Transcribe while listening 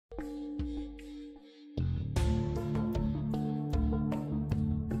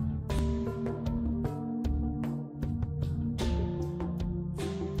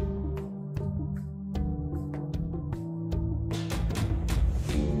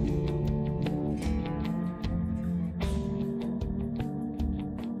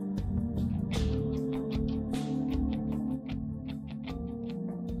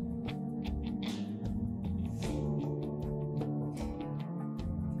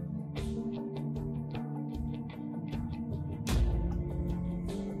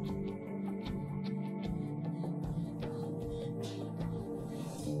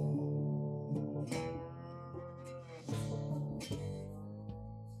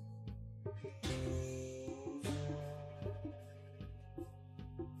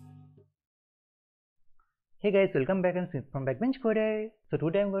Hey guys, welcome back and from 𝐬𝐻𝐸𝐴. So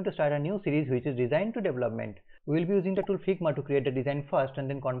today I'm going to start a new series which is design to development. We will be using the tool Figma to create the design first and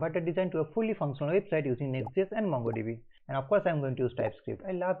then convert the design to a fully functional website using Next.js and MongoDB. And of course I'm going to use TypeScript.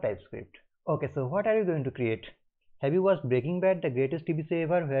 I love TypeScript. Okay, so what are you going to create? Have you watched Breaking Bad, the greatest TV show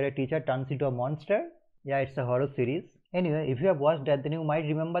ever, where a teacher turns into a monster? Yeah, it's a horror series. Anyway, if you have watched that, then you might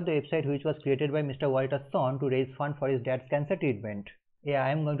remember the website which was created by Mr. Walter's son to raise funds for his dad's cancer treatment. Yeah,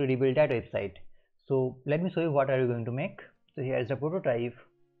 I'm going to rebuild that website. So let me show you what are you going to make. So here is the prototype.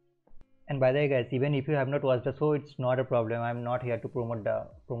 And by the way guys, even if you have not watched the show, it's not a problem. I'm not here to promote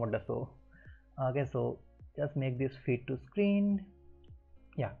the show. Okay, so just make this fit to screen.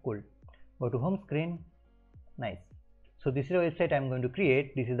 Yeah, cool. Go to home screen. Nice. So this is a website I'm going to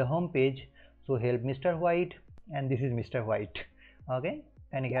create. This is the home page. So help Mr. White, and this is Mr. White. Okay,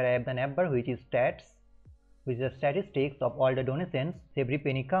 and here I have the navbar which is stats, which is the statistics of all the donations. Every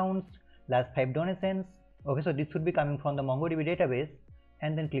penny counts. Last 5 donations. Okay, so this should be coming from the MongoDB database,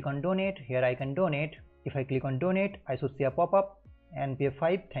 and then click on donate. Here I can donate. If I click on donate, I should see a pop-up and pay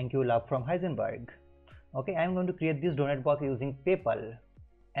 5. Thank you, love from 𝐻𝐸𝐵𝐿. Okay, I am going to create this donate box using PayPal.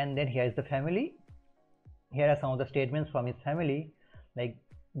 And then here is the family. Here are some of the statements from his family, like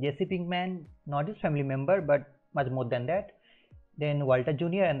𝐤𝐨𝐫𝐭𝐞𝐫, not his family member but much more than that. Then Walter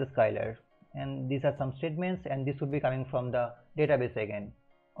Jr. and the Skylar. And these are some statements, and this would be coming from the database again.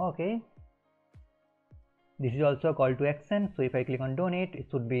 Okay. This is also a call to action. So if I click on donate, it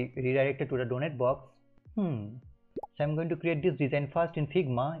should be redirected to the donate box. So I'm going to create this design first in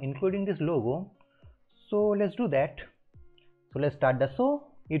Figma, including this logo. So let's do that. So let's start the show.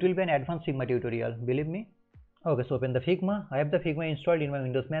 It will be an advanced Figma tutorial, believe me. Okay, so open the Figma. I have the Figma installed in my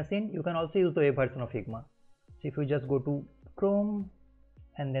Windows machine. You can also use the web version of Figma. So if you just go to Chrome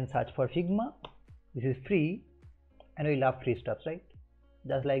and then search for Figma, this is free, and we love free stuff, right?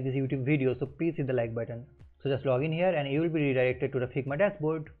 Just like this YouTube video, so please hit the like button. So just log in here and you will be redirected to the Figma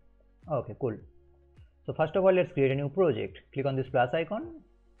dashboard. Okay, cool. So first of all, let's create a new project. Click on this plus icon.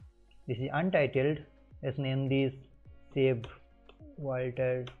 This is untitled. Let's name this Save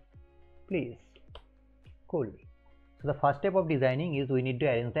Walter Please. Cool. So the first step of designing is we need to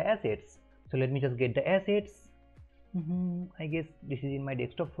arrange the assets. So let me just get the assets. I guess this is in my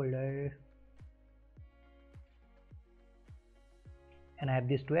desktop folder. And I have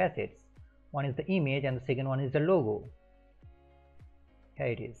these 2 assets. One is the image and the second one is the logo. Here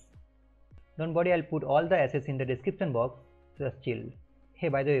it is. Don't worry, I'll put all the assets in the description box. Just chill. Hey,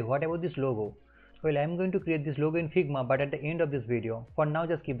 by the way, what about this logo? Well, I'm going to create this logo in Figma, but at the end of this video. For now,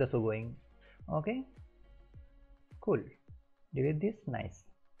 just keep the show going. Okay. Cool. Delete this. Nice.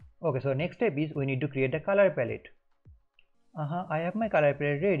 Okay, so next step is we need to create a color palette. I have my color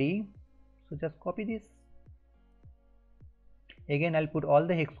palette ready. So just copy this. Again, I'll put all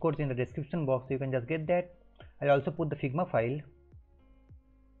the hex codes in the description box so you can just get that. I'll also put the Figma file.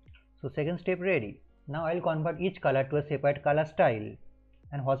 So second step ready. Now I'll convert each color to a separate color style.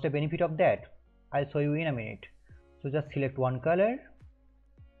 And what's the benefit of that? I'll show you in a minute. So just select one color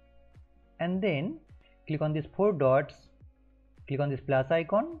and then click on these 4 dots, click on this plus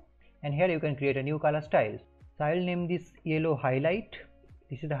icon, and here you can create a new color style. So I'll name this yellow highlight.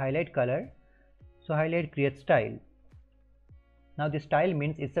 This is the highlight color. So highlight create style. Now this style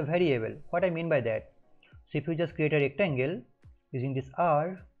means it's a variable. What I mean by that? So if you just create a rectangle using this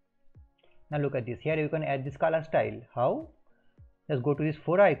R, now look at this. Here you can add this color style. How? Just go to these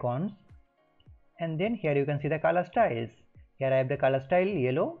 4 icons and then here you can see the color styles. Here I have the color style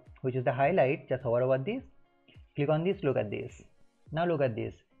yellow, which is the highlight. Just hover over this, click on this, look at this. Now look at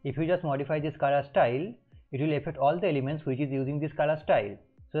this. If you just modify this color style, it will affect all the elements which is using this color style.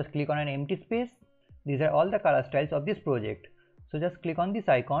 So just click on an empty space. These are all the color styles of this project. So just click on this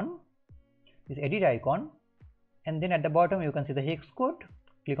icon, this edit icon, and then at the bottom you can see the hex code.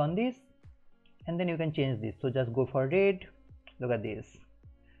 Click on this and then you can change this. So just go for red. Look at this.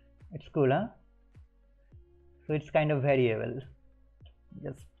 It's cool, huh? So it's kind of variable.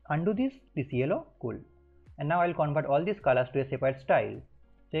 Just undo this yellow. Cool. And now I'll convert all these colors to a separate style.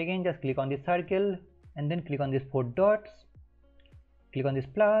 So again, just click on this circle and then click on these 4 dots. Click on this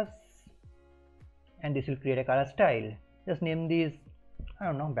plus and this will create a color style. Just name this, I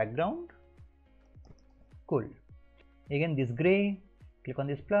don't know, background. Cool. Again, this gray. Click on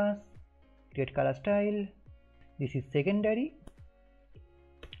this plus, create color style. This is secondary.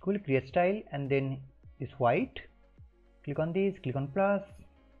 Cool, create style, and then this white. Click on this, click on plus.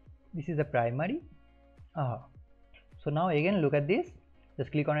 This is the primary. So now again look at this.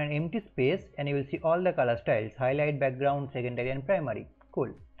 Just click on an empty space and you will see all the color styles: highlight, background, secondary and primary. Cool.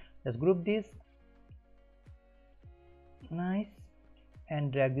 Just group this. Nice.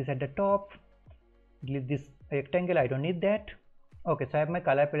 And drag this at the top. delete this rectangle, I don't need that. Okay, so I have my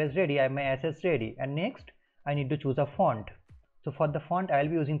color palette ready, I have my assets ready, and next I need to choose a font. So for the font I will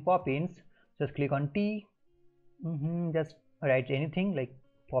be using Poppins. Just click on T, just write anything like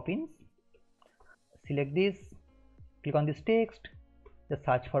Poppins, select this, click on this text, just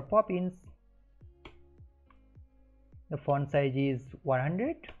search for Poppins. The font size is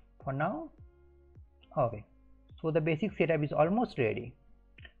 100 for now. Okay, so the basic setup is almost ready.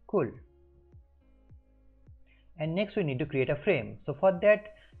 Cool. And next we need to create a frame. So for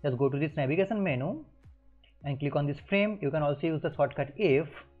that, just go to this navigation menu and click on this frame. You can also use the shortcut F,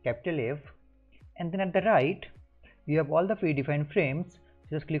 capital F, and then at the right you have all the predefined frames.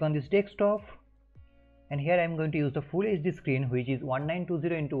 So just click on this desktop, and here I am going to use the full HD screen, which is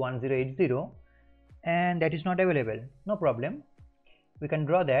 1920x1080, and that is not available. No problem, we can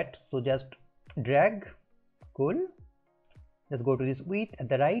draw that. So just drag. Cool. Just go to this width at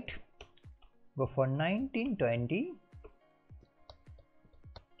the right, go for 1920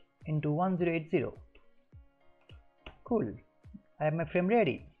 into 1080. Cool. I have my frame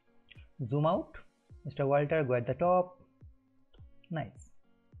ready. Zoom out, Mr. Walter, go at the top. Nice.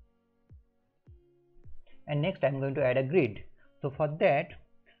 And next I'm going to add a grid. So for that,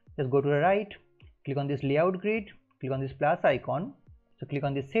 just go to the right, click on this layout grid, click on this plus icon. So click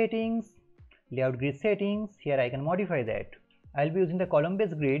on this settings, layout grid settings. Here I can modify that. I'll be using the column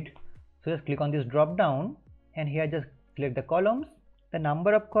based grid. So just click on this drop down, and here just select the columns. The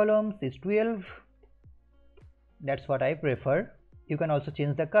number of columns is 12. That's what I prefer. You can also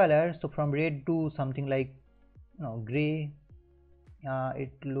change the color, so from red to something like gray.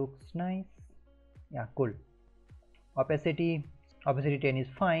 It looks nice. Yeah, cool. Opacity 10 is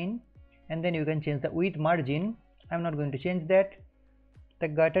fine. And then you can change the width margin. I'm not going to change that. The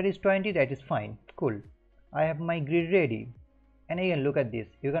gutter is 20, that is fine. Cool. I have my grid ready. And again, look at this.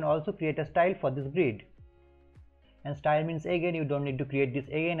 You can also create a style for this grid. And style means again, you don't need to create this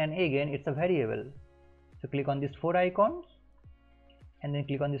again and again. It's a variable. So click on these 4 icons and then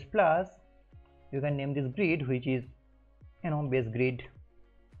click on this plus. You can name this grid, which is base grid.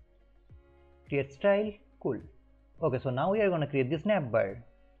 Create style. Cool. Okay, so now we are going to create this navbar,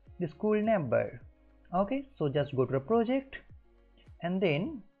 this cool navbar. Okay, so just go to the project, and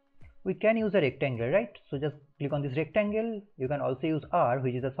then we can use a rectangle, right? So just click on this rectangle. You can also use R,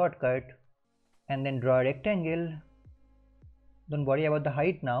 which is a shortcut, and then draw a rectangle. Don't worry about the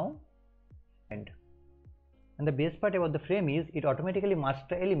height now. And the best part about the frame is it automatically masks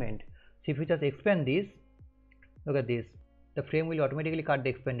the element. So if you just expand this, look at this, the frame will automatically cut the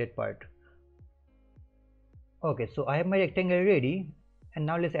expanded part. Okay, so I have my rectangle ready, and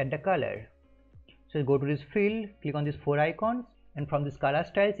now let's add the color. So go to this fill, click on these 4 icons, and from this color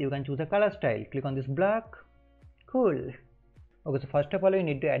styles you can choose a color style. Click on this black. Cool. Okay, so first of all you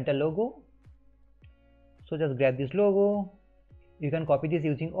need to add the logo. So just grab this logo. You can copy this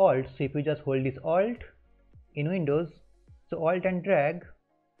using Alt. So if you just hold this Alt in Windows, so Alt and drag.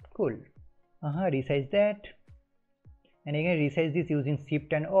 Cool. Resize that, and again resize this using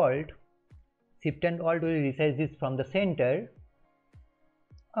Shift and Alt. Shift and Alt will resize this from the center.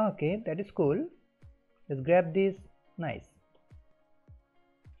 Okay, that is cool. Just grab this. Nice.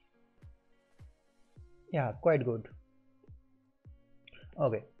 Yeah, quite good.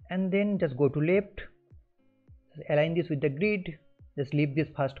 Okay, and then just go to left, align this with the grid, just leave this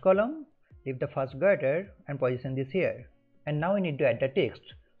first column, leave the first gutter, and position this here. And now we need to add the text.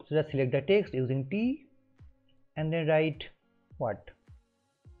 So just select the text using T, and then write what?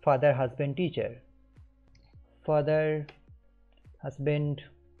 Father, husband, teacher. Father, husband,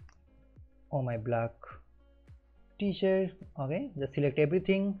 oh my black, teacher. Okay, just select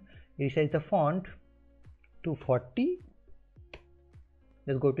everything, resize the font to 40.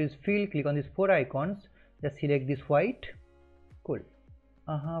 Just go to this fill, click on these 4 icons, just select this white. Cool.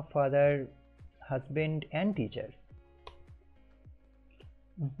 Father, husband, and teacher.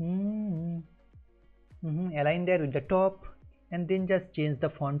 Align that with the top, and then just change the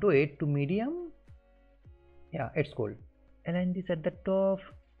font weight to medium. Yeah, it's cool. Align this at the top,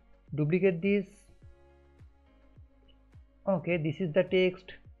 duplicate this. Okay, this is the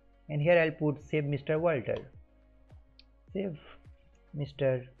text, and here I'll put save Mr. Walter. Save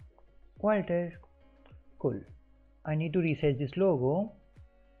Mr. Walter. Cool. I need to resize this logo.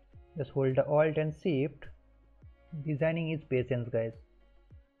 Just hold the Alt and Shift. Designing is patience, guys.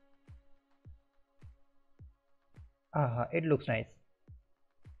 It looks nice.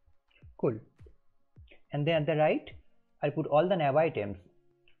 Cool. And then at the right, I'll put all the nav items.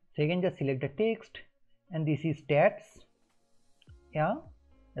 So again, just select the text, and this is stats. Yeah,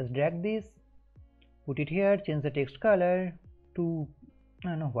 just drag this, put it here, change the text color to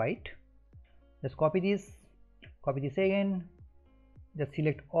white. Just copy this again, just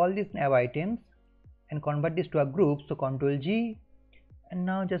select all these nav items and convert this to a group, so Ctrl G, and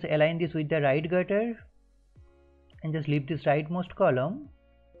now just align this with the right gutter and just leave this rightmost column.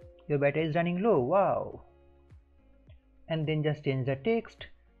 Your battery is running low, wow. And then just change the text.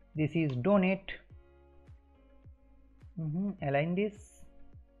 This is donate. Align this.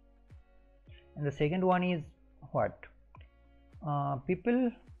 And the second one is what?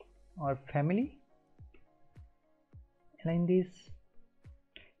 People or family. Align this.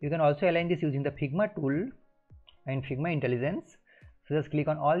 You can also align this using the Figma tool and Figma Intelligence. So just click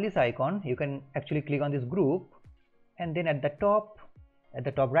on all this icon. You can actually click on this group, and then at the top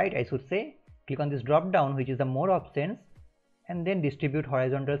right I should say, click on this drop down which is the more options, and then distribute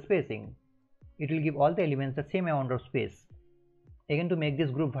horizontal spacing. It will give all the elements the same amount of space. Again, to make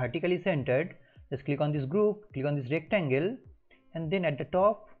this group vertically centered, just click on this group, click on this rectangle, and then at the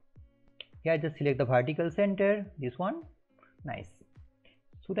top here just select the vertical center, this one. Nice.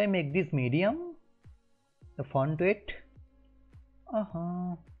 Should I make this medium? The font weight?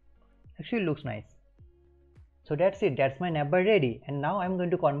 Actually looks nice. So that's it, that's my navbar ready, and now I'm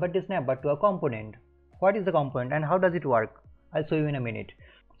going to convert this navbar to a component. What is the component and how does it work? I'll show you in a minute.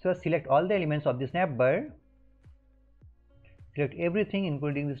 So select all the elements of this navbar, select everything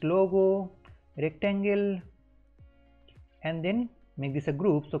including this logo, rectangle, and then make this a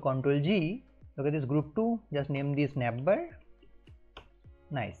group, so Ctrl G, look at this group 2, just name this navbar.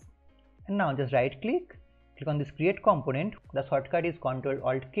 Nice. And now just right click on this create component, the shortcut is Ctrl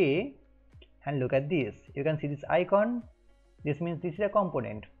Alt K, and look at this, you can see this icon, this means this is a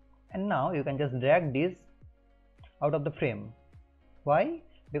component, and now you can just drag this out of the frame. Why?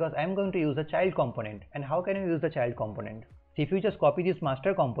 Because I am going to use a child component. And how can you use the child component? So if you just copy this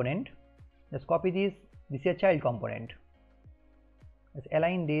master component, just copy this is a child component, let's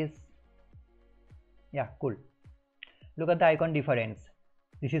align this. Yeah, cool. Look at the icon difference,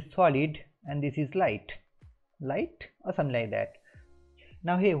 this is solid and this is light or something like that.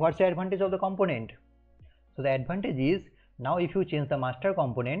 Now hey, what's the advantage of the component? So the advantage is, now if you change the master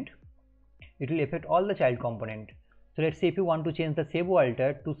component, it will affect all the child component. So let's say if you want to change the shape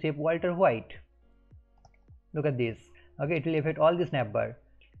Walter to shape Walter White, look at this. Okay, it will affect all this navbar.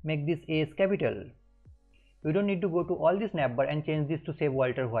 Make this A is capital. You don't need to go to all this navbar and change this to shape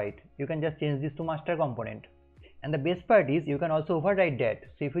Walter White. You can just change this to master component. And the best part is you can also override that.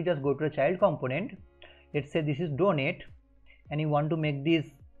 So if you just go to a child component, let's say this is donate, and you want to make this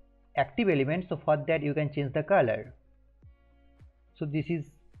active element, so for that you can change the color. So this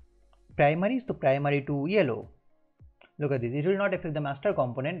is primary, so primary to yellow. Look at this, it will not affect the master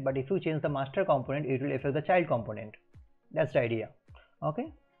component, but if you change the master component, it will affect the child component. That's the idea.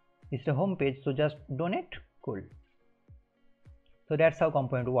 Okay, it's the home page, so just donate. Cool. So that's how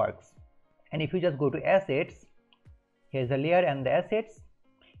component works. And if you just go to assets, here's the layer and the assets,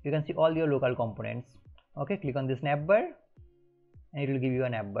 you can see all your local components. Okay, click on this navbar and it will give you a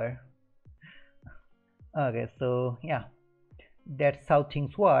navbar. Okay, so yeah, that's how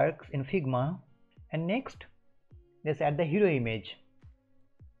things works in Figma. And next, let's add the hero image.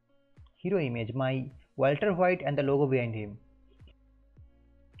 My Walter White and the logo behind him.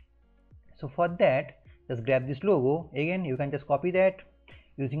 So for that, just grab this logo. Again, you can just copy that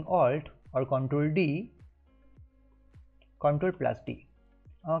using Alt or Ctrl D, Ctrl plus D.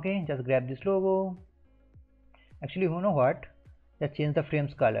 Okay, just grab this logo. Actually, you know what? Just change the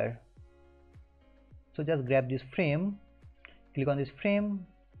frame's color. So just grab this frame, click on this frame,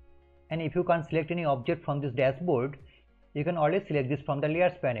 and if you can't select any object from this dashboard, you can always select this from the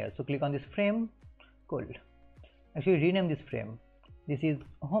layers panel. So click on this frame. Cool. Actually, rename this frame. This is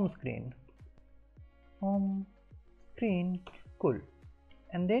home screen. Cool.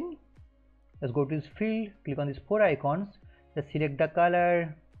 And then let's go to this field, click on these 4 icons, just select the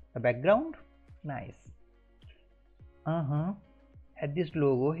color, the background. Nice. Add this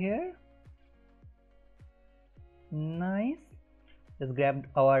logo here. Nice. Just grab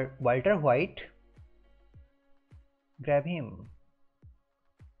our Walter White, grab him,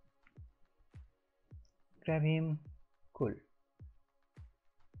 cool.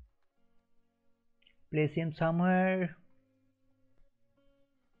 Place him somewhere,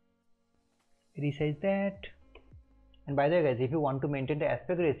 resize that. And by the way guys, if you want to maintain the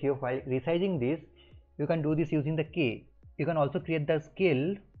aspect ratio while resizing this, you can do this using the K. You can also create the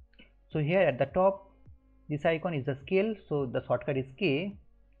scale. So here at the top, this icon is the scale, so the shortcut is K.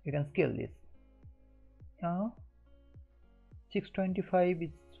 You can scale this. 625 is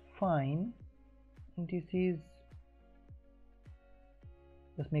fine. This is,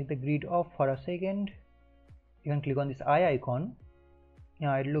 just make the grid off for a second. You can click on this eye icon.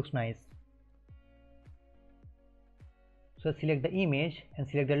 Yeah, it looks nice. So select the image and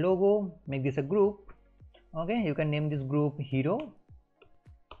select the logo, make this a group. Okay, you can name this group hero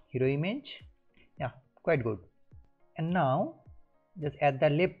image. Yeah, quite good. And now just add the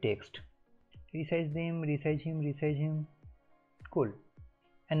left text, resize them, resize him. Cool.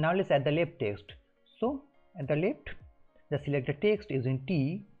 And now let's add the left text. So at the left, just select the text using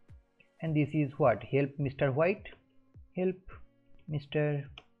T, and this is what? Help Mr. White. Help Mr.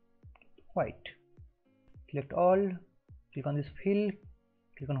 White. Select all, click on this fill,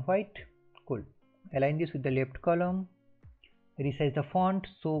 click on white. Cool. Align this with the left column, resize the font.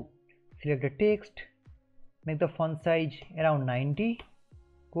 So select the text, make the font size around 90.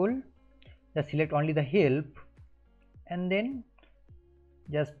 Cool. Just select only the help, and then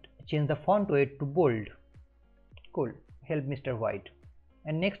just change the font weight to bold. Cool. Help Mr. White.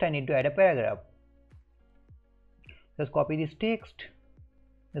 And next I need to add a paragraph. Just copy this text,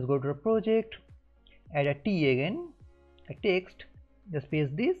 just go to the project, add a T again, a text, just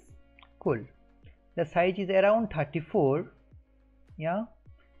paste this. Cool. The size is around 34. Yeah,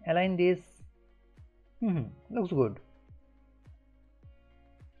 align this. Looks good.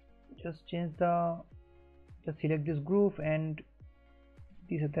 Just select this group and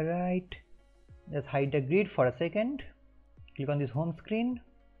this at the right. Just hide the grid for a second. Click on this home screen.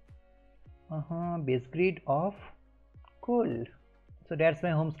 Base grid off. Cool. So that's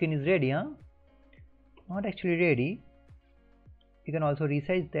my home screen is ready. Not actually ready. You can also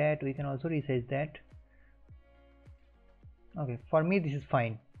resize that. We can also resize that. Okay, for me this is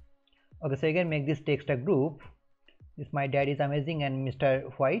fine. Okay, so again make this text a group. This my dad is amazing and Mr.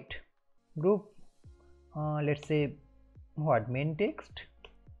 White group. Let's say what? Main text.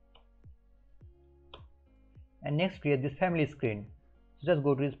 And next create this family screen. So just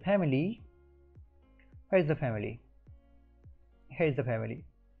go to this family. Where is the family? Here is the family.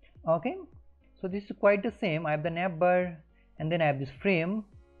 Okay, so this is quite the same. I have the navbar, and then I have this frame,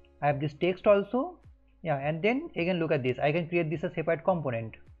 I have this text also. Yeah, and then again look at this, I can create this a separate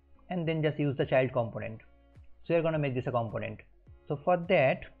component and then just use the child component. So we're going to make this a component. So for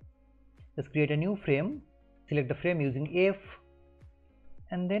that, just create a new frame, select the frame using F,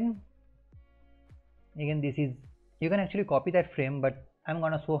 and then again this is, you can actually copy that frame, but I'm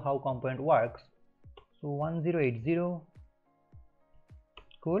gonna show how component works. So 1080.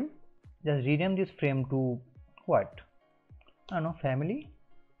 Cool. Just rename this frame to what? I don't know, family,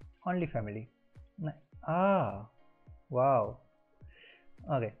 only family. Wow.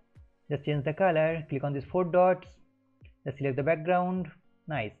 Okay, just change the color, click on these 4 dots, just select the background.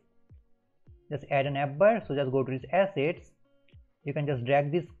 Nice. Just add an navbar. So just go to this assets, you can just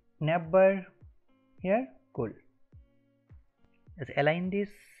drag this navbar here. Cool. Just align this.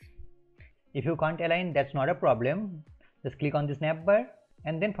 If you can't align, that's not a problem. Just click on this navbar,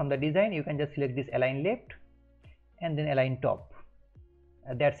 and then from the design you can just select this align left and then align top.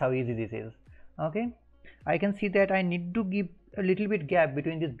 That's how easy this is. Okay, I can see that I need to give a little bit gap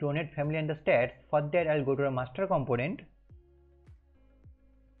between this donate, family and the stats. For that I'll go to a master component,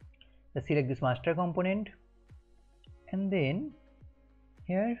 just select this master component, and then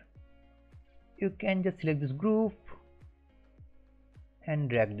here you can just select this group and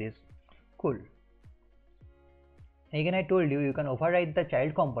drag this. Cool. Again I told you, you can override the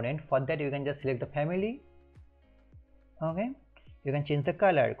child component. For that you can just select the family. Okay, you can change the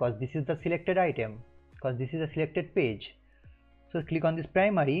color because this is the selected item, because this is a selected page. So click on this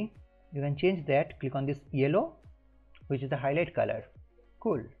primary, you can change that, click on this yellow, which is the highlight color.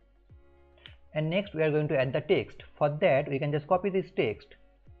 Cool. And next we are going to add the text. For that we can just copy this text.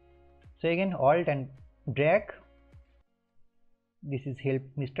 So again alt and drag. This is help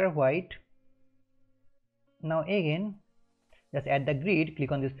Mr. White. Now again just add the grid,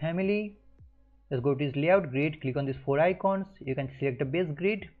 click on this family, just go to this layout grid, click on these 4 icons, you can select the base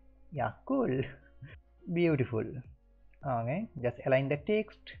grid. Yeah, cool. Beautiful. Okay, just align the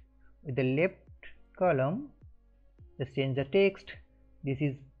text with the left column, just change the text. This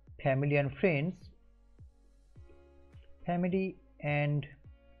is family and friends, family and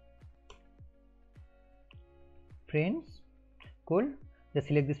friends. Cool. Just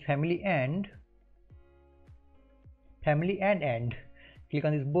select this family and click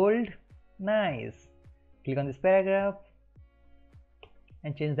on this bold. Nice. Click on this paragraph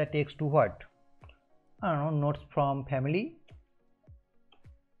and change the text to what? I don't know, notes from family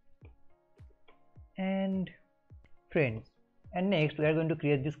and friends. And next we are going to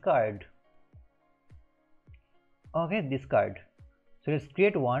create this card. Okay, this card. So let's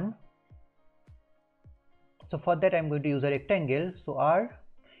create one. So for that I'm going to use a rectangle. So R,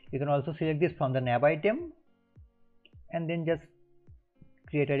 you can also select this from the nav item and then just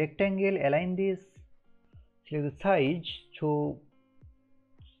create a rectangle, align this, select the size, so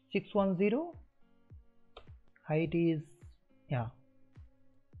 610, height is, yeah,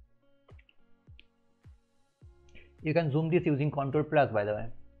 you can zoom this using Ctrl plus, by the way.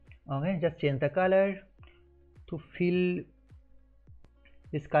 Okay, just change the color to fill.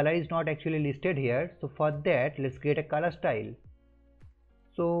 This color is not actually listed here, so for that let's create a color style.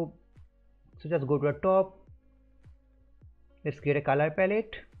 So just go to the top, let's create a color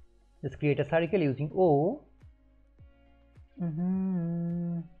palette, let's create a circle using O.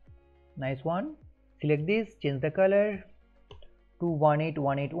 Nice one. Select this, change the color to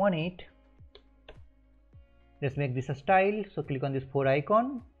 181818. Let's make this a style, so click on this 4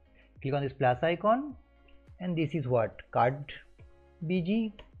 icon, click on this plus icon, and this is what, card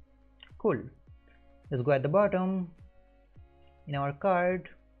BG. Cool. Let's go at the bottom in our card,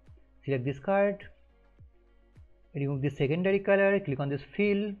 select this card, remove this secondary color, click on this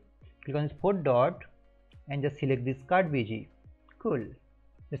fill, click on this 4 dot, and just select this card BG. Cool.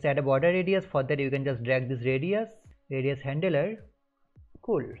 Let's add a border radius. For that you can just drag this radius handler.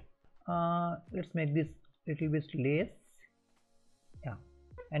 Cool. Let's make this little bit less. Yeah.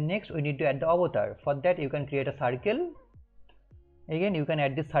 And next we need to add the avatar. For that you can create a circle. Again you can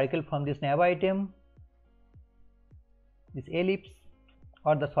add this circle from this nav item, this ellipse,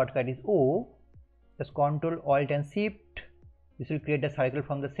 or the shortcut is O. Just Ctrl Alt and Shift. This will create a circle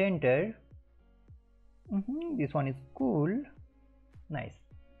from the center. This one is cool. Nice.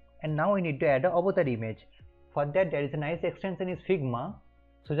 And now we need to add a avatar image. For that there is a nice extension is Figma.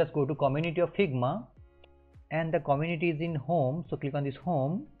 So just go to community of Figma, and the community is in home, so click on this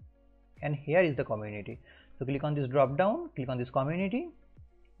home, and here is the community. So click on this drop down, click on this community.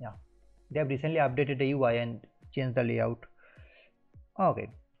 Yeah, they have recently updated the UI and changed the layout. Okay,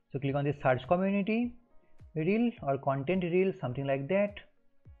 so click on this search community reel or content reel, something like that.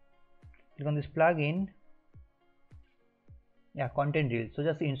 Click on this plugin, yeah, content reel. So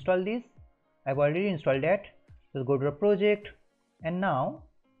just install this. I've already installed that. Just go to the project, and now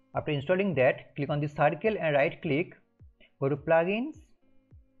after installing that, click on this circle and right click, go to plugins,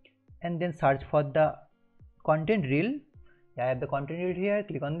 and then search for the content reel. Yeah, I have the content reel here.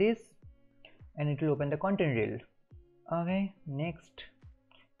 Click on this and it will open the content reel. Okay, next,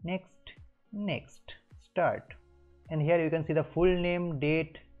 start. And here you can see the full name,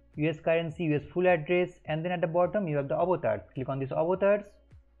 date, US currency, US full address, and then at the bottom you have the avatars. Click on this avatars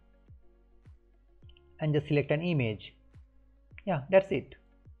and just select an image. Yeah, that's it.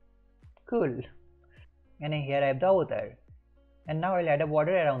 Cool. And here I have the avatar, and now I'll add a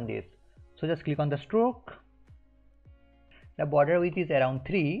border around this. So just click on the stroke. The border width is around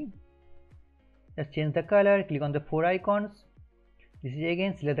 3. Just change the color, click on the 4 icons. This is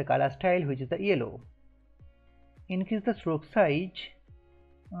again, select the color style, which is the yellow. Increase the stroke size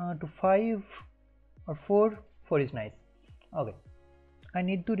to 5 or 4. 4 is nice. Okay, I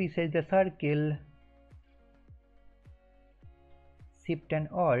need to resize the circle. Shift and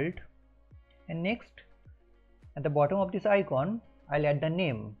Alt, and next at the bottom of this icon I'll add the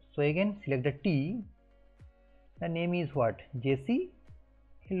name. So again select the T. The name is what, JC.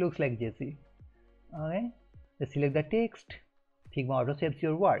 It looks like JC. Okay, just select the text. Figma auto saves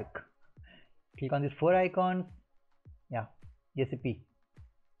your work. Click on these 4 icons. Yeah, JCP.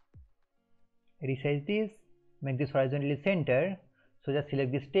 Resize this, make this horizontally center. So just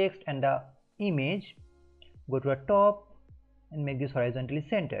select this text and the image, go to the top and make this horizontally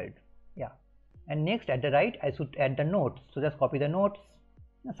centered. Yeah, and next at the right I should add the notes. So just copy the notes,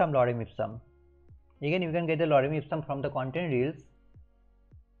 some lorem ipsum. Again you can get the lorem ipsum from the content reels.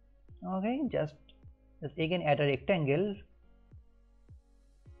 Okay, just again add a rectangle.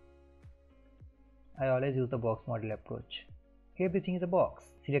 I always use the box model approach. Everything is a box.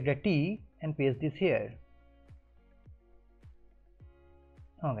 Select the T and paste this here.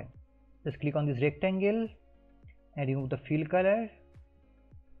 Okay, just click on this rectangle and remove the fill color.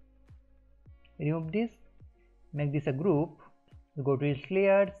 Remove this, make this a group. Go to its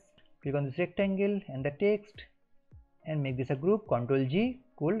layers, click on this rectangle and the text and make this a group. Ctrl G.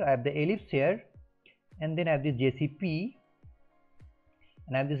 Cool. I have the ellipse here, and then I have this JCP,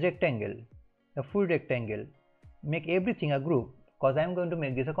 and I have this rectangle, the full rectangle. Make everything a group because I am going to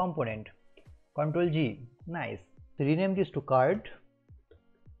make this a component. Ctrl G. Nice. So rename this to card.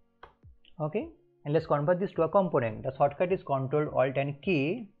 Okay, and let's convert this to a component. The shortcut is Ctrl Alt and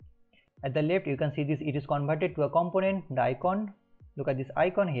K. At the left you can see this, it is converted to a component. The icon, look at this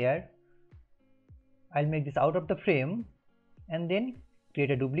icon here. I'll make this out of the frame and then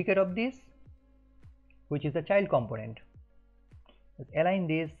create a duplicate of this, which is the child component. Let's align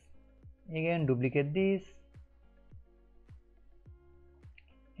this, again duplicate this,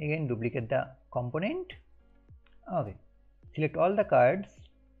 again duplicate the component, Okay, select all the cards,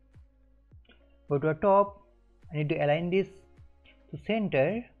 go to the top. I need to align this to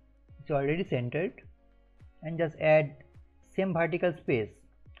center. It's already centered, and just add same vertical space,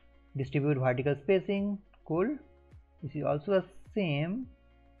 distribute vertical spacing. Cool. This is also the same.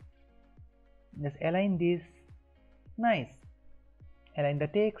 Just align this. Nice. Align the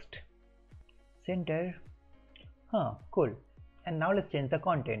text, center. Cool. And now let's change the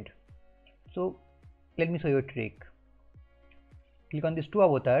content. So let me show you a trick. Click on this two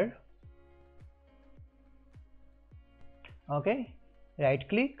avatar. Okay, right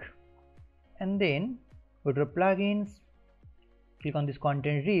click and then go to plugins, click on this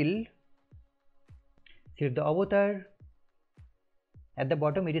content reel, select the avatar. At the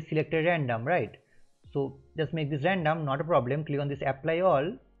bottom it is selected random, right? So just make this random, not a problem. Click on this apply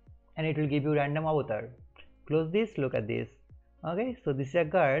all and it will give you random avatar. Close this, look at this. Okay, so this is a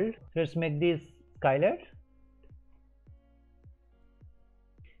girl. Let's make this Skylar,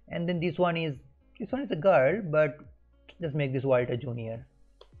 and then this one is a girl, but just make this Walter Jr.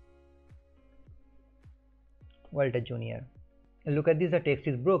 Walter Jr. Look at this, the text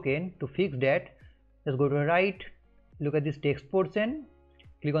is broken. To fix that, just go to the right, look at this text portion,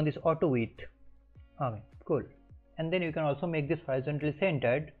 click on this auto width. Okay, cool. And then you can also make this horizontally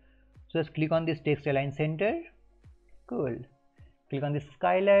centered. So just click on this text align center. Cool. Click on this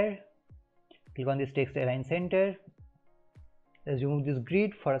Skylar, click on this text align center. Let's remove this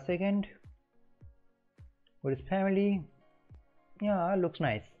grid for a second. What is family? Yeah, looks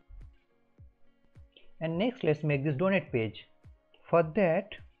nice. And next let's make this donate page. For that,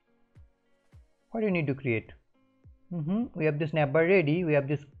 what do you need to create? We have this navbar ready, we have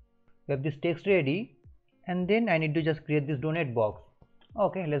this text ready, and then I need to just create this donate box.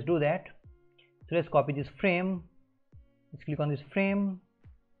 Okay, let's do that. So let's copy this frame. Let's click on this frame,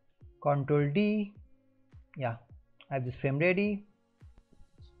 Ctrl D. Yeah, I have this frame ready.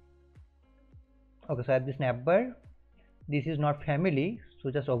 Okay, so I have this navbar. This is not family,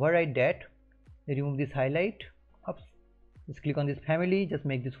 so just override that. Remove this highlight. Oops. Just click on this family, just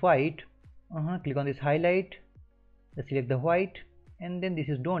make this white. Click on this highlight, just select the white, and then this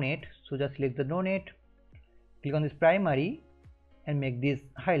is donate, so just select the donate. Click on this primary and make this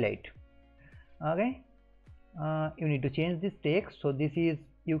highlight. Okay, you need to change this text. So this is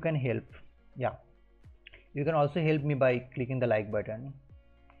you can help. Yeah, you can also help me by clicking the like button.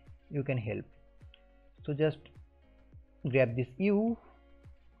 You can help. So just grab this, you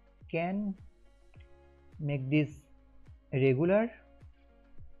can make this regular.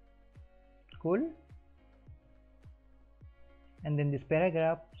 Cool. And then this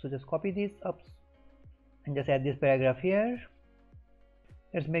paragraph, so just copy this up and just add this paragraph here.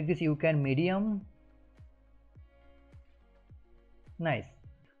 Let's make this you can medium. Nice.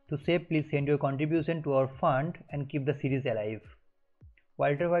 To save, please send your contribution to our fund and keep the series alive.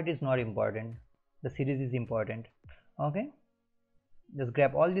 Walter White is not important, the series is important. Okay, just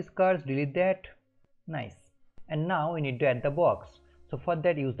grab all these cards, delete that. Nice. And now we need to add the box. So for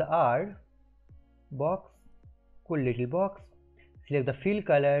that, use the R box, cool little box. Select the fill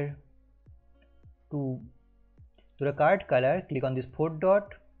color to the card color. Click on this 4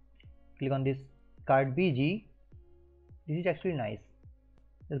 dot, click on this card BG. This is actually nice.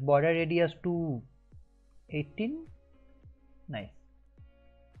 Just border radius to 18. Nice.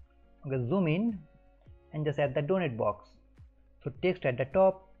 Okay, zoom in and just add the donate box. So text at the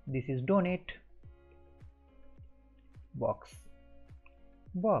top, this is donate box.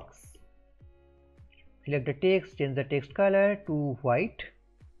 Select the text, change the text color to white.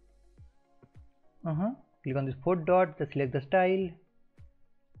 Click on this 4 dot, just select the style.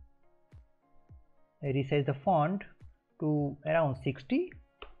 Resize the font to around 60.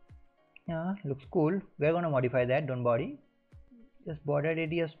 Yeah, looks cool. We're gonna modify that, don't worry. Just border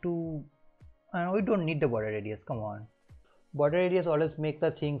radius to, we don't need the border radius, come on. Border radius always makes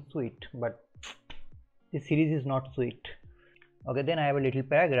the thing sweet, but this series is not sweet. Okay, then I have a little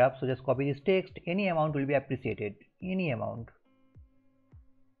paragraph, so just copy this text. Any amount will be appreciated. Any amount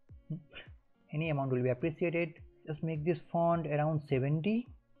will be appreciated. Just make this font around 70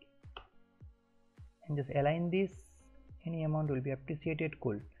 and just align this. Any amount will be appreciated.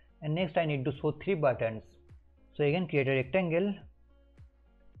 Cool. And next I need to show 3 buttons. So again, create a rectangle,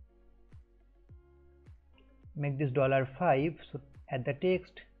 make this $5. So add the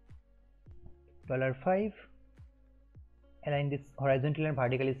text $5, align this horizontal and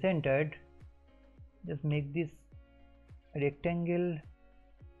vertically centered. Just make this rectangle,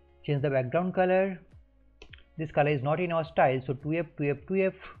 change the background color. This color is not in our style, so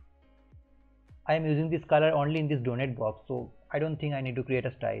 2F. I am using this color only in this donate box, so I don't think I need to create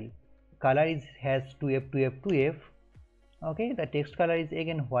a style. color has 2f 2f 2f. Okay, the text color is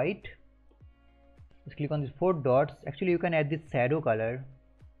again white. Just click on these 4 dots. Actually you can add this shadow color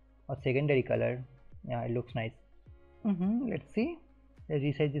or secondary color. Yeah, it looks nice. Let's see. Let's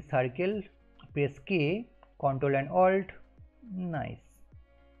resize this circle. Press K, Ctrl and Alt. Nice.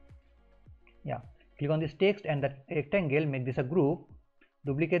 Yeah, click on this text and the rectangle, make this a group.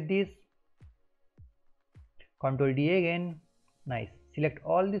 Duplicate this, Ctrl D again. Nice. Select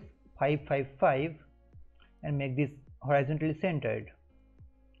all this 5 5 5 and make this horizontally centered.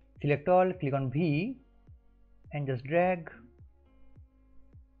 Select all, click on V and just drag.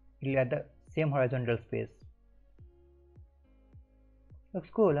 It will add the same horizontal space. Looks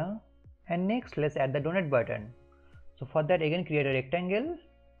cool, huh? And next let's add the donate button. So for that again create a rectangle.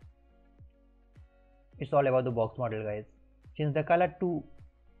 It's all about the box model, guys. Change the color to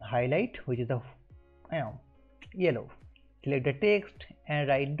highlight, which is the yellow. Select the text and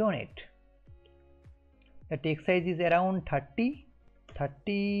write donate. The text size is around 30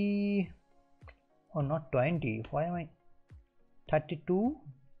 or not 20. Why am I 32?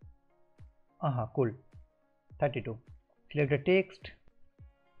 Cool. 32. Select the text,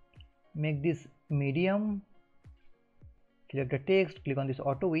 make this medium. Select the text, click on this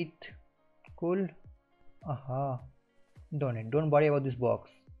auto width. Cool. Donate. Don't worry about this box.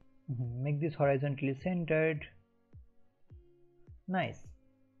 Make this horizontally centered. Nice.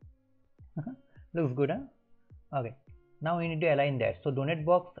 Looks good, huh? Okay, now we need to align that. So donate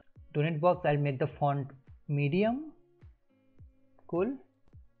box, I'll make the font medium. Cool.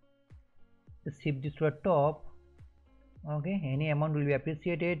 Just shift this to a top. Okay, any amount will be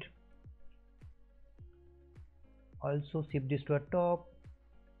appreciated. Also shift this to a top.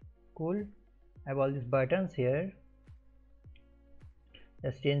 Cool. I have all these buttons here.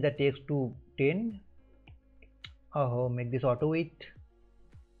 Let's change the text to 10. Make this auto width.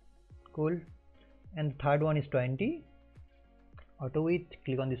 Cool. And the third one is 20. Auto width.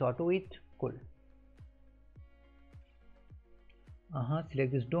 Click on this auto width. Cool.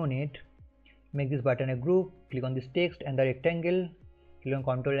 Select this donate. Make this button a group. Click on this text and the rectangle. Click on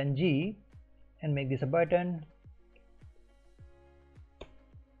Ctrl and G and make this a button.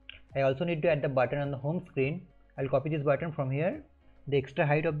 I also need to add the button on the home screen. I'll copy this button from here. The extra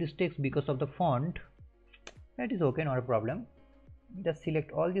height of this text because of the font, that is okay, not a problem. Just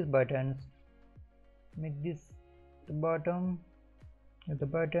select all these buttons, make this the bottom of the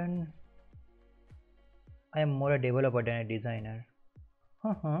button. I am more a developer than a designer.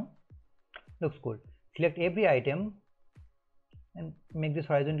 Looks cool. Select every item and make this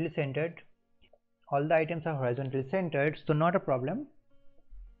horizontally centered. All the items are horizontally centered, so not a problem.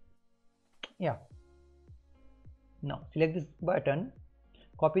 Yeah. Now select this button,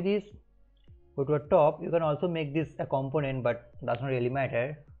 copy this, go to a top. You can also make this a component, but does not really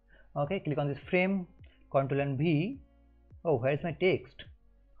matter. Okay, click on this frame, Ctrl and V. Where is my text?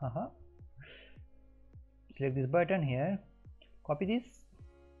 Select this button here, copy this,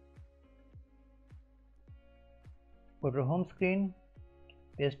 go to home screen,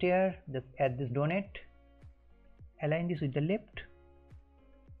 paste here, just add this donate, align this with the left.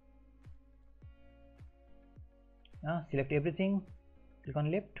 Select everything, click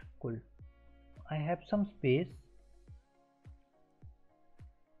on left. Cool. I have some space.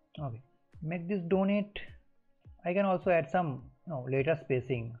 Okay, make this donate. I can also add some later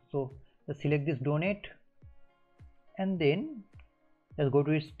spacing. So just select this donate and then just go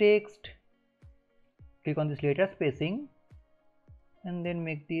to its text, click on this later spacing and then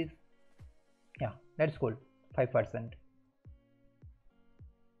make this, that's cool, 5%.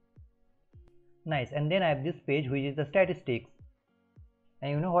 Nice. And then I have this page which is the statistics,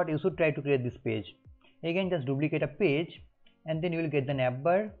 and you know what, you should try to create this page. Again, just duplicate a page and then you will get the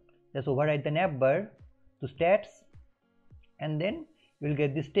navbar. Just override the navbar to stats and then you will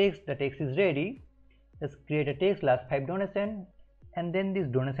get this text. The text is ready. Just create a text, last 5 donation, and then this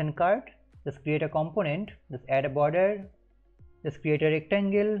donation card. Just create a component, just add a border, just create a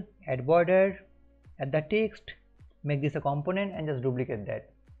rectangle, add border, add the text, make this a component and just duplicate that.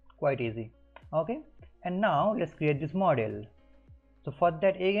 Quite easy. Okay, and now let's create this model. So for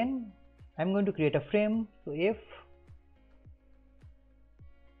that again I'm going to create a frame. So if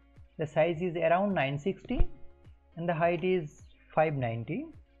the size is around 960 and the height is 590,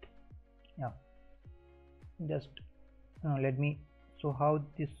 just let me show how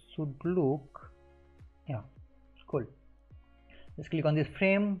this should look. Cool. Just click on this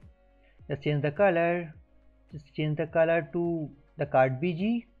frame, just change the color, to the card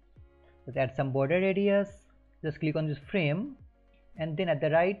BG. Just add some border radius. Just click on this frame and then at the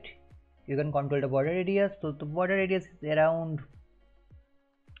right you can control the border radius. So the border radius is around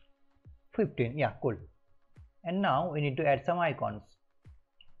 15. Yeah, cool. And now we need to add some icons.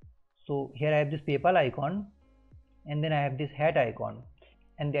 So here I have this PayPal icon, and then I have this hat icon,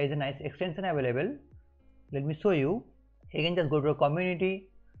 and there is a nice extension available. Let me show you. Again, just go to a community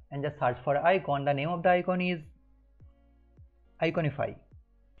and just search for icon. The name of the icon is Iconify.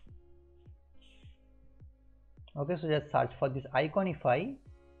 Okay, so just search for this Iconify,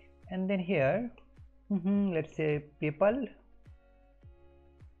 and then here let's say PayPal.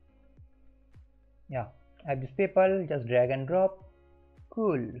 Yeah, I have this PayPal. Just drag and drop.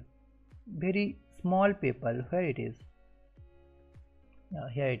 Cool. Very small PayPal. Where it is? Yeah,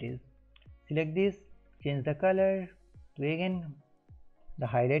 here it is. Select this, change the color to again the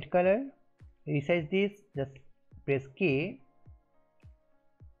highlight color, resize this, just press K,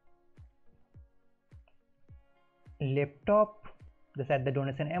 left top, just add the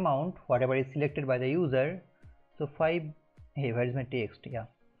donation amount whatever is selected by the user. So 5, hey, where is my text? Yeah,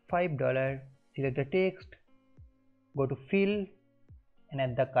 $5. Select the text, go to fill and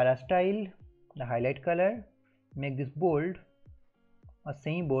add the color style, the highlight color, make this bold or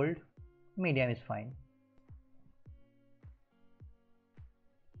semi bold, medium is fine.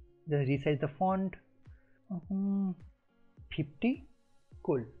 Just resize the font, 50,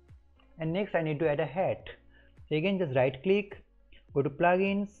 cool. And next I need to add a hat. So again, just right click, go to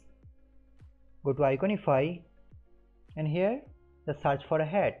plugins, go to Iconify, and here just search for a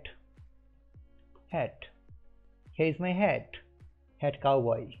hat. Here is my hat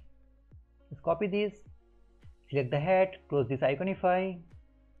cowboy. Just copy this, select the hat, close this Iconify,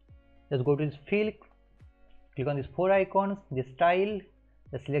 just go to this fill, click on these 4 icons, this style,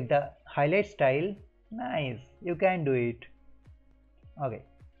 just select the highlight style. Nice, you can do it. Okay,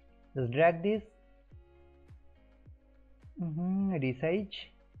 just drag this, resize.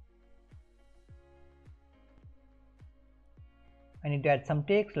 I need to add some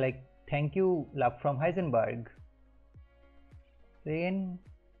text like thank you, love from Heisenberg. Then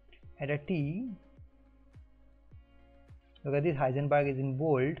add a T. Look at this, Heisenberg is in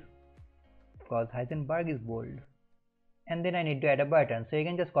bold because Heisenberg is bold. And then I need to add a button. So you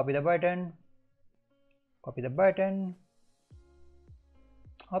can just copy the button,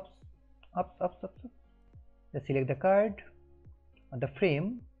 ups. Just select the card or the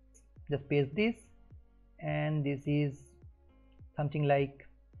frame, just paste this, and this is something like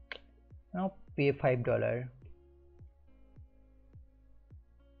pay $5.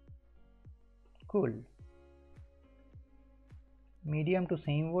 Cool. Medium to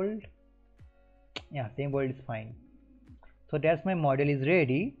same bold. Yeah, same bold is fine. So that's my model is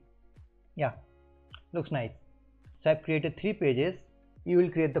ready. Yeah, looks nice. So I've created 3 pages. You will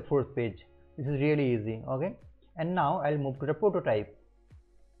create the 4th page. This is really easy. Okay, and now I'll move to the prototype.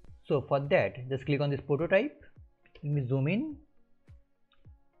 So for that, just click on this prototype. Let me zoom in.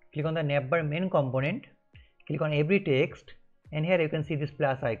 Click on the navbar main component. Click on every text, and here you can see this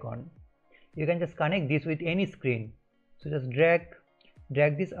plus icon. You can just connect this with any screen. So just drag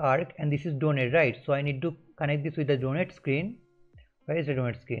this arc, and this is donate, right? So I need to connect this with the donate screen. Where is the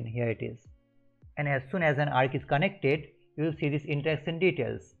donate screen? Here it is. And as soon as an arc is connected, you will see this interaction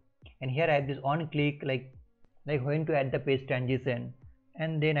details. And here I have this on click, like when to add the page transition,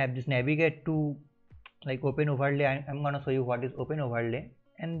 and then I have this navigate to like open overlay. I'm gonna show you what is open overlay.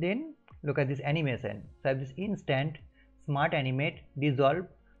 And then look at this animation. So I have this instant, smart animate, dissolve,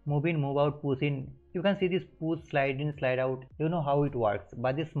 move in, move out, push in. You can see this push, slide in, slide out. You know how it works.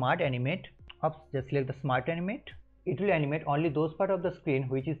 But this smart animate, just select the smart animate. It will animate only those part of the screen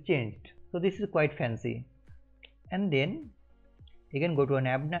which is changed. So this is quite fancy. And then again go to a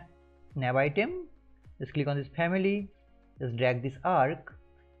nav item. Just click on this family. Just drag this arc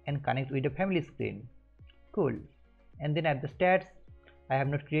and connect with the family screen. Cool. And then I have the stats. I have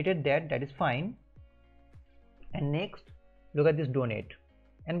not created that. That is fine. And next, look at this donate.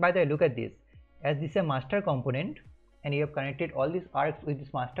 And by the way, look at this. As this is a master component, and you have connected all these arcs with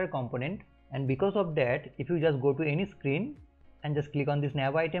this master component, and because of that, if you just go to any screen and just click on this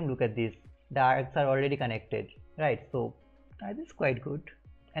nav item, look at this. The arcs are already connected, right? So this is quite good.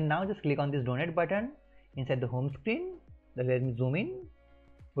 And now just click on this donate button inside the home screen. Then let me zoom in.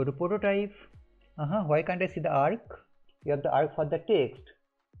 Go to prototype. Why can't I see the arc? You have the arc for the text,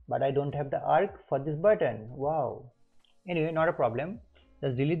 but I don't have the arc for this button. Wow. Anyway, not a problem.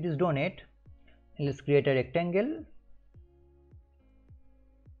 Just delete this donate and let's create a rectangle.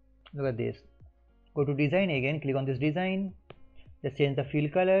 Look at this. Go to design again, click on this design. Just change the fill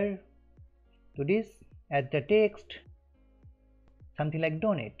color to this. Add the text, something like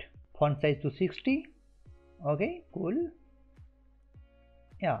donate. Font size to 60. Okay, cool.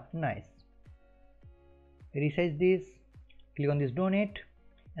 Yeah, nice. Resize this. Click on this donate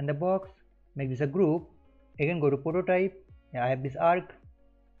and the box. make this a group. Again go to prototype. I have this arc.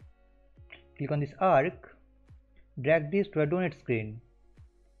 Click on this arc, drag this to a donate screen.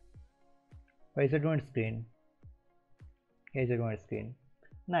 Where is the donate screen? Here is the donate screen.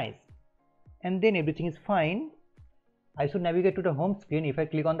 Nice. And then everything is fine. I should navigate to the home screen if I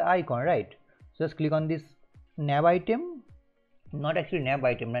click on the icon, right? So just click on this nav item, not actually nav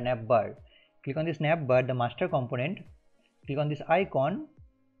item, but nav bar. Click on this nav bar, the master component, click on this icon,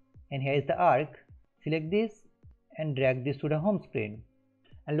 and here is the arc. Select this and drag this to the home screen.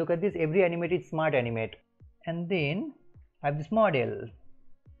 And look at this, every animate is smart animate. And then I have this model.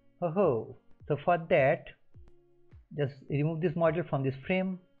 So for that, just remove this model from this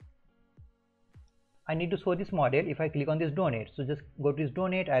frame. I need to show this model if I click on this donate. So just go to this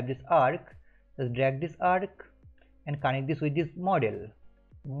donate, I have this arc, just drag this arc and connect this with this model,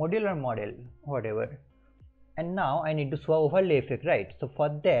 whatever. And now I need to show overlay effect, right? So for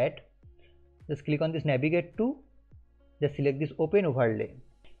that, just click on this navigate to, just select this open overlay.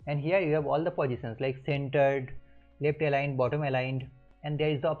 And here you have all the positions like centered, left aligned, bottom aligned, and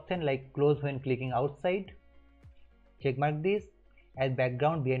there is the option like close when clicking outside. Checkmark this, add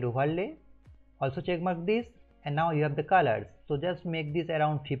background behind overlay. Also checkmark this, and now you have the colors. So just make this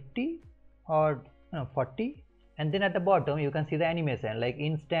around 50 or 40, and then at the bottom you can see the animation like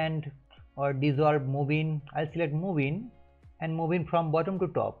instant or dissolve, move in. I'll select move in and move in from bottom to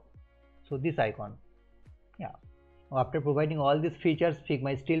top. So this icon. Yeah. After providing all these features,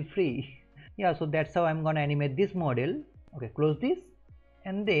 Figma is still free. Yeah, so that's how I'm gonna animate this model. Okay, close this,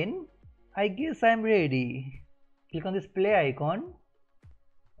 and then I guess I'm ready. Click on this play icon,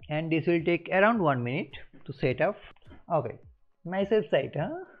 and this will take around 1 minute to set up. Okay, nice website, huh?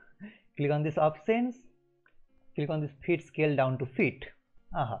 Click on this options, click on this fit scale down to fit.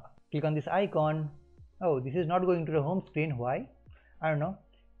 Click on this icon. Oh, this is not going to the home screen. Why? I don't know.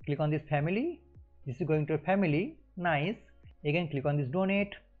 Click on this family. This is going to a family. Nice. Again click on this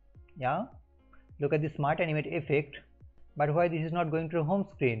donate. Yeah, look at this smart animate effect. But why this is not going to the home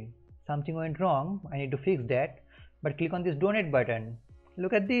screen? Something went wrong. I need to fix that. But click on this donate button.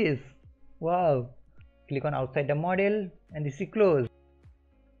 Look at this. Wow. Click on outside the model and this is closed.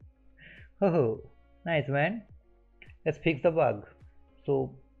 Oh, nice, man. Let's fix the bug.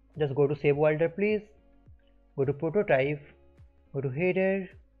 So just go to save folder, please. Go to prototype. Go to header.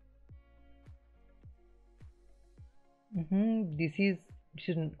 This is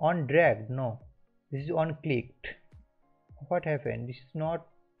on dragged. No, this is on clicked. What happened? This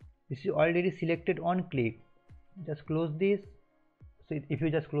is already selected on click. Just close this. So if you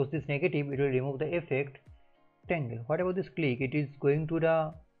just close this negative, it will remove the effect. Rectangle. What about this click? It is going to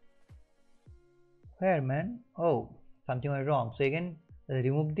the where, man? Oh, something went wrong. So again,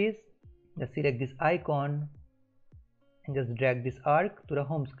 remove this. Just select this icon and just drag this arc to the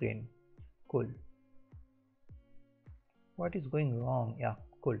home screen. Cool. What is going wrong? Yeah,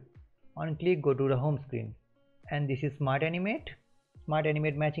 cool. On click, go to the home screen, and this is smart animate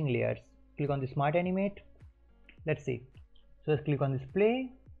matching layers. Click on the smart animate. Let's see. So just click on this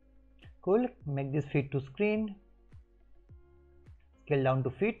play. Cool. Make this fit to screen, scale down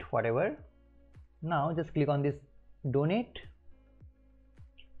to fit, whatever. Now just click on this donate.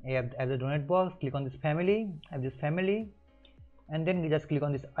 I have the donate box. Click on this family. I have this family, and then we just click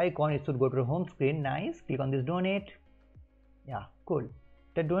on this icon. It should go to the home screen. Nice. Click on this donate. Yeah, cool.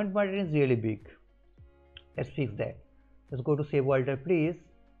 The donate button is really big. Let's fix that. Let's go to save folder, please.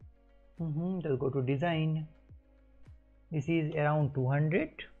 Let's go to design. This is around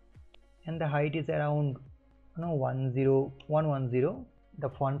 200 and the height is around 110. The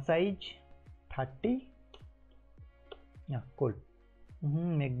font size 30. Yeah, cool.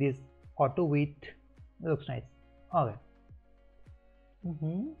 Make this auto width. Looks nice. Okay.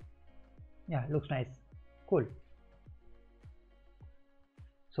 Yeah, looks nice. Cool.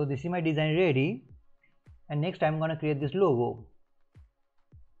 So this is my design ready, and next I'm gonna create this logo.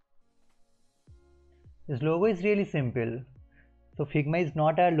 This logo is really simple. So Figma is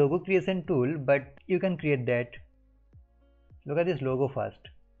not a logo creation tool, but you can create that. Look at this logo first.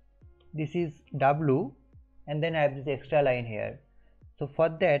 This is W, and then I have this extra line here. So for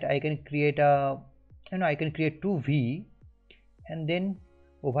that I can create I can create two V and then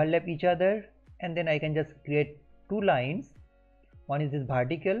overlap each other, and then I can just create two lines. One is this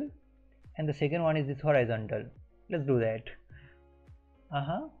vertical and the second one is this horizontal. Let's do that.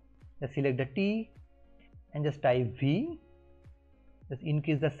 Let's select the T and just type V. Just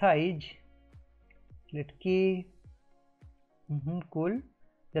increase the size. Select K. Cool.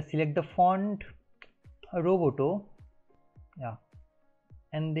 Just select the font Roboto. Yeah.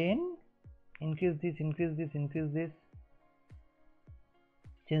 And then increase this.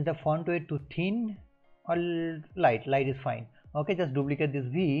 change the font weight to thin or light. Light is fine. Okay, just duplicate this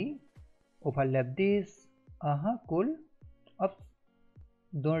V, overlap this. Cool. Oops,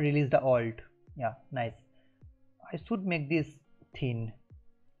 don't release the alt. Yeah, nice. I should make this thin.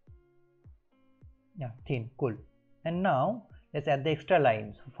 Yeah, thin. Cool. And now let's add the extra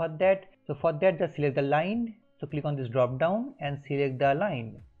line. For that just select the line. So click on this drop down and select the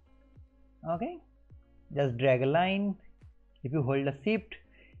line. Okay, just drag a line. If you hold the shift,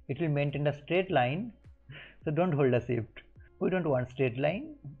 it will maintain a straight line. So don't hold the shift. We don't want straight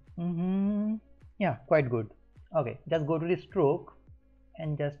line. Yeah, quite good. Okay, just go to the stroke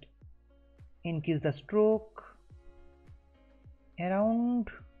and just increase the stroke around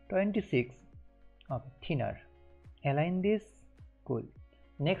 26. Okay, thinner. Align this. Cool.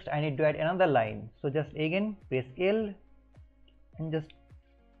 Next I need to add another line. So just again press L and just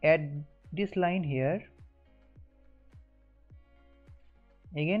add this line here.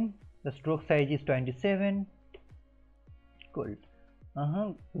 Again the stroke size is 27. Cool.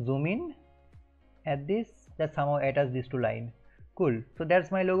 Zoom in, add this, just somehow attach these two lines. Cool. So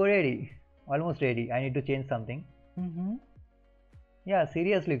that's my logo ready. Almost ready. I need to change something. Yeah,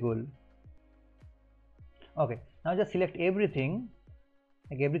 seriously cool. Okay, now just select everything,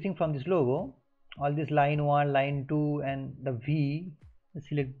 like everything from this logo, all this line 1, line 2 and the V.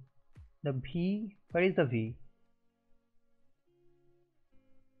 Select the V. Where is the V?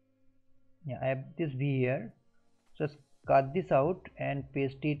 Yeah, I have this V here. Just cut this out and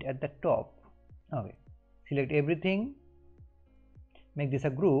paste it at the top. Okay, select everything, make this a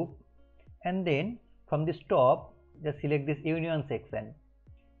group, and then from this top just select this union section.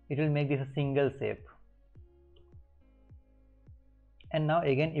 It will make this a single shape. And now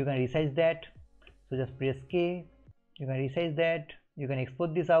again you can resize that. So just press K, you can resize that, you can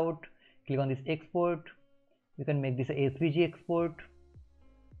export this out, click on this export, you can make this a SVG export,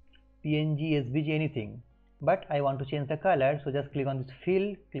 PNG, SVG, anything. But I want to change the color, so just click on this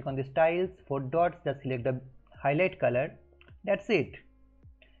fill, click on the styles, 4 dots, just select the highlight color. That's it.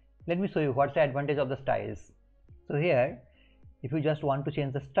 Let me show you what's the advantage of the styles. So here, if you just want to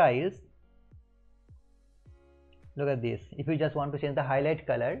change the styles, look at this. If you just want to change the highlight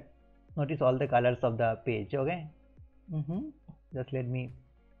color, notice all the colors of the page. Okay, just let me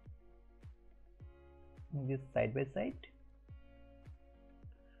move this side by side.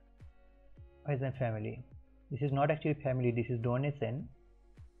 Where is my family? This is not actually family, this is donation.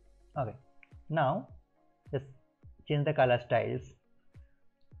 Okay, now just change the color styles.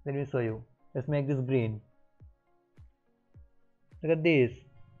 Let me show you. Let's make this green. Look at this.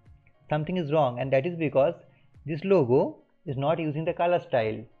 Something is wrong, and that is because this logo is not using the color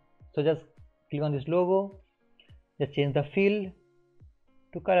style. So just click on this logo, just change the fill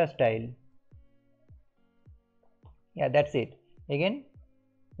to color style. Yeah, that's it. Again,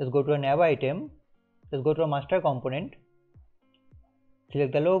 just go to a nav item, just go to a master component,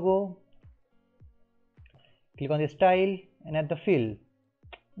 select the logo, click on the style and add the fill.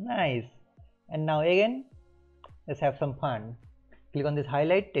 Nice. And now again, let's have some fun. Click on this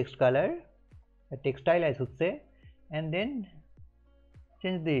highlight text color, a text style I should say, and then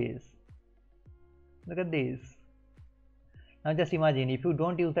change this. Look at this. Now just imagine if you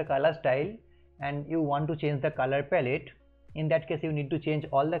don't use the color style and you want to change the color palette, in that case you need to change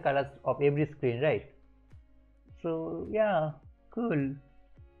all the colors of every screen, right? So yeah, cool.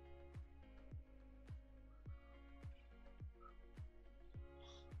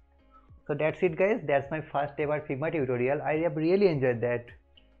 So that's it guys, that's my first ever Figma tutorial. I have really enjoyed that.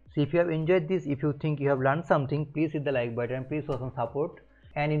 So if you have enjoyed this, if you think you have learned something, please hit the like button, please show some support.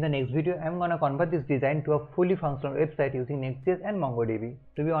 And in the next video, I'm gonna convert this design to a fully functional website using Next.js and MongoDB.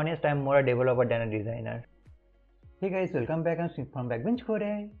 To be honest, I'm more a developer than a designer. Hey guys, welcome back. I'm from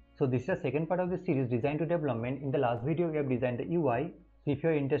𝐬𝐮𝐩𝐸𝐴. So this is the second part of the series Design to Development. In the last video, we have designed the UI. So if you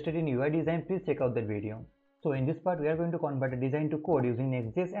are interested in UI design, please check out that video. So in this part, we are going to convert a design to code using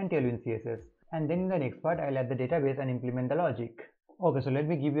Next.js and Tailwind CSS. And then in the next part, I'll add the database and implement the logic. Okay, so let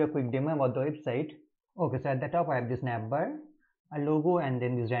me give you a quick demo about the website. Okay, so at the top, I have this navbar, a logo, and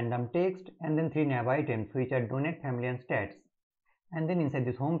then this random text, and then 3 nav items, which are donate, family, and stats. And then inside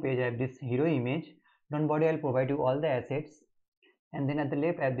this home page, I have this hero image. Don't worry, I'll provide you all the assets. And then at the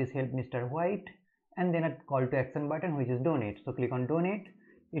left, I have this help Mr. White, and then a call to action button, which is donate. So click on donate,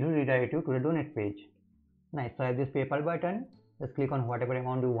 it will redirect you to the donate page. Nice. So I have this PayPal button. Just click on whatever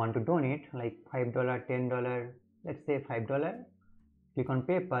amount you want to donate, like $5, $10, let's say $5. Click on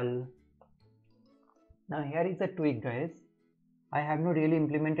PayPal. Now here is a tweak guys. I have not really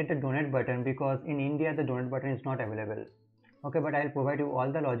implemented the donate button because in India the donate button is not available. Okay, but I'll provide you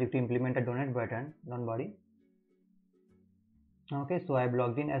all the logic to implement a donate button, don't worry. Okay, so I've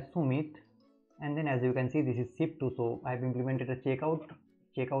logged in as Sumit, and then as you can see this is shipped to, so I've implemented a checkout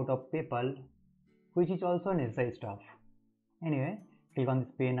of PayPal, which is also necessary stuff. Anyway, click on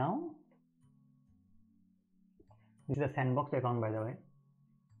this pay now. This is a sandbox account, by the way.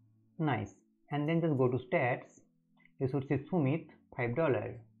 Nice. And then just go to stats. You should see Sumit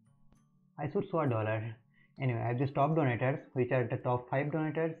 $5. I should show $1. Anyway, I have these top donators, which are the top 5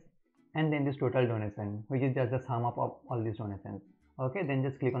 donators, and then this total donation, which is just the sum up of all these donations. Okay, then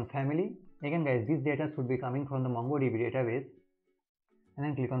just click on family. Again guys, this data should be coming from the MongoDB database, and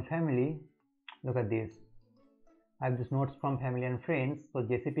then click on family. Look at this. I have these notes from family and friends, so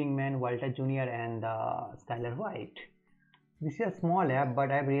𝐤𝐨𝐫𝐭𝐞𝐫, Walter Jr. and Skylar White. This is a small app,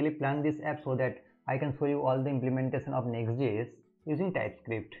 but I have really planned this app so that I can show you all the implementation of Next.js using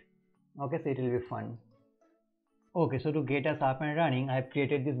TypeScript. Okay, so it will be fun. Okay, so to get us up and running, I have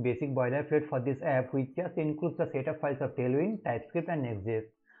created this basic boilerplate for this app, which just includes the setup files of Tailwind, TypeScript and Next.js,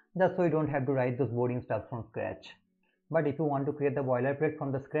 just so you don't have to write those boring stuff from scratch. But if you want to create the boilerplate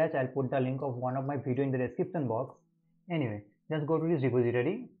from the scratch, I'll put the link of one of my video in the description box. Anyway, just go to this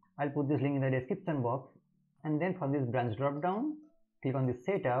repository. I'll put this link in the description box, and then from this branch drop down, click on this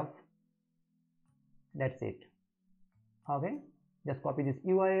setup. That's it. Okay, just copy this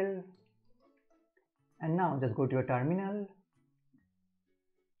URL, and now just go to your terminal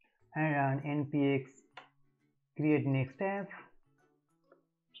and run npx create next app,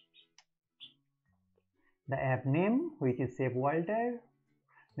 the app name, which is Save Walter.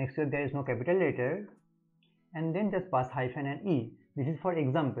 Next to it there is no capital letter, and then just pass hyphen and e. This is for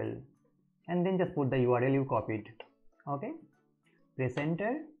example, and then just put the URL you copied. Okay, press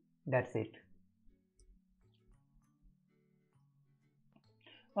enter. That's it.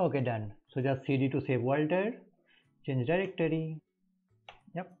 Okay, done. So just cd to Save Walter, change directory.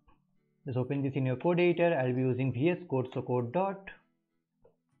 Yep, just open this in your code editor. I'll be using VS Code, so code dot.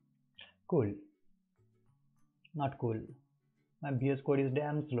 Cool. Not cool. My VS Code is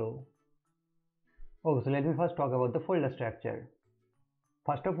damn slow. Okay, so let me first talk about the folder structure.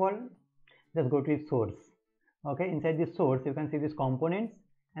 First of all, just go to its source. Okay, inside this source you can see these components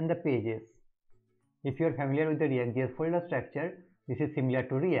and the pages. If you are familiar with the React.js folder structure, this is similar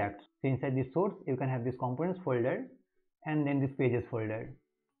to React. So inside this source you can have this components folder and then this pages folder.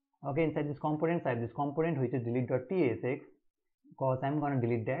 Okay, inside this components I have this component which is delete.tsx, because I'm gonna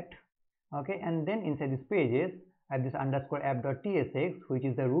delete that. Okay, and then inside this pages I have this underscore app.tsx, which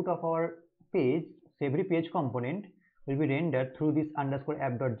is the root of our page. So every page component will be rendered through this underscore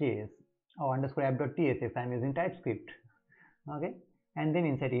app.js or underscore app.tsx. I'm using TypeScript. Okay, and then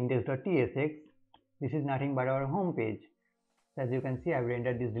inside index.tsx, this is nothing but our home page. So as you can see, I've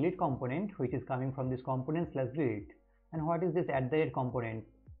rendered this delete component, which is coming from this component / delete. And what is this @ component?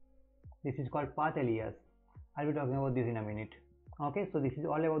 This is called path alias. I'll be talking about this in a minute. Okay, so this is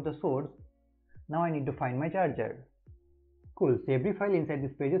all about the source. Now I need to find my charger. Cool. So every file inside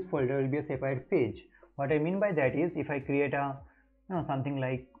this pages folder will be a separate page. What I mean by that is, if I create a something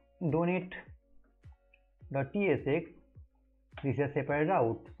like donate.tsx, this is a separate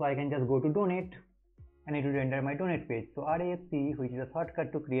route, so I can just go to donate and it will render my donate page. So RAFC, which is a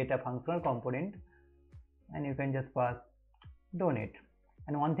shortcut to create a functional component, and you can just pass donate.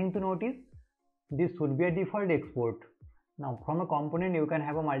 And one thing to notice, this should be a default export. Now from a component you can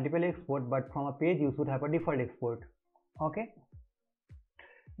have a multiple export, but from a page you should have a default export. Okay,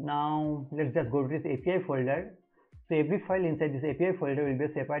 now let's just go to this API folder. So every file inside this API folder will be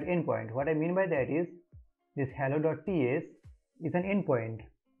a separate endpoint. What I mean by that is, this hello.ts is an endpoint.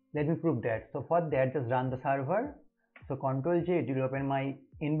 Let me prove that. So for that, just run the server. So Ctrl J, it will open my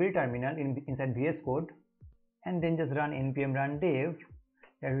inbuilt terminal inside VS Code, and then just run npm run dev.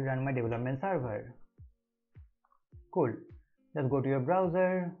 That will run my development server. Cool. Just go to your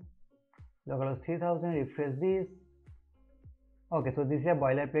browser, localhost 3000, refresh this. Okay, so this is a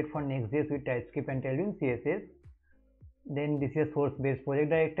boilerplate for Next.js with TypeScript and Tailwind CSS. Then this is a source-based project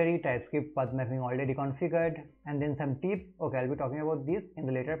directory, TypeScript path mapping already configured, and then some tips. Okay, I'll be talking about this in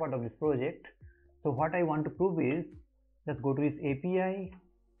the later part of this project. So what I want to prove is, just go to this API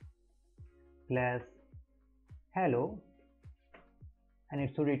 / hello, and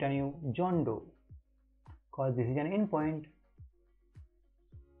it should return you John Doe, because this is an endpoint.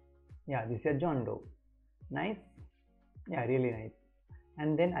 Yeah, this is a John Doe. Nice. Yeah, really nice.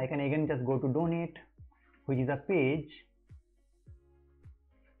 And then I can again just go to donate, which is a page,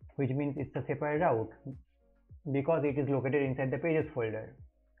 which means it's a separate route because it is located inside the pages folder.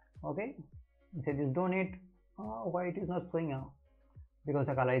 Okay, inside this donate. Why it is not showing up? Because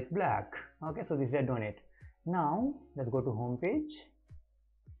the color is black. Okay, so this is a donate. Now let's go to home page.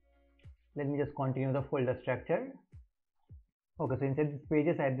 Let me just continue the folder structure. Okay, so inside this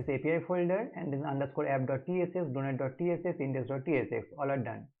pages I have this API folder and then underscore app.tss, donate.tss, index.tss, all are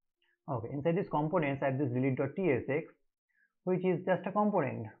done. Okay, inside this components I have this delete.tss, which is just a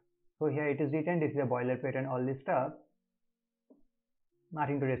component. So here it is written, this is a boilerplate and all this stuff.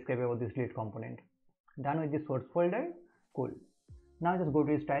 Nothing to describe about this delete component. Done with the source folder. Cool. Now just go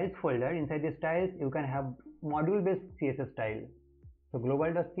to the styles folder. Inside the styles you can have module based CSS style. So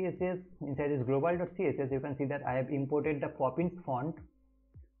global.css, inside this global.css you can see that I have imported the Poppins font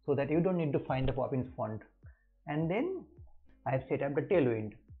so that you don't need to find the Poppins font. And then I have set up the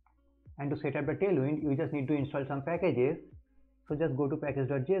Tailwind. And to set up the Tailwind you just need to install some packages. So just go to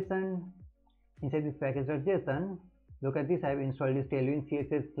package.json. Inside this package.json, look at this, I have installed this Tailwind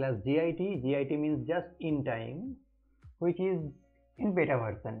CSS/GIT. GIT means just in time, which is in beta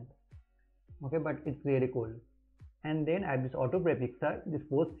version. Okay, but it's really cool. And then I have this auto prefixer, this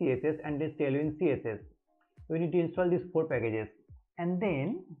post CSS and this Tailwind CSS. We need to install these 4 packages. And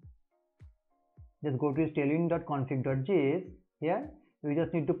then just go to this tailwind.config.js. Here we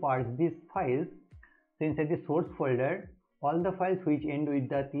just need to parse these files. So inside the source folder, all the files which end with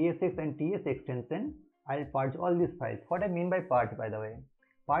the tsx and ts extension, I'll purge all these files. What I mean by purge, by the way,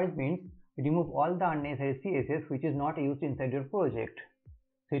 purge means remove all the unnecessary CSS which is not used inside your project.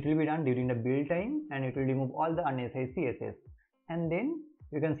 So it will be done during the build time and it will remove all the unnecessary CSS. And then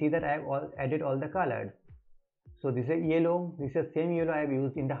you can see that I have added all the colors. So this is yellow, this is same yellow I have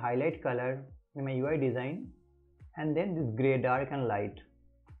used in the highlight color in my UI design, and then this gray, dark and light.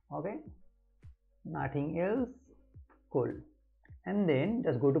 Okay, nothing else. Cool. And then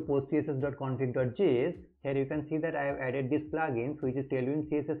just go to postcss.config.js. Here you can see that I have added these plugins which is Tailwind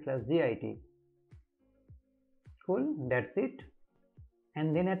CSS/GIT. Cool, that's it.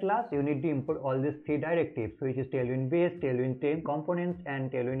 And then at last you need to import all these 3 directives, which is Tailwind base, Tailwind components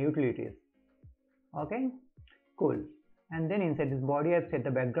and Tailwind utilities. Okay, cool. And then inside this body I've set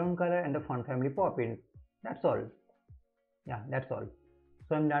the background color and the font family Poppins. That's all. Yeah, that's all.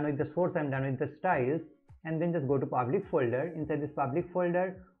 So I'm done with the source, I'm done with the styles, and then just go to public folder. Inside this public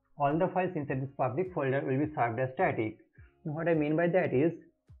folder, all the files inside this public folder will be served as static. Now what I mean by that is,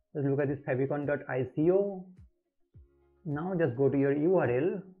 just look at this favicon.ico. Now just go to your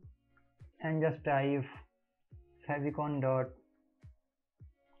URL and just type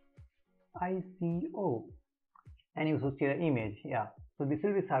favicon.ico and you should see the image. Yeah, so this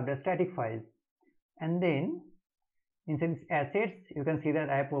will be served as static files. And then inside this assets, you can see that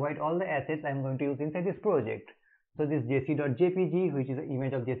I provide all the assets I'm going to use inside this project. So this jc.jpg, which is the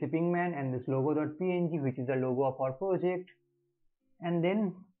image of 𝐤𝐶, and this logo.png, which is the logo of our project. And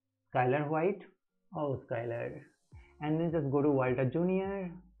then Skylar White, oh Skylar. And then just go to Walter Jr.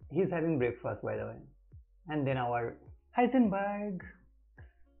 He's having breakfast, by the way. And then our 𝐬𝐮𝐩𝐸𝐵𝐿.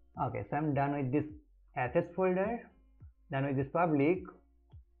 Okay, so I'm done with this assets folder, done with this public,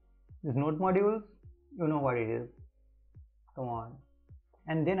 this node modules, you know what it is. Come on.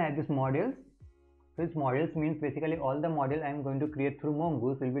 And then I have this modules. So this modules means basically all the module I am going to create through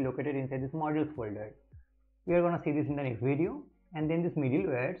Mongoose will be located inside this modules folder. We are going to see this in the next video. And then this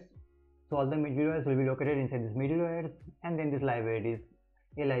middlewares. So all the middlewares will be located inside this middlewares, and then this libraries,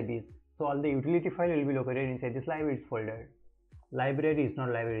 libs. So all the utility file will be located inside this libraries folder. Libraries, not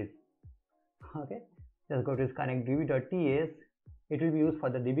libraries. Okay. Just go to this connectdb.ts. It will be used for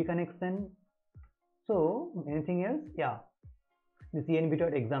the DB connection. So anything else? Yeah. This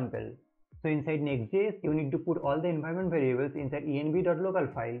env.example. So inside Next.js, you need to put all the environment variables inside env.local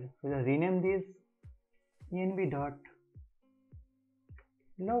file. So just rename this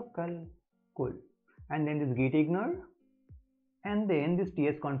env.local. Cool. And then this gitignore, and then this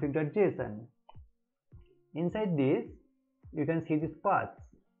tsconfig.json. Inside this, you can see this paths.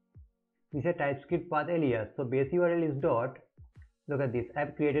 This is a TypeScript path alias. So base URL is dot. Look at this.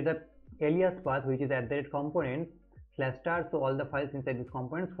 I've created a alias path which is @components/star. So all the files inside this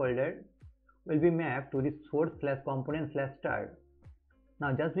components folder will be mapped to this source/component/star.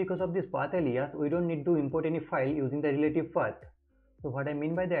 Now just because of this path alias, we don't need to import any file using the relative path. So what I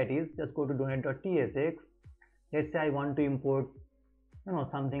mean by that is, just go to donate.tsx. Let's say I want to import,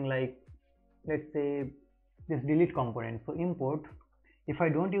 something like, let's say this delete component. So import. If I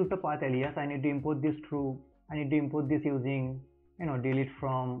don't use the path alias, I need to import this using, delete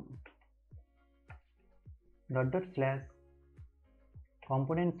from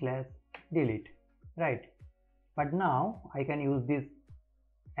 /component/delete, right? But now I can use this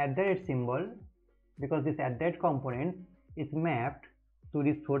 @ symbol because this @ component is mapped to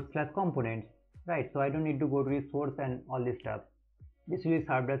this source/components, right? So I don't need to go to the source and all this stuff. This will be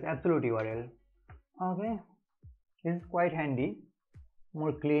served as absolute URL. Okay, this is quite handy,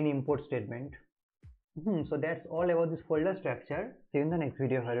 more clean import statement. So that's all about this folder structure. See you in the next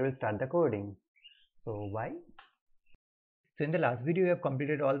video where we will start the coding. So bye. So in the last video we have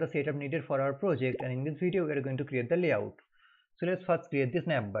completed all the setup needed for our project, and in this video we are going to create the layout. So let's first create this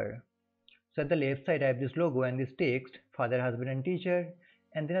navbar. So at the left side I have this logo and this text, father, husband and teacher,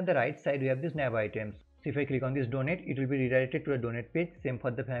 and then at the right side we have this nav items. So if I click on this donate, it will be redirected to a donate page, same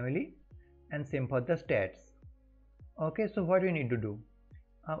for the family and same for the stats. Okay, so what we need to do?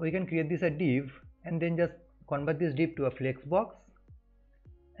 We can create this a div and then just convert this div to a flex box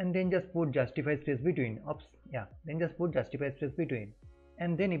and then just put justify space between. Then just put justify space between.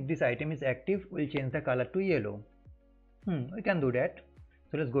 And then if this item is active, we'll change the color to yellow. We can do that.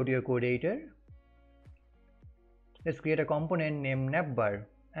 So let's go to your code editor. Let's create a component named navbar,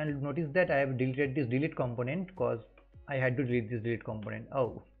 and notice that I have deleted this delete component because I had to delete this delete component.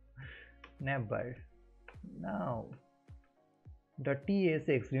 Oh, navbar. Now the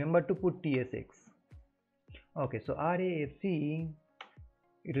tsx, remember to put tsx. Okay, so RAFC,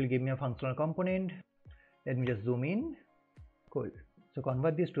 it will give me a functional component. Let me just zoom in. Cool. So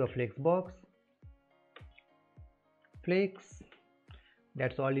convert this to a flex box. Flex.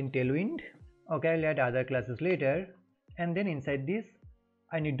 That's all in Tailwind. Okay, I'll add other classes later. And then inside this,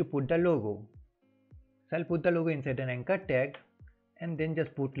 I need to put the logo. So I'll put the logo inside an anchor tag and then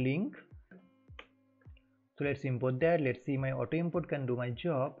just put link. So let's import that. Let's see my auto import can do my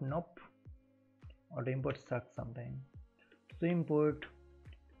job. Nope. Auto import sucks sometimes. So import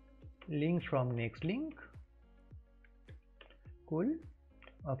link from next link. Cool.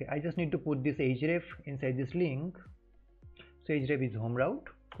 Okay, I just need to put this href inside this link. So href is home route.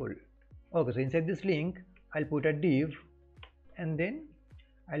 Cool. Okay, so inside this link I'll put a div and then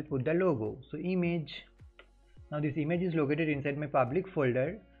I'll put the logo. So image. Now this image is located inside my public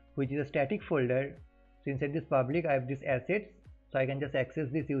folder, which is a static folder. So inside this public I have this assets, so I can just access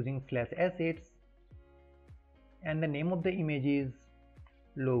this using /assets, and the name of the image is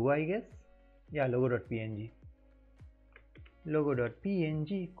logo, I guess. Yeah, logo.png.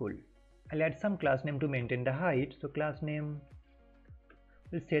 Logo.png. Cool. I'll add some class name to maintain the height. So class name,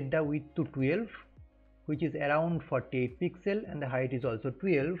 we'll set the width to 12, which is around 48 pixel, and the height is also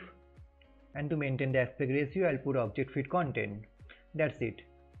 12. And to maintain the aspect ratio, I'll put object fit content. That's it.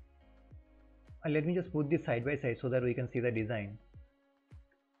 Let me just put this side by side so that we can see the design.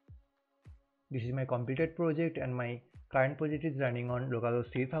 This is my completed project, and my current project is running on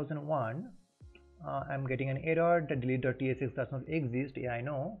localhost 3001. I'm getting an error, the delete.tsx does not exist. Yeah, I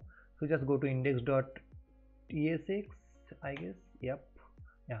know. So just go to index.tsx, I guess. Yep.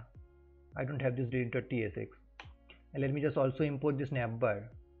 Yeah, I don't have this delete.tsx. And let me just also import this navbar.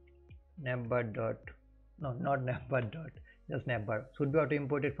 Just navbar should be auto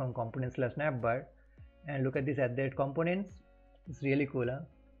imported from components/navbar. And look at this @components. It's really cool, huh?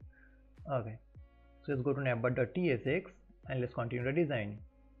 Okay, so let's go to navbar.tsx and let's continue the design.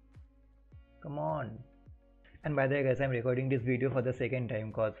 Come on. And by the way guys, I'm recording this video for the second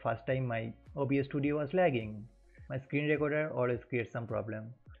time because first time my OBS Studio was lagging. My screen recorder always creates some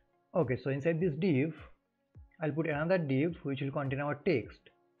problem. Okay, so inside this div I'll put another div which will contain our text.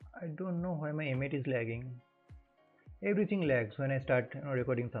 I don't know why my M8 is lagging. Everything lags when I start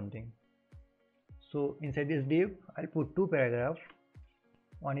recording something. So inside this div I'll put two paragraphs.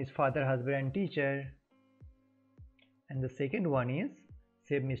 One is father, husband and teacher, and the second one is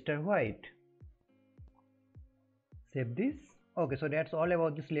save Mr. White. Save this. Okay, so that's all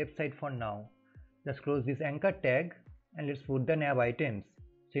about this left side for now. Just close this anchor tag and let's put the nav items.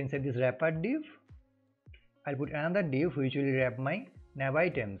 So inside this wrapper div I'll put another div which will wrap my nav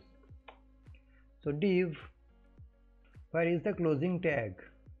items. So div, where is the closing tag?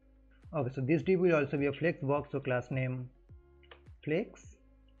 Okay, so this div will also be a flex box. So class name flex.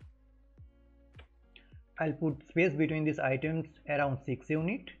 I'll put space between these items around 6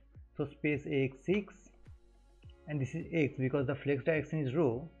 unit. So space x6, and this is x because the flex direction is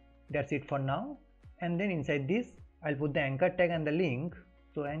row. That's it for now. And then inside this I'll put the anchor tag and the link.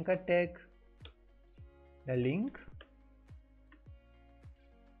 So anchor tag, the link.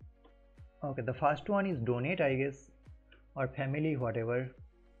 Okay, the first one is donate, I guess, or family, whatever.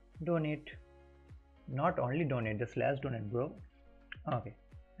 Donate, not only donate, the /donate, bro. Okay,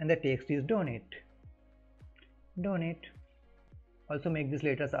 and the text is donate. Donate. Also make this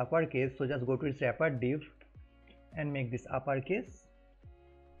letters uppercase, so just go to its wrapper div and make this uppercase.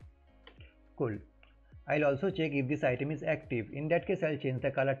 Cool. I'll also check if this item is active. In that case I'll change the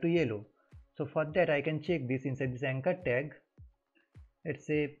color to yellow. So for that I can check this inside this anchor tag. Let's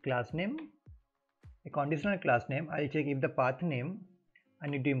say class name, a conditional class name. I'll check if the path name, I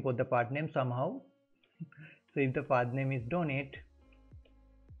need to import the path name somehow. So if the path name is donate,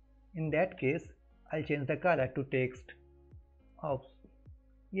 in that case I'll change the color to text of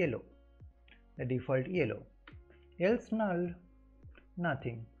yellow, the default yellow. Else null,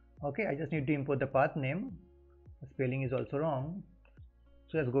 nothing. Okay, I just need to import the path name. The spelling is also wrong.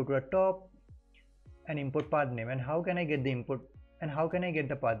 So let's go to the top and import path name. And how can I get the input? And how can I get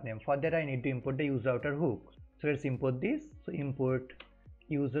the path name? For that I need to import the use router hook. So let's import this. So import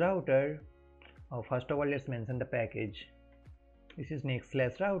use router. First of all, let's mention the package. This is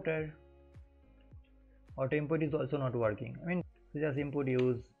next/router. Auto import is also not working. So just import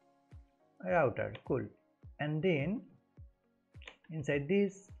use router. Cool. And then inside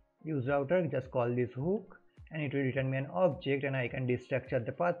this use router, just call this hook and it will return me an object, and I can destructure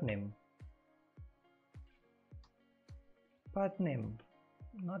the path name. Path name,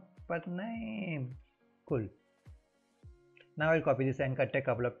 not path name. Cool. Now I'll copy this anchor tag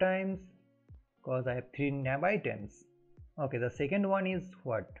couple of times because I have 3 nav items. Okay, the second one is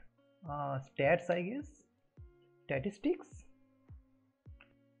what? Stats, I guess. Statistics.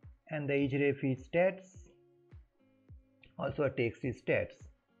 And the href is stats. Also a text is stats.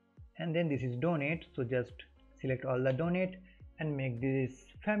 And then this is donate. So just select all the donate and make this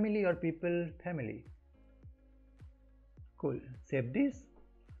family or people family. Cool. Save this.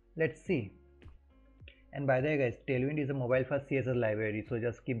 Let's see. And by the way guys, Tailwind is a mobile first CSS library, so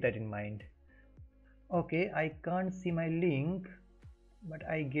just keep that in mind. Okay, I can't see my link, but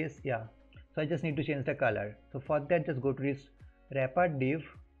I guess yeah. So I just need to change the color. So for that, just go to this wrapper div,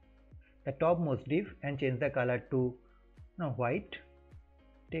 the topmost div, and change the color to white,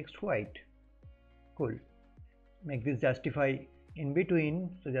 text white. Cool. Make this justify in between,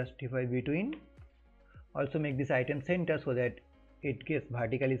 so justify between. Also make this item center so that it gets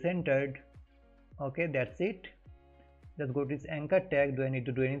vertically centered. Okay, that's it. Just go to this anchor tag. Do I need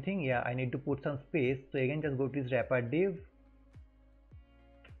to do anything? Yeah, I need to put some space. So again, just go to this wrapper div,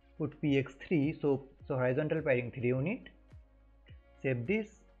 put px3, so horizontal padding 3 unit. Save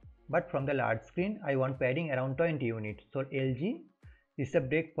this. But from the large screen, I want padding around 20 units. So LG, this is a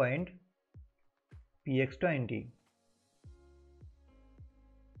breakpoint, px20.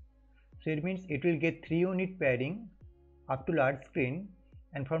 So it means it will get 3 unit padding up to large screen,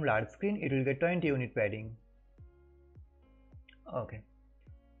 and from large screen it will get 20 unit padding. Okay.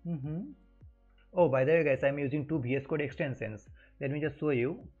 Oh, by the way guys, I'm using 2 VS Code extensions. Let me just show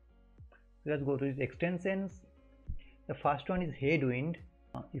you. Let's go to these extensions. The first one is Headwind.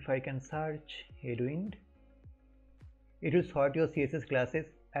 If I can search Headwind, it will sort your CSS classes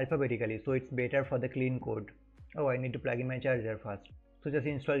alphabetically, so it's better for the clean code. Oh, I need to plug in my charger first. So just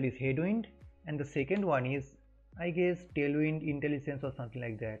install this Headwind. And the second one is, I guess, Tailwind Intelligence or something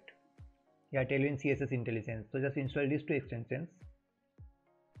like that. Yeah, Tailwind CSS Intelligence. So just install these 2 extensions.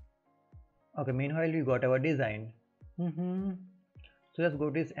 Okay, meanwhile we got our design. So just go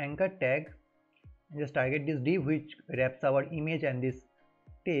to this anchor tag and just target this div which wraps our image and this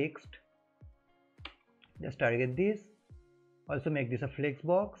text. Just target this. Also make this a flex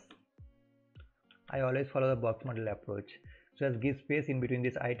box. I always follow the box model approach. So just give space in between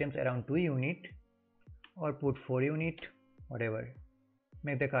these items around 2 unit or put 4 unit, whatever.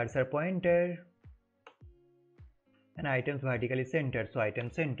 Make the cursor pointer and items vertically centered, so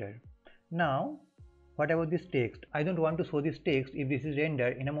item center. Now what about this text? I don't want to show this text if this is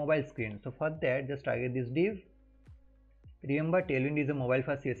rendered in a mobile screen. So for that, just target this div. Remember, Tailwind is a mobile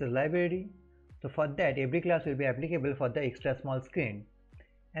first CSS library. So for that, every class will be applicable for the extra small screen.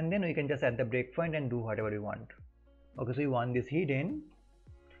 And then we can just add the breakpoint and do whatever we want. Okay, so we want this hidden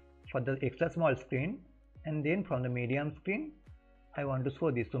for the extra small screen. And then from the medium screen, I want to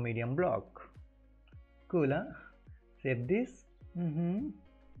show this to medium block. Cool, huh? Save this.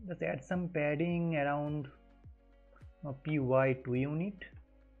 Just add some padding around py2 unit.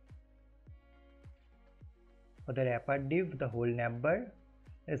 For the wrapper div, the whole navbar.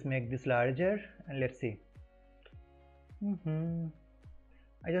 Let's make this larger and let's see.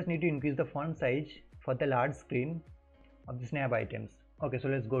 I just need to increase the font size for the large screen of the nav items. Okay, so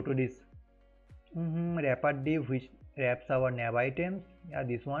let's go to this wrapper div which wraps our nav items. Yeah,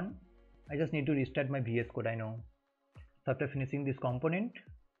 this one. I just need to restart my VS Code, I know. So after finishing this component,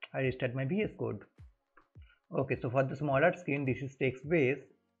 I restart my VS Code. Okay, so for the smaller screen, this is text base,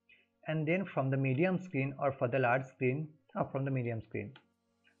 and then from the medium screen or for the large screen, from the medium screen,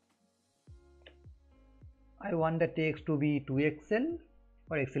 I want the text to be 2XL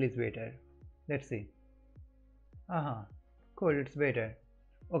or XL is better. Let's see. Cool, it's better.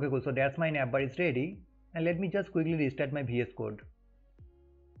 Okay, cool. So that's my navbar is ready, and let me just quickly restart my VS Code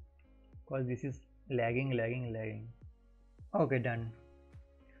because this is lagging. Okay, done.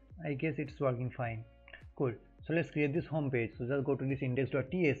 I guess it's working fine. Cool. So let's create this home page. So just go to this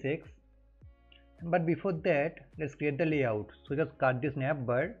index.tsx But before that, let's create the layout. So just cut this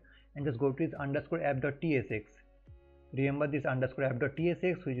navbar and just go to this _app.tsx. Remember this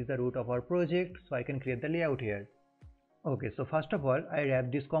 _app.tsx, which is the root of our project, so I can create the layout here. Okay, so first of all, I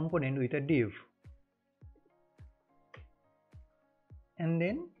wrap this component with a div. And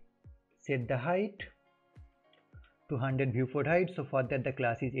then set the height to 100 viewport height. So for that the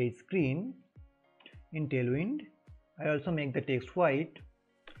class is age_screen in Tailwind. I also make the text white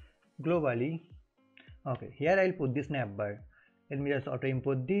globally. Okay, here I'll put this navbar. Let me just auto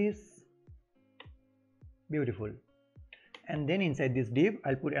import this. Beautiful. And then inside this div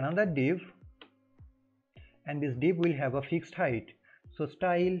I'll put another div, and this div will have a fixed height. So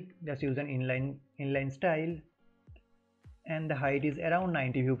style, just use an inline style, and the height is around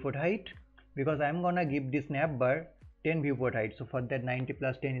 90 viewport height, because I'm gonna give this navbar 10 viewport height. So for that 90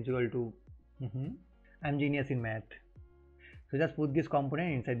 plus 10 is equal to I'm genius in math. So just put this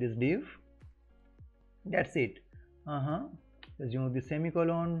component inside this div. That's it. Just remove the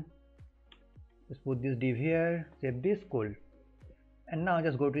semicolon. Just put this div here, save this, cool. And now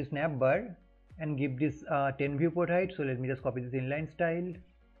just go to this navbar and give this 10 viewport height. So let me just copy this inline style.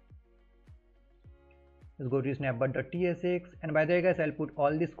 Just go to this navbar.tsx, and by the way guys, I'll put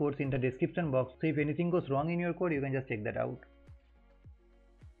all these codes in the description box, so if anything goes wrong in your code you can just check that out.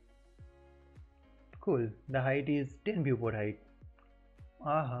 Cool, the height is 10 viewport height.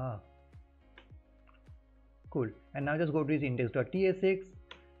 Cool. And now just go to this index.tsx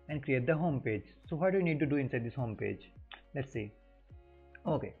and create the home page. So what do you need to do inside this home page? Let's see.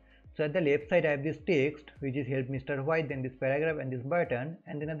 Okay, so at the left side I have this text, which is help Mr. White, then this paragraph and this button,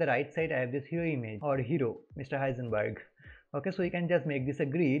 and then at the right side I have this hero image, or hero, Mr. 𝐬𝐮𝐫𝐭𝐡. Okay, so you can just make this a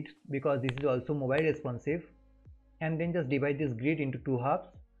grid, because this is also mobile responsive, and then just divide this grid into two halves,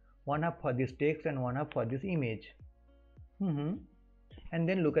 one half for this text and one half for this image. And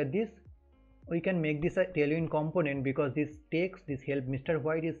then look at this, we can make this a Tailwind component, because this text, this help Mr.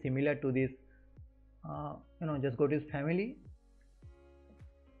 White, is similar to this just go to this family.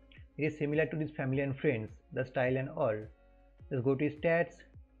 It is similar to this family and friends, the style and all. Just go to stats.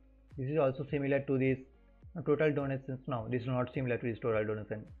 This is also similar to this total donations. No, this is not similar to this total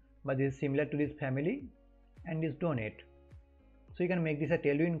donation, but this is similar to this family and this donate. So you can make this a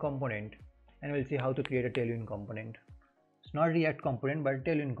Tailwind component, and we'll see how to create a Tailwind component. It's not React component, but a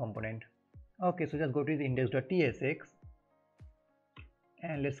Tailwind component. Okay, so just go to this index.tsx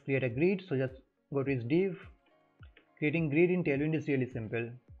and let's create a grid. So just go to this div. Creating grid in Tailwind is really simple.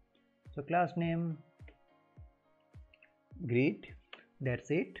 So class name grid, that's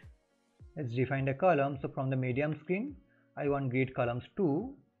it. Let's define the column. So from the medium screen I want grid columns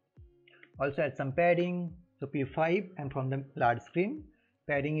 2. Also add some padding, so P5, and from the large screen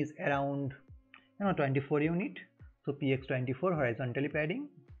padding is around 24 unit, so PX24 horizontally padding.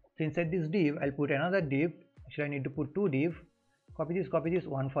 So inside this div I'll put another div. Actually I need to put two div. Copy this,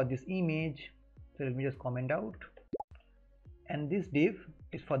 one for this image. So let me just comment out, and this div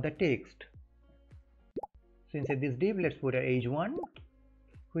is for the text. So inside this div let's put a age1,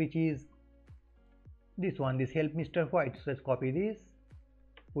 which is this one, this help Mr. White. So let's copy this,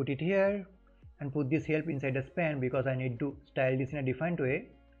 put it here, and put this help inside a span, because I need to style this in a defined way.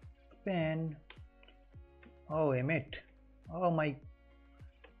 Span. Oh Emmet, oh my,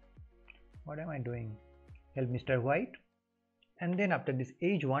 what am I doing? Help Mr. White. And then after this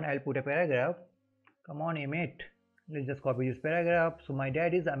age1 I'll put a paragraph. Come on Emmet, let's just copy this paragraph. So my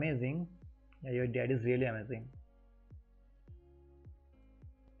dad is amazing. Yeah, your dad is really amazing.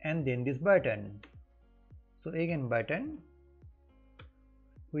 And then this button. So again button,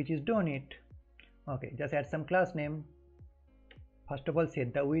 which is donate. Okay, just add some class name. First of all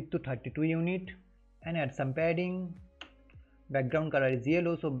set the width to 32 unit and add some padding. Background color is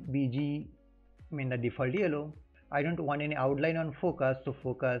yellow, so BG, the default yellow. I don't want any outline on focus, so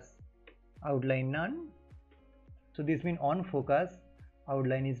focus outline none. So this means on focus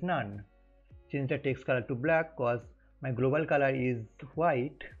outline is none. Change the text color to black, cause my global color is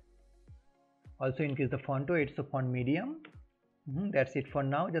white. Also increase the font weight, so font medium. That's it for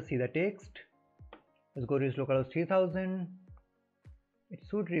now. Just see the text. Let's go to this localhost 3000. It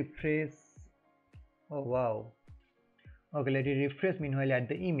should refresh. Oh wow. Okay, let it refresh. Meanwhile add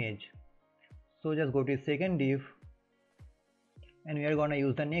the image. So just go to second div, and we are gonna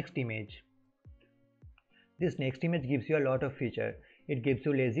use the next image. This next image gives you a lot of feature. It gives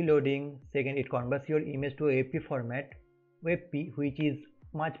you lazy loading. Second, it converts your image to a WebP format, WebP, which is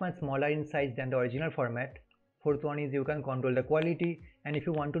much smaller in size than the original format. Fourth one is you can control the quality. And if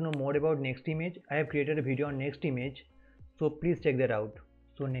you want to know more about next image, I have created a video on next image, so please check that out.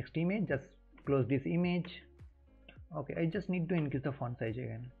 So next image, just close this image. Okay, I just need to increase the font size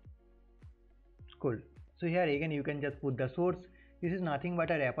again. Cool. So here again you can just put the source. This is nothing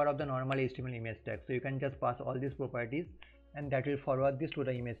but a wrapper of the normal HTML image tag. So you can just pass all these properties and that will forward this to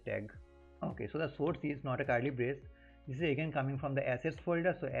the image tag. Okay, so the source is not a curly brace. This is again coming from the assets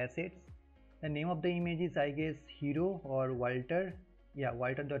folder. So assets, the name of the image is I guess hero or Walter. Yeah,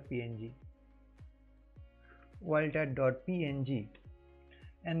 Walter.png. Walter.png.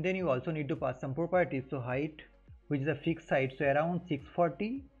 And then you also need to pass some properties. So height, which is a fixed height, so around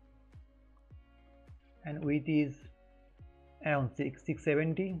 640, and width is around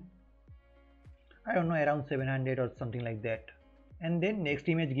 670, I don't know, around 700 or something like that. And then next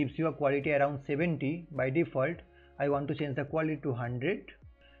image gives you a quality around 70 by default. I want to change the quality to 100.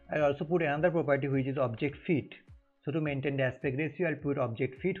 I'll also put another property which is object fit. So to maintain the aspect ratio, I'll put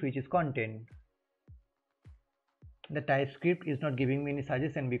object fit, which is content. The TypeScript is not giving me any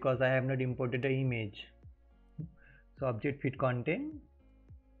suggestion because I have not imported the image. So object fit content.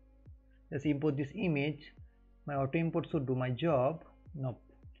 Let's import this image. My auto import should do my job. Nope,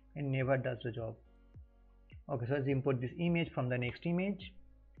 it never does the job. Okay, so let's import this image from the next image.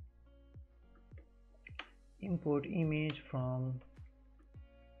 Import image from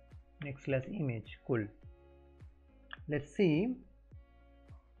next/image. Cool. Let's see.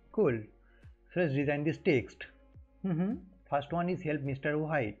 Cool. So let's design this text. First one is help Mr.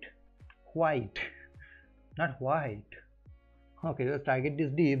 White, not white. Okay, let's target this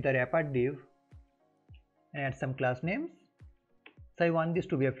div, the wrapper div, and add some class names. So I want this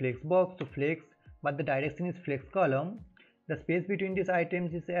to be a flex box, so flex, but the direction is flex column. The space between these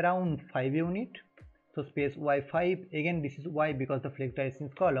items is around 5 unit. So space y5, again this is y because the flex direction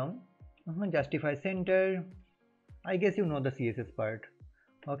is column. Justify center. I guess you know the CSS part.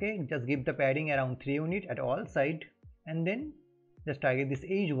 Okay, just give the padding around 3 unit at all side, and then just target this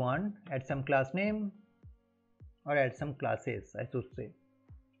age one, add some class name or add some classes, I should say.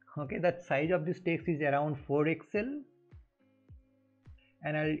 Okay, that size of this text is around 4 pixel,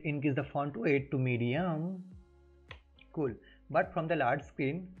 and I'll increase the font weight to medium. Cool. But from the large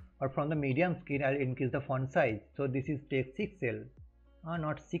screen or from the medium screen, I'll increase the font size. So this is text 6L,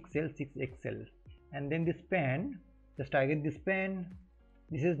 not 6L, 6XL. And then this pen, just target this pen.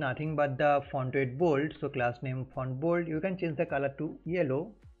 This is nothing but the font weight bold, so class name font bold. You can change the color to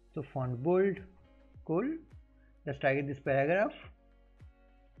yellow, so font bold. Cool. Just target this paragraph.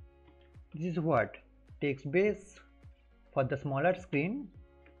 This is what? Text base for the smaller screen,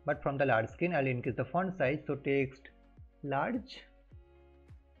 but from the large screen I'll increase the font size, so text large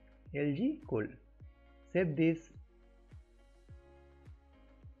LG. Cool. Save this.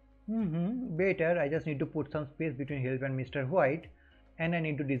 Better. I just need to put some space between help and Mr. White, and I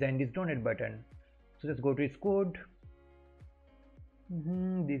need to design this donate button. So let's go to its code.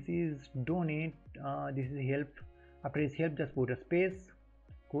 This is donate. This is help. After this help, just put a space.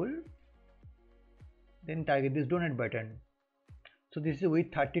 Cool. Then target this donate button. So this is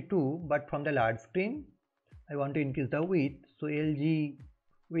width 32, but from the large screen I want to increase the width, so LG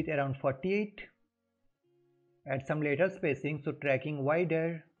width around 48. Add some letter spacing, so tracking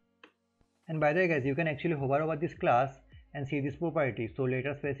wider. And by the way guys, you can actually hover over this class and see this property. So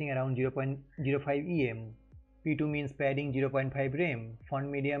letter spacing around 0.05 em. P2 means padding 0.5 rem. Font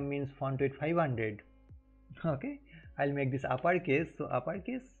medium means font weight 500. Okay, I'll make this uppercase. So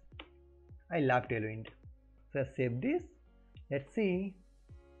uppercase. I love Tailwind. So let's save this. Let's see.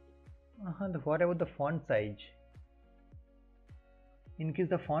 What about the font size? Increase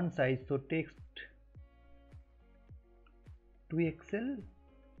the font size. So text 2XL.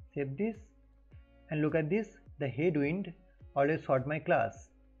 Save this. And look at this. The headwind always sort my class.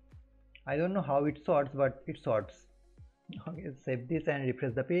 I don't know how it sorts, but it sorts. Okay, save this and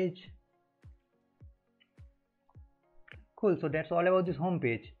refresh the page. Cool. So that's all about this home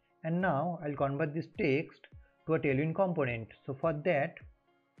page. And now I'll convert this text to a Tailwind component. So for that,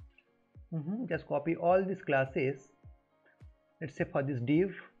 just copy all these classes. Let's say for this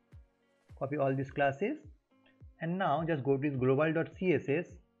div, copy all these classes, and now just go to this global.css,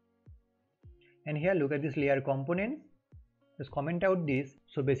 and here look at this layer components. Just comment out this.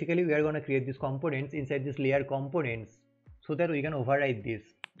 So basically we are going to create these components inside this layer components so that we can override this.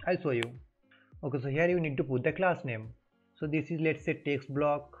 I'll show you. Okay, so here you need to put the class name. So this is, let's say, text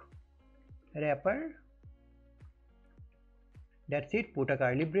block wrapper. That's it. Put a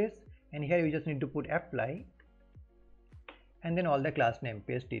curly brace, and here you just need to put apply, and then all the class name,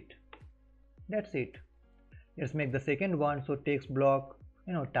 paste it. That's it. Let's make the second one. So text block,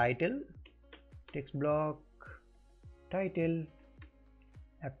 title, text block title,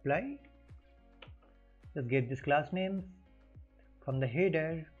 apply. Just get this class names from the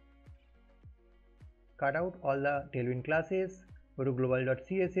header, cut out all the Tailwind classes, go to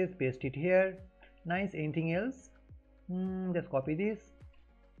global.css, paste it here, Nice. Anything else? Just copy this.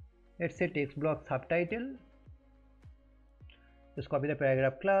 Let's say text block subtitle. Just copy the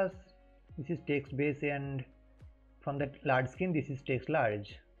paragraph class. This is text base, and from that large skin this is text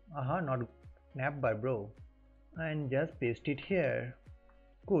large. Not navbar, bro. And just paste it here.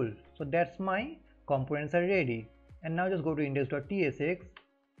 Cool. So that's my components are ready. And now just go to index.tsx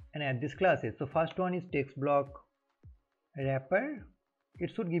and add these classes. So first one is text block wrapper.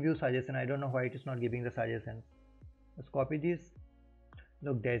 It should give you suggestion. I don't know why it is not giving the suggestions. Let's copy this.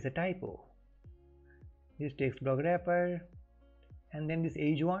 Look, there is a typo. This text block wrapper, and then this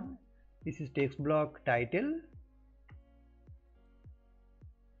age one. This is text block title,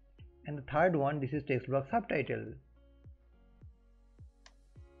 and the third one, this is text block subtitle.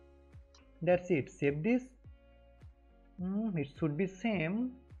 That's it. Save this. It should be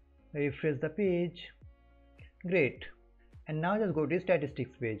same. Refresh the page. Great. And now just go to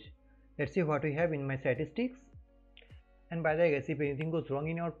statistics page. Let's see what we have in my statistics. And by the way guys, if anything goes wrong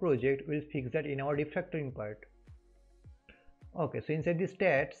in our project, we'll fix that in our refactoring part. Okay, so inside the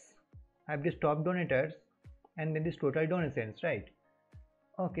stats, I have this top donators and then this total donations, right?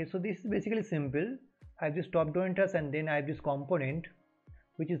 Okay, so this is basically simple. I have this top donators and then I have this component,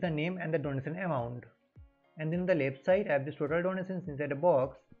 which is the name and the donation amount. And then on the left side, I have this total donations inside a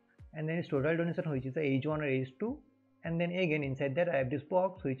box, and then this total donation, which is the age 1 or age 2. And then again inside that I have this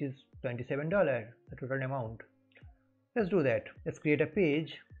box, which is $27, the total amount. Let's do that. Let's create a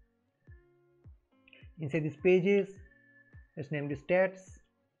page. Inside this pages, let's name this stats.tsx.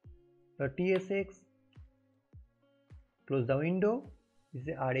 Close the window. This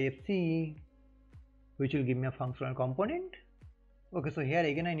is RFC, which will give me a functional component. Okay, so here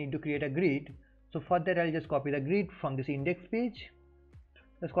again I need to create a grid. So for that I'll just copy the grid from this index page.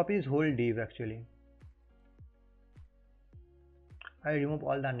 Let's copy this whole div actually. I remove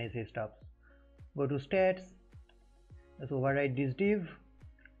all the unnecessary stuff. Go to stats. Let's override this div.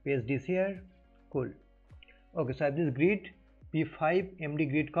 Paste this here. Cool. Okay, so I have this grid p5 md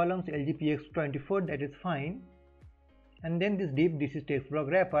grid columns lgpx24. That is fine. And then this div, this is text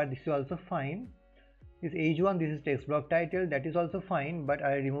block wrapper. This is also fine. This age 1, this is text block title. That is also fine. But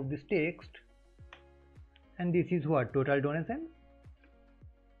I remove this text. And this is what? Total donation.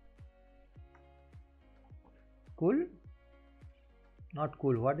 Cool. Not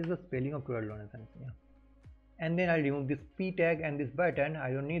cool. What is the spelling of total donation? Yeah. And then I'll remove this p tag and this button.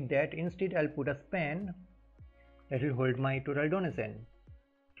 I don't need that. Instead I'll put a span that will hold my total donation.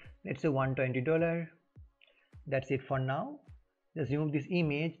 Let's say $120. That's it for now. Just remove this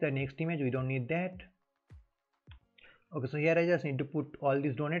image, the next image, we don't need that. Okay, so here I just need to put all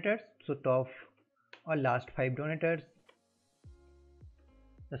these donators. So top or last 5 donators.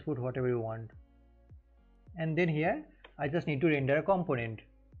 Just put whatever you want. And then here I just need to render a component.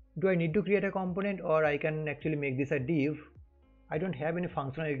 Do I need to create a component, or I can actually make this a div? I don't have any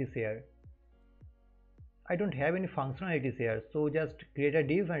functionalities here. So just create a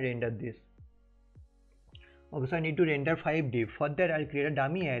div and render this. Okay, so I need to render 5 div. For that I'll create a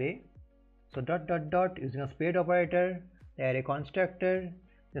dummy array. So dot using a spade operator, the array constructor,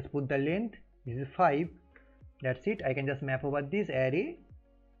 just put the length. This is 5. That's it. I can just map over this array,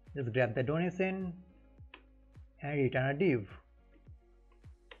 just grab the donation and return a div.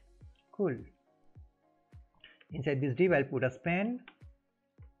 Cool. Inside this div I'll put a span,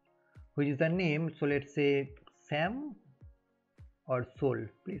 which is the name. So let's say Sam or Sol.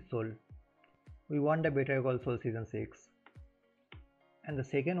 Please Sol. We want a Better Call Saul season 6. And the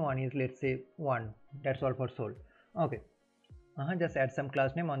second one is, let's say 1. That's all for Sol. Okay. Just add some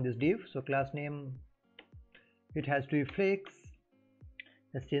class name on this div. So class name, it has to be flex.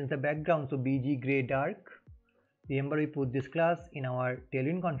 Let's change the background. So BG gray dark. Remember we put this class in our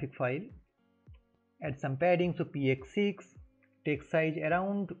Tailwind config file. Add some padding. So px6. Text size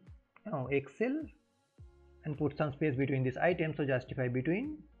around XL. And put some space between these items. So justify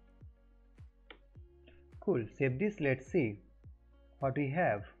between. Cool. Save this. Let's see what we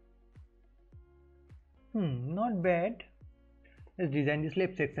have. Not bad. Let's design this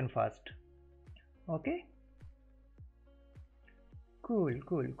left section first. Okay. Cool.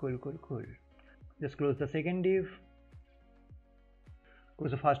 Just close the second div.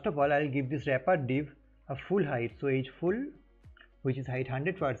 So first of all, I'll give this wrapper div a full height. So age full, which is height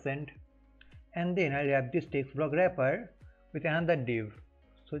 100%. And then I'll wrap this text block wrapper with another div.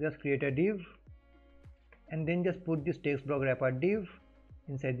 So just create a div. And then just put this text block wrapper div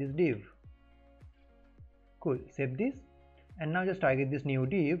inside this div. Cool. Save this. And now just target this new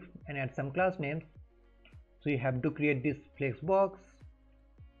div and add some class names. So you have to create this flex box.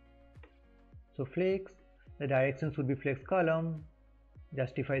 So flex, the direction should be flex column,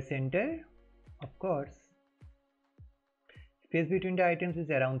 justify center Of course, space between the items is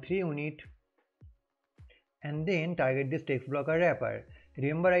around 3 units, and then target this text blocker wrapper.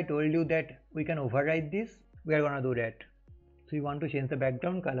 Remember I told you that we can override this? We are gonna do that. So you want to change the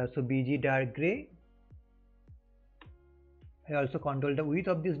background color, so BG dark gray. I also control the width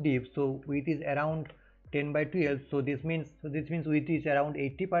of this div, so width is around 10 by 12, so this means width is around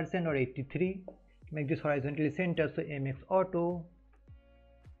 80% or 83. Make this horizontally center, so MX auto.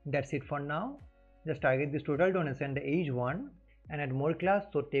 That's it for now. Just target this total donation, the age 1, and add more class,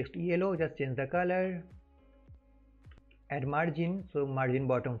 so text yellow, just change the color. Add margin, so margin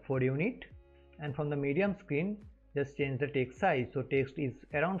bottom 4 unit, and from the medium screen just change the text size, so text is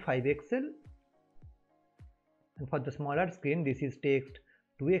around 5 pixel, and for the smaller screen this is text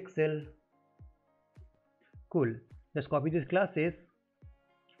 2 pixel. Cool. Just copy these classes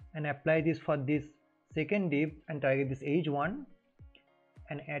and apply this for this second div and target this age 1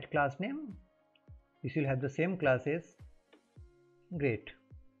 and add class name. This will have the same classes. Great.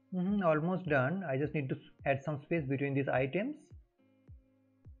 Almost done. I just need to add some space between these items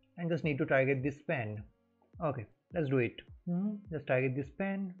and just need to target this span. Okay, let's do it. Just target this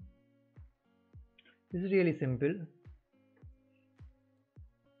span. This is really simple.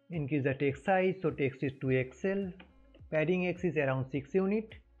 Increase the text size, so text is 2 pixel. Padding X is around 6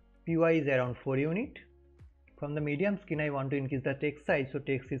 unit. PY is around 4 unit. From the medium screen I want to increase the text size, so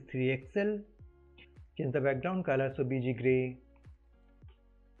text is 3 pixel. Change the background color, so BG gray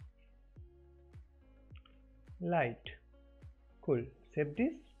light. Cool. Save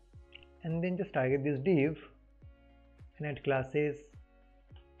this and then just target this div and add classes.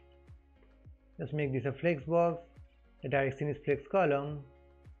 Just make this a flex box. The direction is flex column.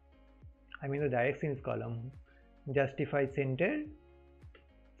 The direction is column. Justify center.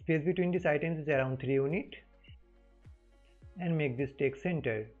 Space between these items is around 3 unit and make this text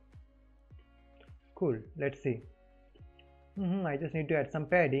center. Cool. Let's see. I just need to add some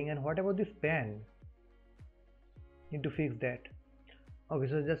padding. And what about this span? Need to fix that. Okay,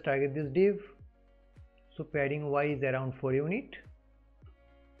 so just target this div, so padding Y is around 4 unit.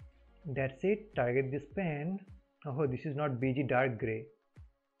 That's it. Target this span. Oh, this is not BG dark gray,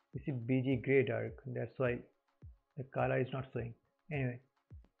 this is BG gray dark, that's why the color is not showing. Anyway,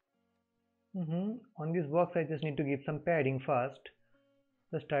 on this box I just need to give some padding first.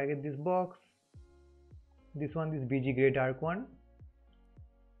 Just target this box, this one, this BG gray dark one.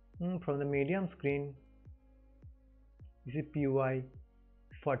 From the medium screen, this is PY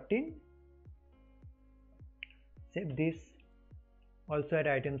 14. Save this. Also at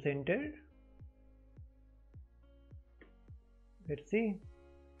item center. Let's see.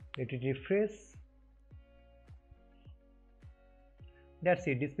 Let it refresh. That's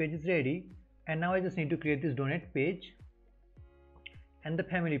it. This page is ready. And now I just need to create this donate page and the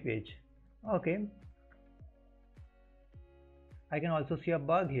family page. Okay. I can also see a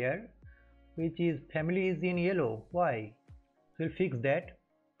bug here, which is family is in yellow. Why? So we'll fix that.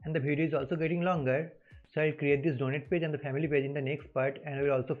 And the video is also getting longer, so I'll create this donate page and the family page in the next part, and I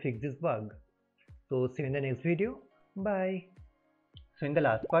will also fix this bug. So see you in the next video. Bye. So in the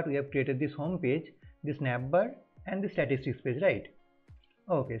last part we have created this home page, this navbar and the statistics page, right?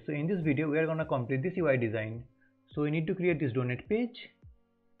 Okay, so in this video we are gonna complete this UI design. So we need to create this donate page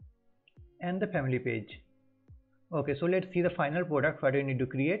and the family page. Okay, so let's see the final product what we need to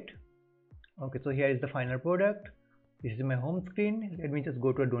create. Okay, so here is the final product. This is my home screen. Let me just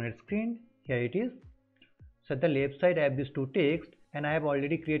go to a donate screen. Here it is. So at the left side I have these two text, and I have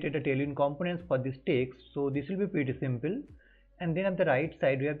already created a tailwind components for this text, so this will be pretty simple. And then at the right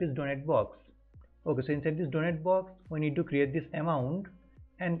side we have this donate box. Okay, so inside this donate box we need to create this amount,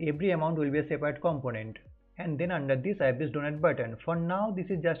 and every amount will be a separate component. And then under this I have this donate button. For now this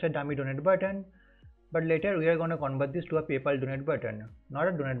is just a dummy donate button, but later we are going to convert this to a PayPal donate button. Not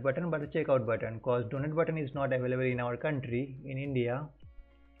a donate button but a checkout button, because donate button is not available in our country, in India.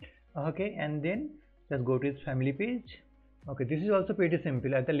 Okay, and then just go to its family page. Okay, this is also pretty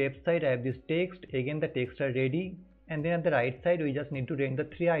simple. At the left side I have this text. Again the text are ready, and then at the right side we just need to rank the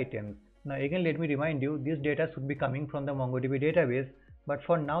 3 items. Now again let me remind you, this data should be coming from the MongoDB database, but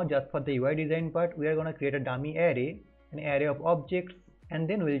for now, just for the UI design part, we are going to create a dummy array, an array of objects, and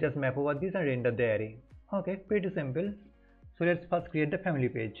then we'll just map over this and render the array. Okay, pretty simple. So let's first create the family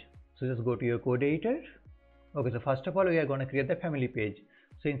page. So just go to your code editor. Okay, so first of all we are going to create the family page.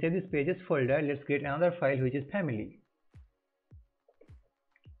 So inside this pages folder, let's create another file which is family.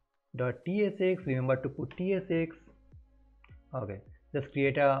 .tsx, remember to put tsx. Okay, just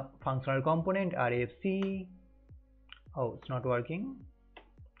create a functional component rfc. Oh, it's not working.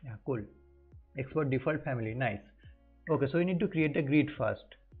 Yeah, cool. Export default family, nice. Okay, so we need to create the grid first.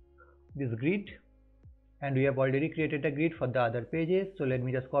 this grid, and we have already created a grid for the other pages. So let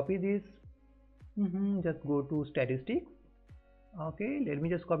me just copy this. Just go to statistics. Okay, let me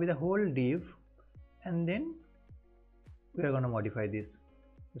just copy the whole div, and then we are going to modify this.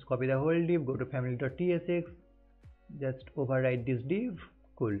 Just copy the whole div, go to family.tsx, just override this div.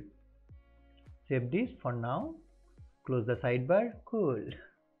 Cool. Save this for now, close the sidebar. Cool.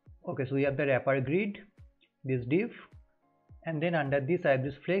 Okay, so we have the wrapper grid, this div, and then under this I have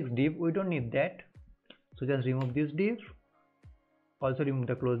this flex div. We don't need that, so just remove this div. Also remove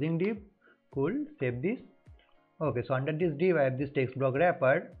the closing div. Cool. Save this. Okay, so under this div I have this text block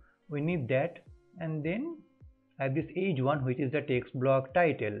wrapper. We need that, and then I have this age1, which is the text block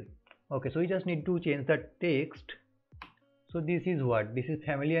title. Okay, so we just need to change the text. So this is what? This is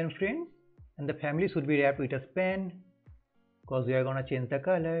family and friends, and the family should be wrapped with a span, because we are gonna change the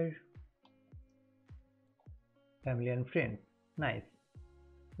color. Family and friends. Nice.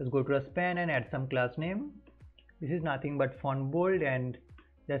 Let's go to a span and add some class name. This is nothing but font bold, and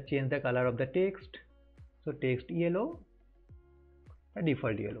just change the color of the text. So text yellow, a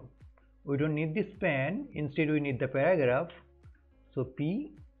default yellow. We don't need this span, instead we need the paragraph. So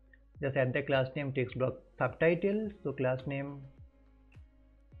P, just add the class name text block subtitle. So class name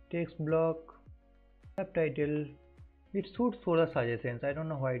text block subtitle. It should show the suggestions. I don't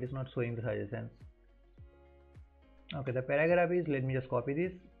know why it is not showing the suggestions. Okay, the paragraph is, let me just copy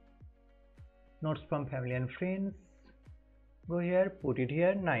this. Notes from family and friends. Go here, put it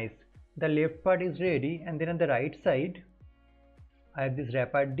here. Nice. The left part is ready, and then on the right side I have this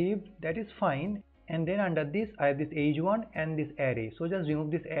wrapper div. That is fine, and then under this I have this age1 and this array. So just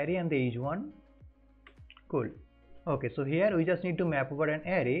remove this array and the age1. Cool. Okay, so here we just need to map over an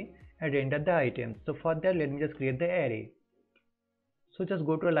array and render the items. So for that, let me just create the array. So just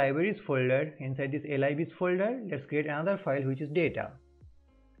go to a libraries folder. Inside this libs folder, let's create another file which is data.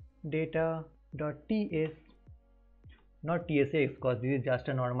 Data.ts, not tsx, because this is just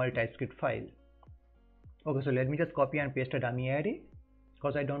a normal TypeScript file. Okay, so let me just copy and paste a dummy array,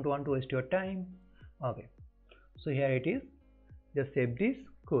 because I don't want to waste your time. Okay, so here it is. Just save this.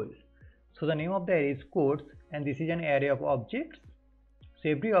 Cool. So the name of the array is quotes, and this is an array of objects. So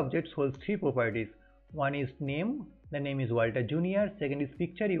every object holds three properties. One is name. The name is Walter Jr. Second is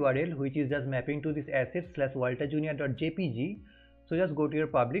picture URL, which is just mapping to this assets/walterjr.jpg. So just go to your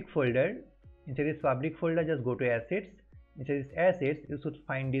public folder. Inside this public folder, just go to assets. Inside this assets, you should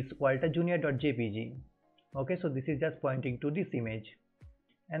find this walterjr.jpg. Okay, so this is just pointing to this image,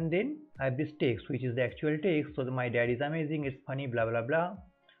 and then I have this text, which is the actual text. So my dad is amazing, it's funny, blah blah blah.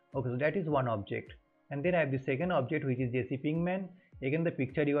 Okay, so that is one object, and then I have the second object, which is 𝐻𝐶𝐵𝐭𝐞𝐫. Again, the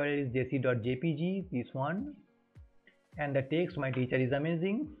picture URL is jc.jpg, this one, and the text, my teacher is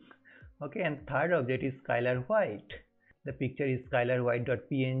amazing. Okay, and third object is Skylar White. The picture is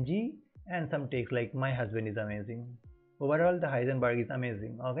skylarwhite.png, and some text like my husband is amazing. Overall, the Heisenberg is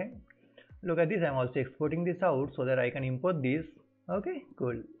amazing. Okay. Look at this, I'm also exporting this out so that I can import this. Okay,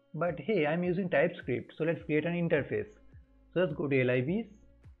 cool. But hey, I'm using TypeScript, so let's create an interface. So let's go to libs.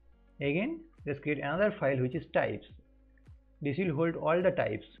 Again, let's create another file which is types. This will hold all the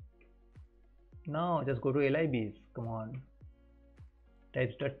types. Now just go to libs. Come on.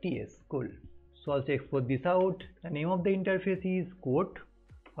 Types.ts. Cool. So also export this out. The name of the interface is quote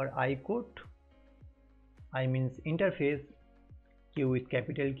or iQuote. I means interface. Q is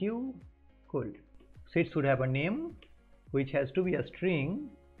capital Q. Cool. So it should have a name which has to be a string,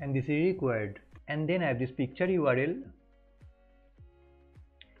 and this is required. And then I have this picture URL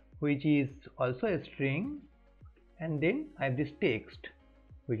which is also a string, and then I have this text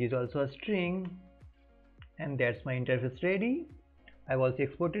which is also a string, and that's my interface ready. I've also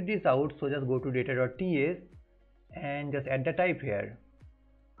exported this out, so just go to data.ts and just add the type here.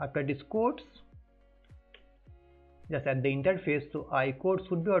 After this quotes, just add the interface. So iQuote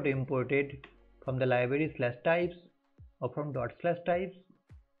should be auto imported from the library/types or from /types.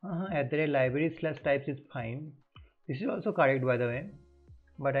 At the library/types is fine. This is also correct, by the way,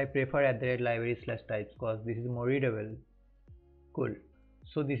 but I prefer at the library/types because this is more readable. Cool.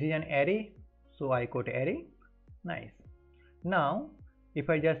 So this is an array. So iQuote array. Nice. Now if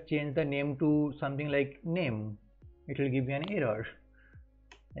I just change the name to something like name, it will give me an error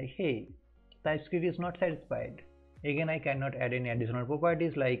like, hey, TypeScript is not satisfied. Again, I cannot add any additional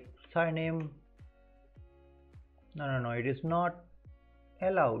properties like surname. No, it is not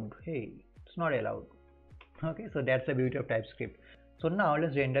allowed. Hey, it's not allowed. Okay, so that's the beauty of TypeScript. So now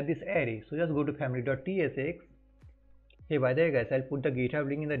let's render this array. So just go to family.tsx. Hey, by the way guys, I'll put the GitHub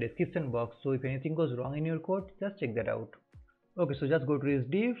link in the description box, so if anything goes wrong in your code, just check that out. Okay, so just go to this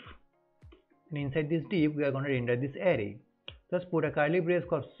div, and inside this div we are going to render this array. Just put a curly brace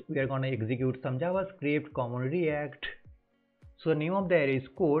because we are going to execute some JavaScript, common React. So the name of the array is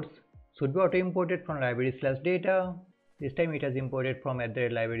quotes, should be auto imported from library/data. This time it has imported from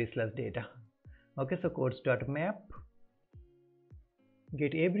 @library/data. Okay, so quotes.map,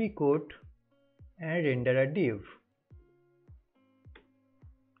 get every quote and render a div.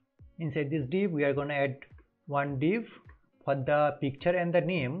 Inside this div we are going to add one div for the picture and the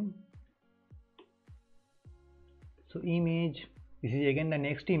name. So image, this is again the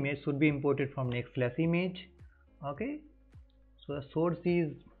next image, should be imported from next/image. Okay, so the source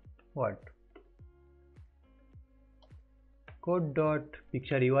is what?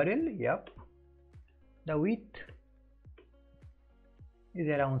 Code.picture URL. Yep. The width is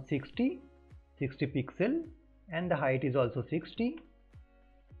around 60 pixel and the height is also 60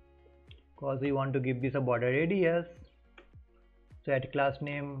 because we want to give this a border radius. So add class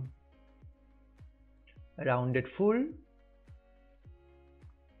name rounded full,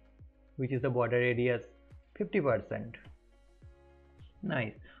 which is the border radius 50%.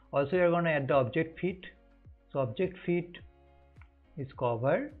 Nice. Also you are going to add the object fit. So object fit is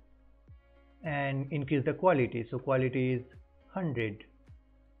cover and increase the quality. So quality is 100.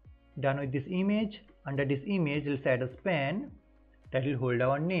 Done with this image. Under this image let's add a span that will hold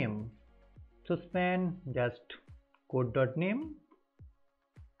our name. So span, just code.name.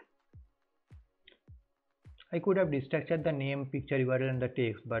 I could have destructured the name, picture URL and the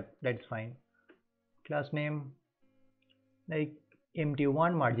text, but that's fine. Class name like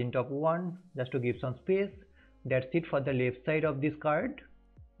empty1 margin top 1, just to give some space. That's it for the left side of this card.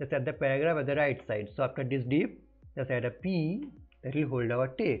 Just add the paragraph at the right side. So after this div, just add a p that will hold our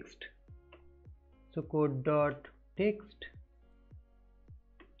text. So code.text.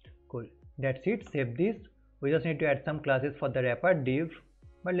 Cool. That's it. Save this. We just need to add some classes for the wrapper div,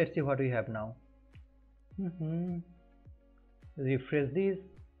 but let's see what we have now. Refresh this.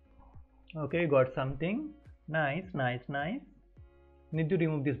 Okay, got something. Nice. Need to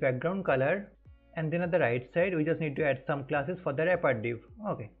remove this background color, and then at the right side we just need to add some classes for the wrapper div.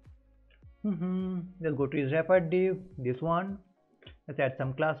 Okay. Just go to this wrapper div, this one. Let's add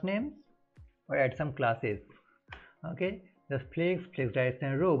some class names or add some classes. Okay, just flex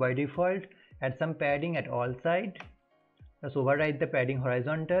direction row by default. Add some padding at all sides. Just override the padding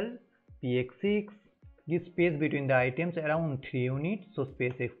horizontal. px6. Give space between the items around 3 units, so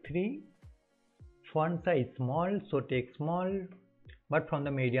space x3. Font size small, so text small, but from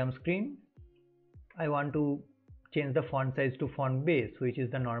the medium screen. I want to change the font size to font base, which is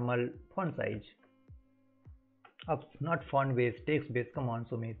the normal font size. Not font base, text base. Come on,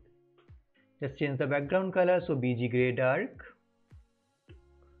 Sumit. Just change the background color, so BG gray dark.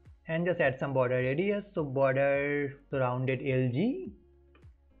 And just add some border radius, so border rounded LG.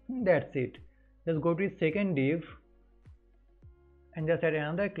 That's it. Just go to second div and just add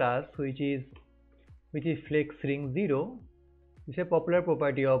another class which is flex ring 0. It's a popular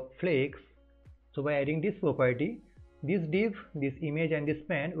property of flex. So by adding this property, this div, this image and this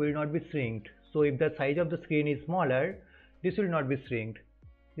span will not be shrinked. So if the size of the screen is smaller, this will not be shrinked.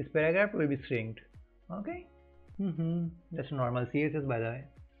 This paragraph will be shrinked. Okay. That's normal CSS by the way.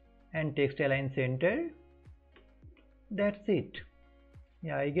 And text align center. That's it.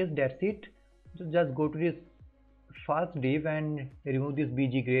 Yeah, I guess that's it. So just go to this first div and remove this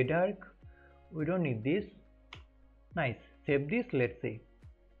BG gray dark. We don't need this. Nice. Save this. Let's see.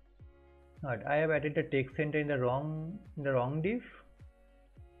 Not. I have added the text center in the wrong div.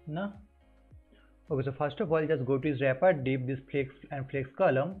 No. Okay. So first of all, just go to this wrapper div, this flex and flex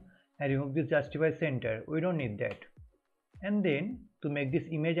column, and remove this justify center. We don't need that. And then to make this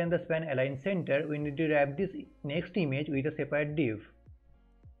image and the span align center, we need to wrap this next image with a separate div.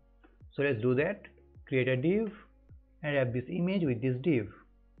 So let's do that. Create a div and wrap this image with this div.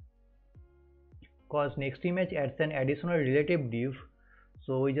 Cause next image adds an additional relative div,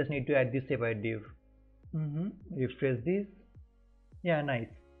 so we just need to add this separate div. Refresh this. Yeah, nice.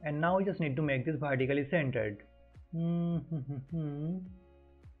 And now we just need to make this vertically centered.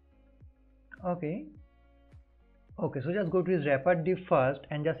 Okay. So just go to this wrapper div first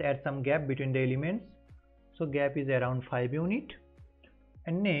and just add some gap between the elements. So gap is around 5 units.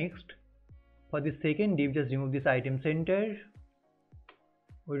 And next, for the second div, just remove this item center.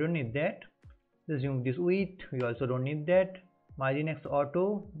 We don't need that. Just remove this width. We also don't need that. Margin X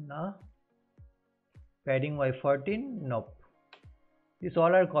auto. Nah. Padding Y14. Nope. These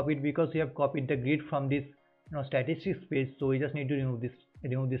all are copied because we have copied the grid from this statistics page. So we just need to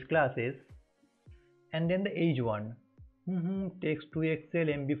remove these classes. And then the age one. Text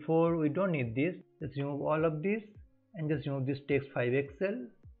 2XL MB4. We don't need this. Just remove all of this and just remove this text 5XL.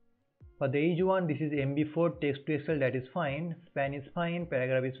 For the each one, this is MB4 text to Excel, that is fine, span is fine,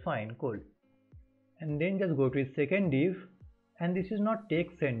 paragraph is fine, cool. And then just go to its second div, and this is not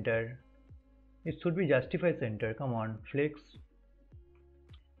text center, it should be justify center. Come on, flex.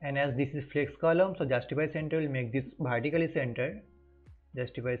 And as this is flex column, so justify center will make this vertically center.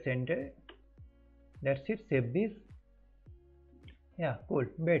 Justify center. That's it. Save this. Yeah, cool,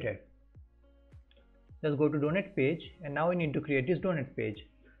 better. Just go to donate page, and now we need to create this donate page.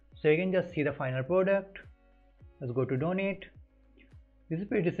 So you can just see the final product. Let's go to donate. This is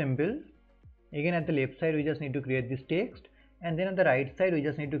pretty simple. Again, at the left side we just need to create this text, and then on the right side we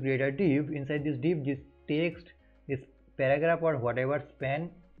just need to create a div. Inside this div, this text, this paragraph or whatever span,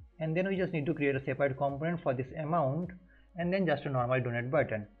 and then we just need to create a separate component for this amount, and then just a normal donate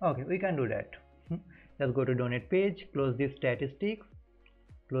button. Okay, we can do that. Just go to donate page, close this statistics,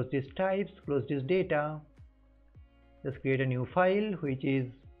 close this types, close this data. Just create a new file which is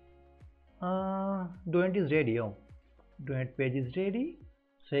donate is ready. Oh, donate page is ready.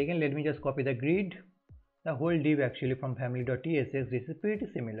 So again, let me just copy the grid, the whole div actually from family.tsx. This is pretty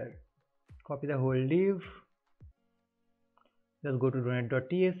similar. Copy the whole div. Just go to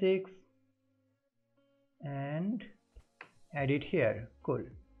donate.tsx and add it here. Cool.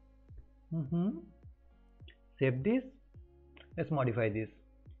 Save this. Let's modify this.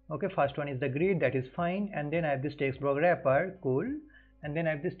 Okay, first one is the grid, that is fine, and then I have this text block wrapper, cool, and then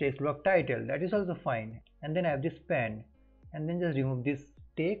I have this text block title, that is also fine, and then I have this span, and then just remove this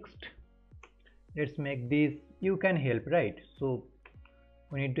text. Let's make this you can help, right? So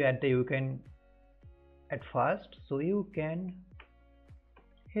we need to add the you can at first. So you can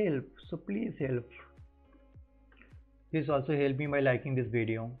help, so please help. Please also help me by liking this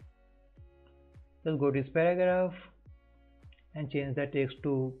video. Just go to this paragraph and change the text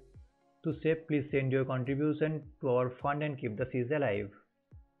to say please send your contribution to our fund and keep the 𝐻𝐸 alive.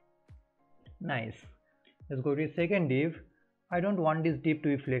 Nice. Let's go to the second div. I don't want this div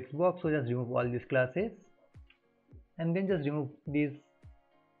to be flexbox, so just remove all these classes, and then just remove this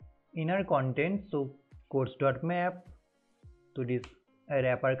inner content. So quotes.map to this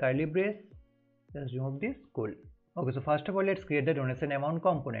wrapper curly brace. Just remove this. Cool. Okay, so first of all, let's create the donation amount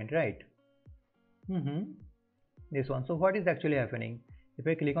component, right? This one. So what is actually happening? If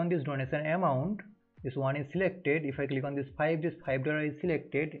I click on this donation amount, this one is selected. If I click on this $5 is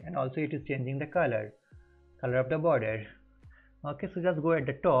selected, and also it is changing the color of the border. Okay, so just go at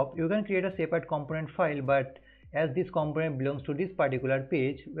the top. You can create a separate component file, but as this component belongs to this particular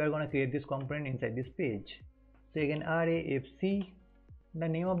page, we are going to create this component inside this page. So again, RAFC, the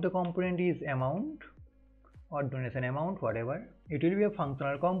name of the component is amount or donation amount, whatever. It will be a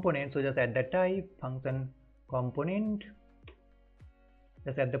functional component, so just add the type, function component.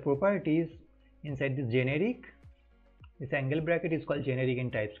 Just add the properties inside this generic. This angle bracket is called generic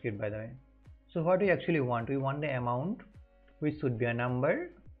in TypeScript, by the way. So what we actually want? We want the amount, which should be a number,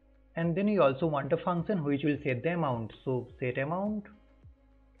 and then we also want a function which will set the amount. So set amount,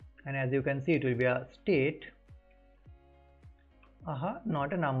 and as you can see, it will be a state.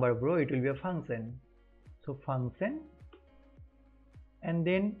 Not a number, bro, it will be a function. So function, and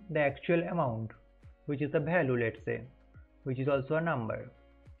then the actual amount, which is the value, let's say, which is also a number.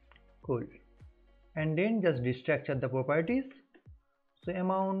 Cool. And then just destructure the properties. So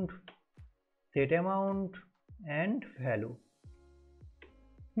amount, set amount, and value.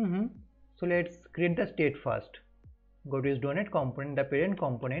 So let's create the state first. Go to this donate component, the parent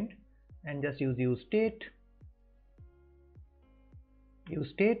component, and just use useState.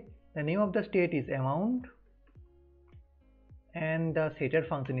 useState, the name of the state is amount, and the setter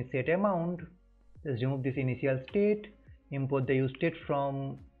function is set amount. Just remove this initial state, import the useState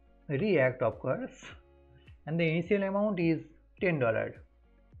from React, of course, and the initial amount is $10.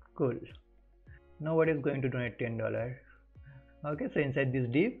 Cool. Nobody is going to donate $10. Okay, so inside this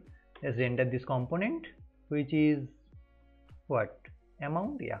div, let's render this component, which is what?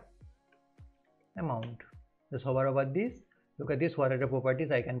 Amount. Yeah, amount. Just hover over this. Look at this, what are the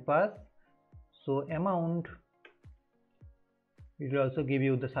properties I can pass. So amount, it will also give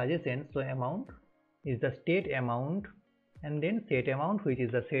you the suggestions. So amount is the state amount, and then set amount, which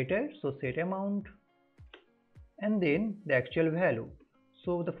is the setter. So set amount, and then the actual value.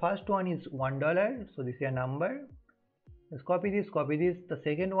 So the first one is $1, so this is a number. Let's copy this. The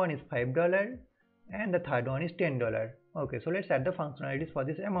second one is $5, and the third one is $10. Okay, so let's add the functionalities for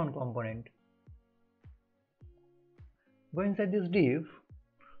this amount component. Go inside this div,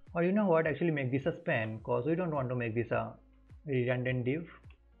 or you know what, actually make this a span, because we don't want to make this a redundant div.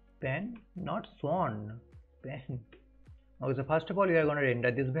 Span, not swan, span. Okay, so first of all, we are going to render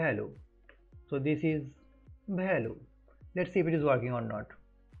this value. So this is value. Let's see if it is working or not.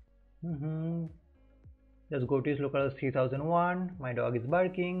 Just go to his localhost 3001. My dog is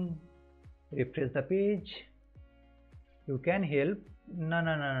barking. Refresh the page. You can help.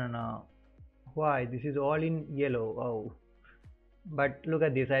 No. Why? This is all in yellow. Oh. But look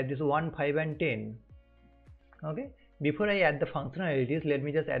at this. I have this 1, 5 and 10. Okay. Before I add the functionalities, let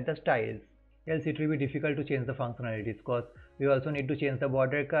me just add the styles. Else it will be difficult to change the functionalities because we also need to change the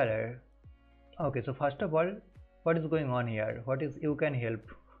border color. Okay, so first of all, what is going on here? What is you can help?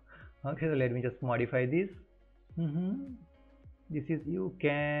 Okay, so let me just modify this. This is you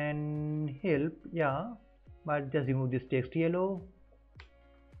can help, yeah, but just remove this text yellow.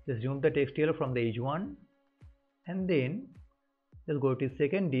 Just remove the text yellow from the edge one, and then just go to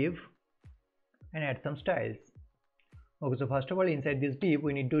second div and add some styles. Okay, so first of all, inside this div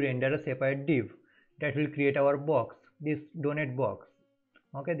we need to render a separate div that will create our box, this donate box.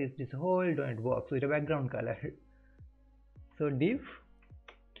 Okay, this whole donate box with a background color. So div,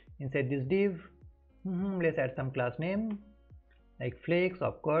 inside this div, let's add some class name like flex,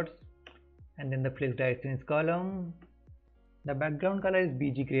 of course, and then the flex direction is column. The background color is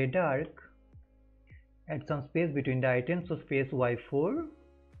BG gray dark. Add some space between the items, so space Y4.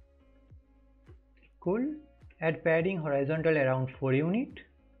 Cool. Add padding horizontal around 4 unit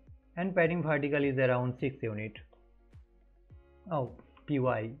and padding vertical is around 6 unit. Oh,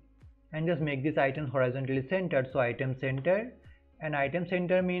 PY. And just make this item horizontally centered, so item center, and item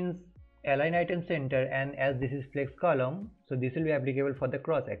center means align item center, and as this is flex column, so this will be applicable for the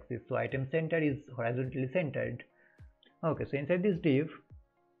cross axis, so item center is horizontally centered. Okay, so inside this div,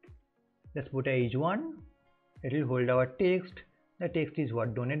 let's put a edge one. It will hold our text. The text is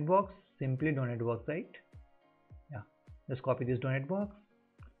what? Donate box, simply donate box, right? Yeah, just copy this donate box,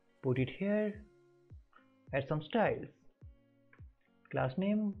 put it here, add some styles. Class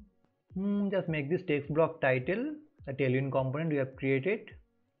name, just make this text block title, the tailwind component we have created.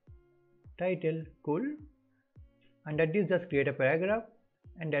 Title, cool. Under this, just create a paragraph,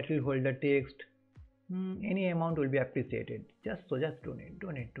 and that will hold the text. Any amount will be appreciated. Just donate.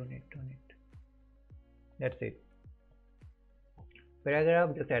 That's it.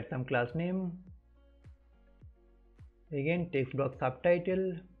 Paragraph, just add some class name. Again, text block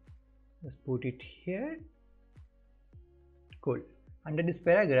subtitle. Just put it here. Cool. Under this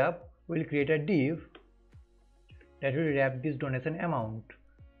paragraph, we'll create a div that will wrap this donation amount.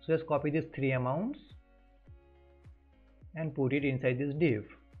 So just copy these 3 amounts and put it inside this div.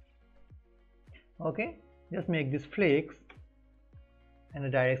 Okay, just make this flex and the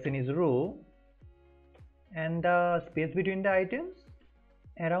direction is row, and the space between the items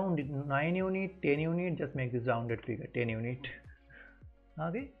around 9 unit, 10 unit, just make this rounded figure, 10 unit.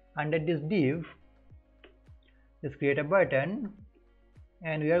 Okay, under this div, just create a button,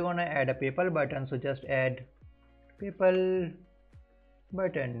 and we are gonna add a PayPal button, so just add PayPal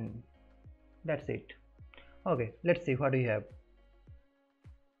button. That's it. Okay, let's see what we have.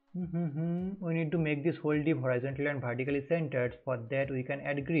 We need to make this whole div horizontally and vertically centered. For that we can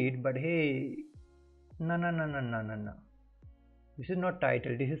add grid, but hey, no. This is not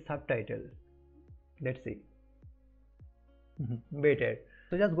title, this is subtitle. Let's see. Better.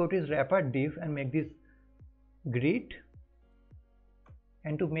 So just go to this wrapper div and make this grid,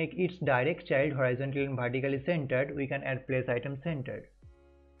 and to make its direct child horizontally and vertically centered, we can add place item centered.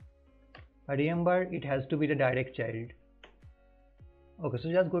 But remember, it has to be the direct child. Okay,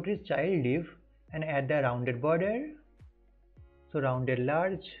 so just go to this child div and add the rounded border. So rounded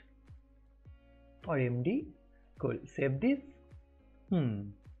large or MD. Cool. Save this.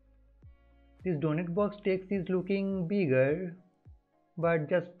 This donate box text is looking bigger, but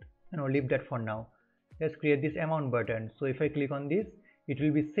just leave that for now. Let's create this amount button. So if I click on this, it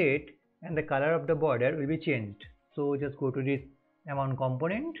will be set and the color of the border will be changed. So just go to this amount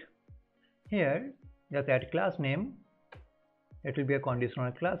component. Here, just add class name. It will be a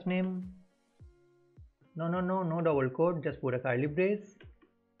conditional class name. No double quote, just put a curly brace.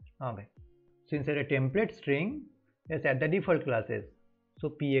 Okay. So inside a template string, let's add the default classes. So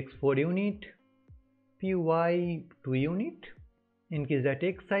px 4 unit, py 2 unit. Increase the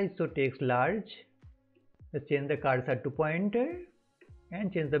text size, so text large. Let's change the cursor to pointer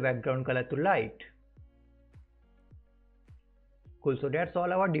and change the background color to light. Cool, so that's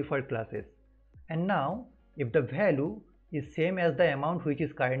all our default classes. And now, if the value is same as the amount which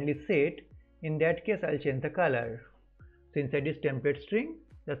is currently set, in that case I'll change the color. So inside this template string,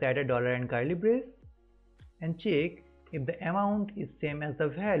 just add a dollar and curly brace and check if the amount is same as the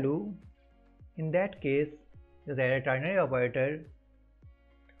value. In that case, just add a ternary operator.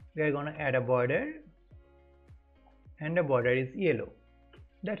 We are gonna add a border, and the border is yellow.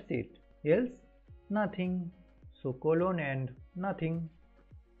 That's it. Else nothing. So colon and nothing.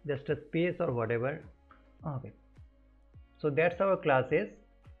 just a space or whatever. Okay, so that's our classes,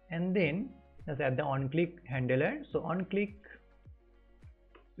 and then just add the onClick handler. So onClick,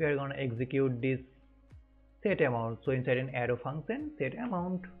 we are going to execute this set amount. So inside an arrow function, set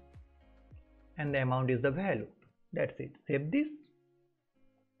amount, and the amount is the value. That's it. Save this.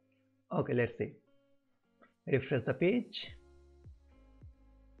 Okay, let's see. Refresh the page.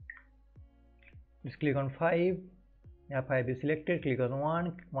 Just click on 5. Yeah, 5 is selected. Click on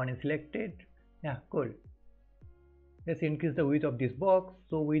 1 is selected. Yeah, cool. Let's increase the width of this box.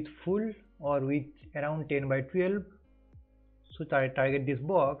 So width full or width around 10 by 12. So target this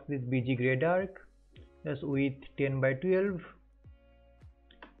box, this BG gray dark, just width 10 by 12,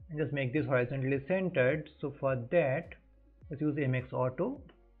 and just make this horizontally centered. So for that, let's use MX Auto.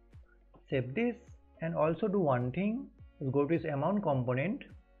 Save this, and also do one thing. Let's go to this amount component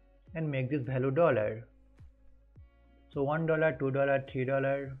and make this value $. So $1, $2,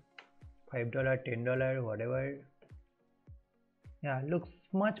 $3, $5, $10, whatever. Yeah, looks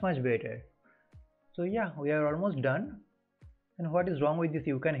much better. So yeah, we are almost done. And what is wrong with this?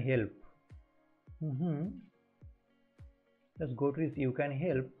 You can help. Let's go to this you can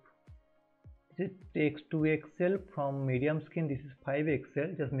help. This takes 2 XL from medium screen. This is 5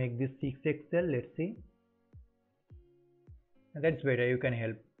 XL. Just make this 6 XL. Let's see. And that's better. You can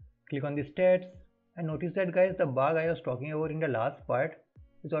help. Click on the stats, and notice that, guys, the bug I was talking about in the last part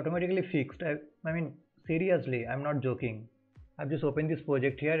is automatically fixed. I mean, seriously, I'm not joking. I've just opened this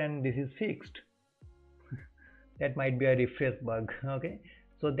project here and this is fixed. That might be a refresh bug. Okay,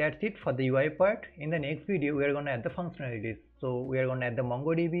 so that's it for the UI part. In the next video, we are going to add the functionalities. So we are going to add the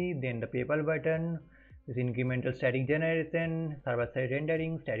MongoDB, then the PayPal button, this incremental static generation, server-side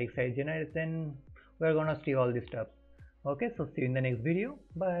rendering, static site generation. We are going to see all this stuff. Okay, so see you in the next video.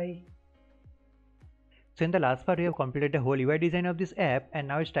 Bye. So in the last part, we have completed the whole UI design of this app, and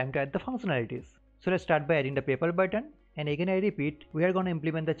now it's time to add the functionalities. So let's start by adding the PayPal button. And again, I repeat, we are going to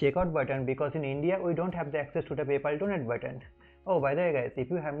implement the checkout button because in India we don't have the access to the PayPal donate button. Oh, by the way, guys, if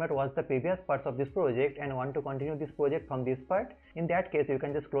you have not watched the previous parts of this project and want to continue this project from this part, in that case you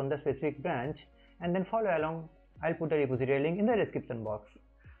can just clone the specific branch and then follow along. I'll put the repository link in the description box.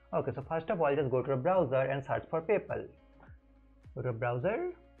 Okay, so first of all, just go to a browser and search for PayPal. Go to a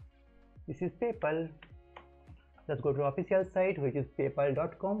browser. This is PayPal. Just go to official site, which is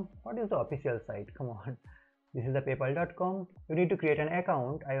paypal.com. What is the official site? Come on. This is the paypal.com. You need to create an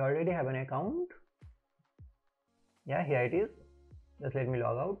account. I already have an account. Yeah, here it is. Just let me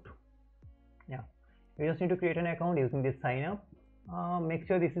log out. Yeah, you just need to create an account using this sign up. Make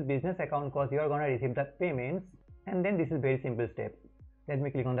sure this is business account because you are going to receive the payments, and then this is very simple step. Let me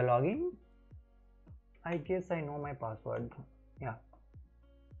click on the login. I guess I know my password. Yeah.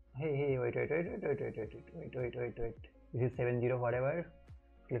 Hey, wait. This is 70 whatever.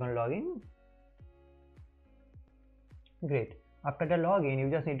 Click on login. Great. After the login,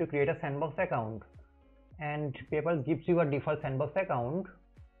 you just need to create a sandbox account, and PayPal gives you a default sandbox account.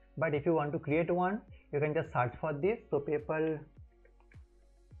 But if you want to create one, you can just search for this. So PayPal,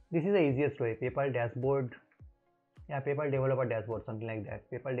 this is the easiest way. PayPal dashboard. Yeah, PayPal developer dashboard, something like that.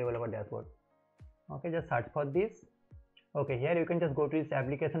 PayPal developer dashboard. Okay, just search for this. Okay, here you can just go to this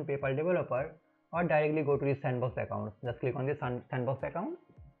application PayPal developer or directly go to this sandbox account. Just click on this sandbox account.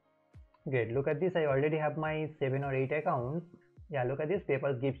 Great, look at this. I already have my 7 or 8 accounts. Yeah, look at this.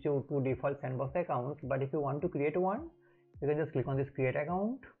 PayPal gives you 2 default sandbox accounts, but if you want to create one, you can just click on this create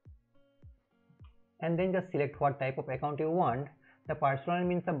account and then just select what type of account you want. The personal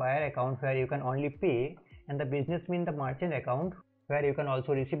means the buyer account where you can only pay, and the business means the merchant account where you can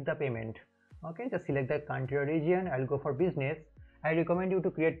also receive the payment. Okay, just select the country or region. I'll go for business. I recommend you to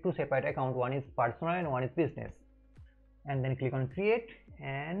create 2 separate accounts. One is personal and one is business. And then click on create,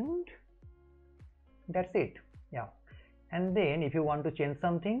 and that's it. Yeah. And then if you want to change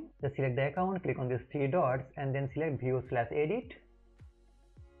something, just select the account, click on these 3 dots and then select view/edit.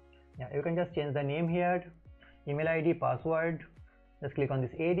 Yeah, you can just change the name here, email ID, password. Just click on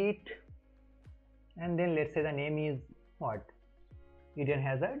this edit, and then let's say the name is what?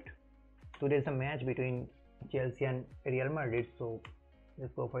 𝐬𝐮𝐩𝐸𝐵𝐻. Today is a match between Chelsea and Real Madrid, so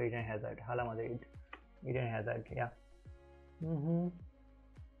let's go for 𝐬𝐮𝐻𝐸𝐵𝐻. Hala Madrid. 𝐬𝐮𝐻𝐸𝐵𝐻, yeah.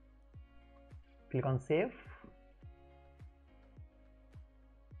 Click on save.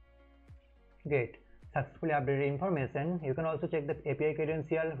 Great, successfully updated information. You can also check the API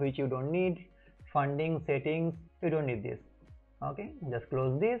credential, which you don't need. Funding, settings, you don't need this. Okay, just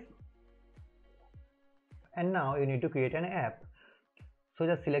close this. And now you need to create an app. So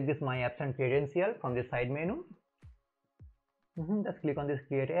just select this my apps and credential from the side menu. Just click on this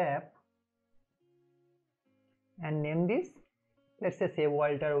create app and name this let's say save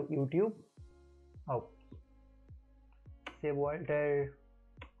Walter YouTube. Oh, save Walter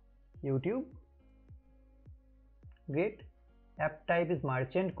YouTube. Great. App type is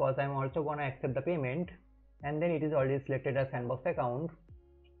merchant because I'm also gonna accept the payment, and then it is already selected as sandbox account.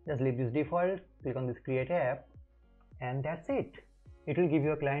 Just leave this default, click on this create app, and that's it. It will give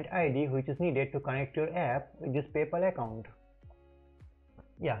you a client ID which is needed to connect your app with this PayPal account.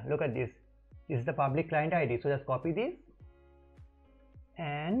 Yeah, look at this. This is the public client ID. So just copy this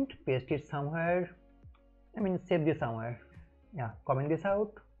and paste it somewhere. Save this somewhere. Yeah, comment this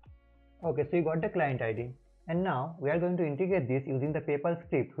out. Okay, so you got the client ID. And now we are going to integrate this using the PayPal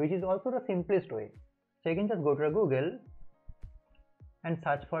script, which is also the simplest way. So you can just go to Google and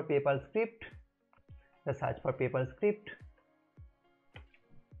search for PayPal script. Just search for PayPal script.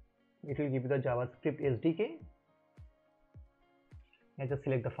 It will give you the JavaScript SDK. And just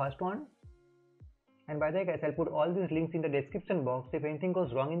select the first one. And by the way guys, I'll put all these links in the description box. If anything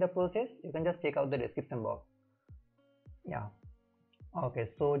goes wrong in the process, you can just check out the description box. Yeah. Okay,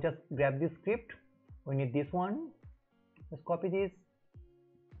 so just grab this script. We need this one. Just copy this.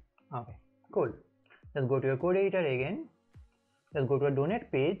 Okay, cool. Just go to your code editor again. Just go to a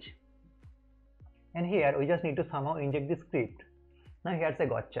donate page. And here we just need to somehow inject this script. Now here's a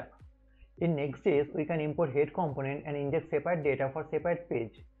gotcha. In Next.js, we can import head component and inject separate data for separate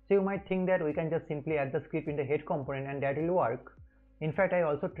page. So you might think that we can just simply add the script in the head component and that will work. In fact, I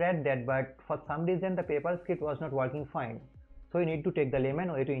also tried that, but for some reason the PayPal script was not working fine. So you need to take the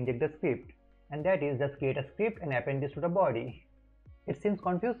layman way to inject the script. And that is just create a script and append this to the body. It seems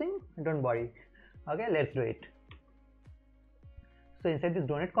confusing? Don't worry. Okay, let's do it. So inside this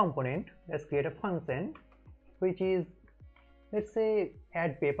donate component, let's create a function which is, let's say,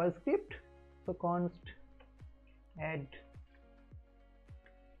 add PayPal script. So const add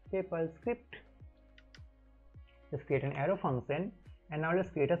PayPal script. Let's create an arrow function, and now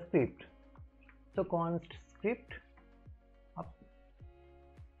let's create a script. So const script up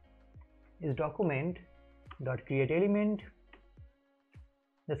is document dot create element.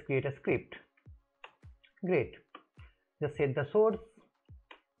 Just create a script. Great. Just set the source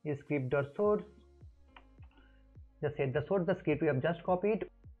is script.source. Just set the source, the script we have just copied.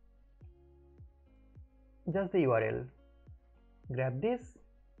 Just the URL. Grab this,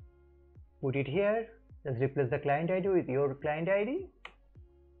 put it here. Just replace the client ID with your client ID.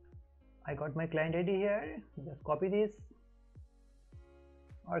 I got my client ID here. Just copy this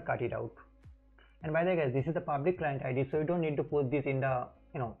or cut it out. And by the way guys, this is the public client ID, so you don't need to put this in the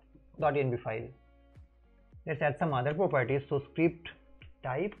 .env file. Let's add some other properties. So script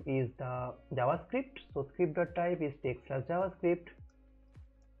type is the JavaScript. So script.type is text/JavaScript.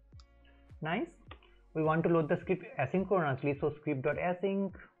 Nice. We want to load the script asynchronously, so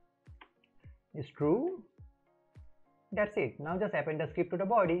script.async is true. That's it. Now just append the script to the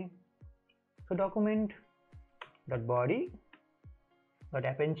body. So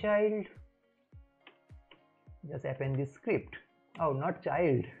document.body.append child. Just append this script. Oh, not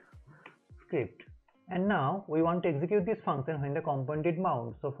child, script. And now we want to execute this function when the component is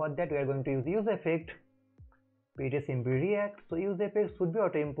mount. So for that we are going to use useEffect. It simply React. So useEffect should be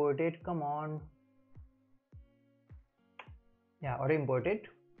auto imported. Come on. Yeah, auto imported.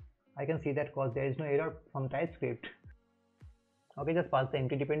 I can see that because there is no error from TypeScript. Okay, just pass the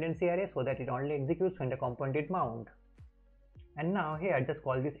empty dependency array so that it only executes when the component is mount. And now here just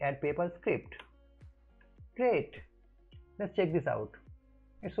call this add PayPal script. Great. Let's check this out.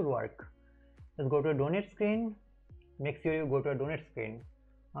 It should work. Just go to a donate screen. Make sure you go to a donate screen.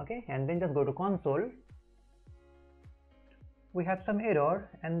 Okay, and then just go to console. We have some error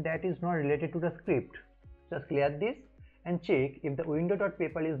and that is not related to the script. Just clear this and check if the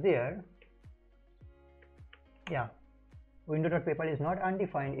window.PayPal is there. Yeah, window.PayPal is not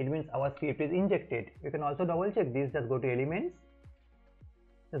undefined. It means our script is injected. You can also double check this. Just go to elements.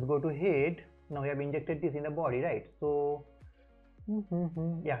 Just go to head. Now we have injected this in the body, right? So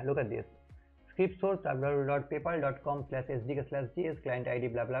yeah, look at this. Script source www.paypal.com/sdk/js client ID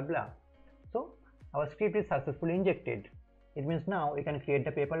blah blah blah. So our script is successfully injected. It means now we can create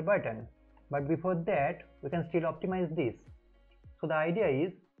the PayPal button. But before that, we can still optimize this. So the idea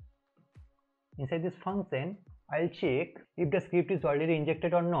is, inside this function, I'll check if the script is already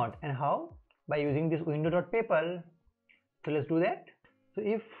injected or not. And how? By using this window.PayPal. So let's do that. So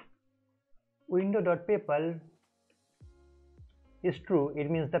if window.PayPal is true, it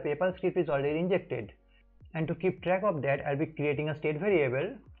means the PayPal script is already injected. And to keep track of that, I'll be creating a state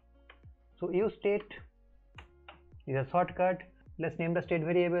variable. So useState is a shortcut. Let's name the state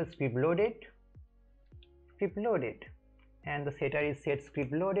variable script loaded. And the setter is set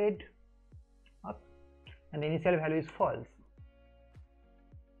script loaded up, and the initial value is false.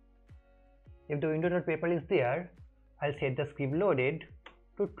 if the window.paper is there, I'll set the script loaded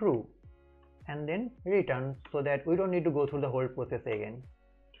to true and then return, so that we don't need to go through the whole process again.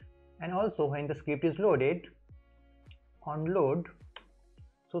 And also when the script is loaded, on load,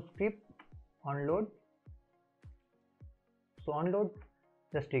 so script on load, so on load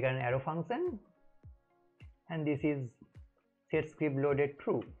just trigger an arrow function, and this is set script loaded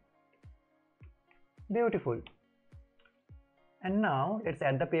true. Beautiful. And now let's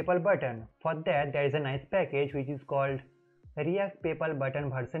add the PayPal button. For that, there is a nice package which is called React PayPal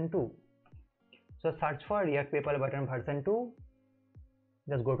button version 2. So search for React PayPal button version 2.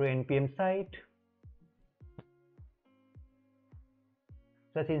 Just go to npm site.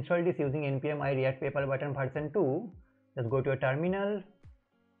 Just install this using npm I React PayPal button version 2. Just go to a terminal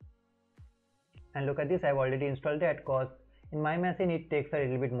and look at this. I've already installed that because in my machine it takes a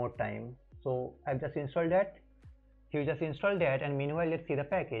little bit more time. So I've just installed that. You just install that, and meanwhile let's see the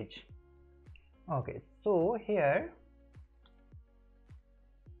package. Okay, so here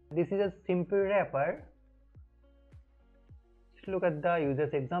this is a simple wrapper. Just look at the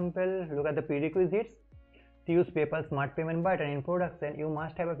user's example, look at the prerequisites. To use PayPal Smart Payment button in production, you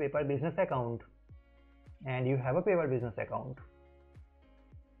must have a PayPal business account, and you have a PayPal business account.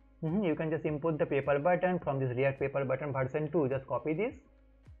 You can just import the PayPal button from this React PayPal button version 2. Just copy this,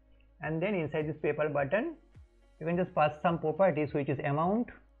 and then inside this PayPal button you can just pass some properties, which is amount,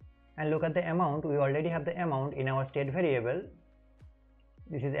 and look at the amount. We already have the amount in our state variable.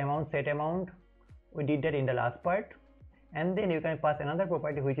 This is amount, set amount. We did that in the last part. And then you can pass another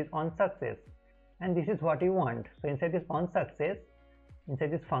property which is on success, and this is what you want. So inside this on success,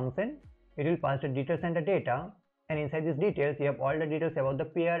 inside this function, it will pass the details and the data, and inside these details you have all the details about the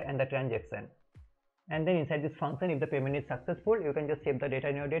pair and the transaction. And then inside this function, if the payment is successful, you can just save the data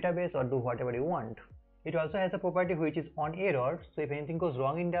in your database or do whatever you want. It also has a property which is on error, so if anything goes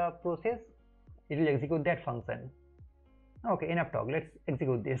wrong in the process, it will execute that function. Okay, enough talk, let's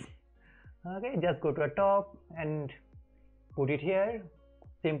execute this. Okay, just go to the top and put it here.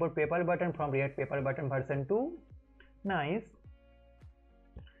 Import PayPal button from React PayPal button version 2. Nice.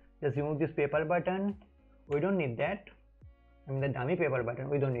 Just remove this PayPal button. We don't need that. I mean the dummy PayPal button,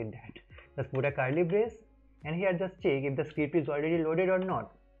 we don't need that. Just put a curly brace, and here just check if the script is already loaded or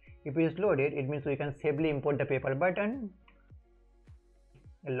not. If it is loaded, it means we can safely import the PayPal button.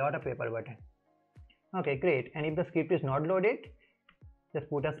 A lot of PayPal button. Okay, great. And if the script is not loaded, just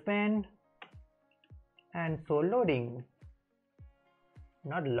put a span and so loading,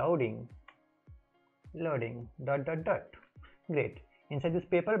 not loading, loading, dot dot dot. Great. Inside this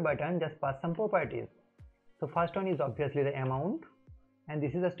PayPal button, just pass some properties. So first one is obviously the amount, and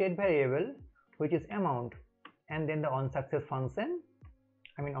this is a state variable which is amount, and then the on success function,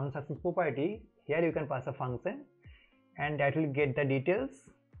 I mean on success property. Here you can pass a function, and that will get the details.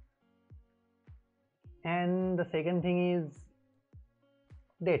 And the second thing is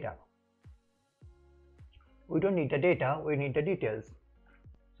data. We don't need the data, we need the details.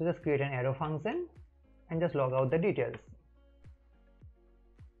 So just create an arrow function and just log out the details.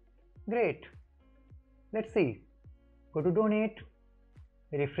 Great. Let's see. Go to donate,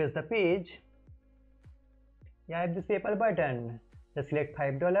 refresh the page. Yeah, I have this PayPal button. Just select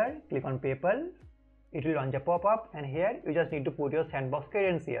 $5, click on PayPal. It will launch a pop-up, and here you just need to put your sandbox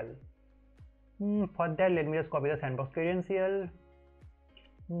credential. For that, let me just copy the sandbox credential.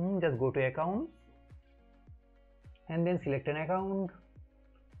 Just go to accounts and then select an account.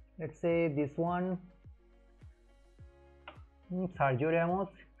 Let's say this one, 𝐭𝐡𝐨𝐫𝐭𝐡.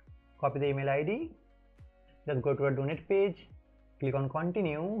 Copy the email ID. Just go to a donate page, click on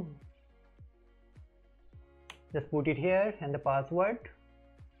continue. Just put it here, and the password.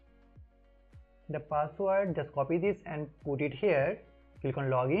 Just copy this and put it here. Click on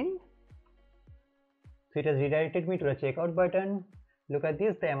login. So it has redirected me to the checkout button. Look at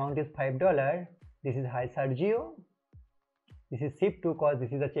this, the amount is $5. This is 𝐻𝐨𝐫𝐭𝐡. This is ship to, cause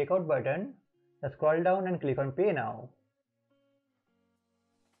this is the checkout button. Just scroll down and click on pay now.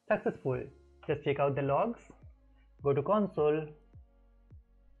 Successful. Just check out the logs. Go to console.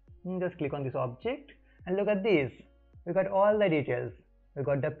 Just click on this object and look at this. We got all the details. We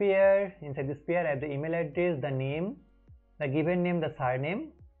got the pair. Inside this pair I have the email address, the name, the given name, the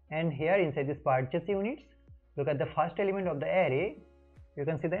surname, and here inside this purchase units, look at the first element of the array. You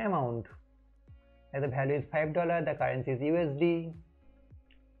can see the amount. And the value is $5, the currency is USD,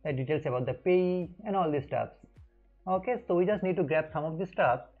 the details about the payee, and all these stuff. Okay, so we just need to grab some of this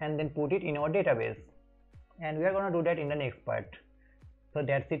stuff and then put it in our database, and we are going to do that in the next part. So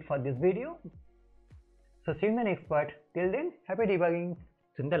that's it for this video. So see you in the next part. Till then, happy debugging.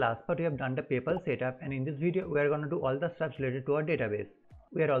 So in the last part we have done the PayPal setup, and in this video we are going to do all the stuff related to our database.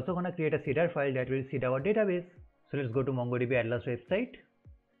 We are also going to create a seeder file that will seed our database. So let's go to MongoDB Atlas website.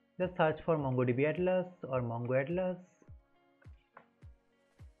 Just search for MongoDB Atlas or Mongo Atlas.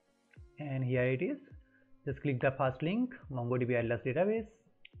 And here it is. Just click the first link, MongoDB Atlas database.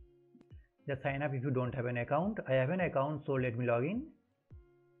 Just sign up if you don't have an account. I have an account, so let me log in.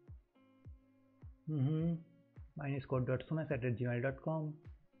 Mine is code.sumesh@gmail.com.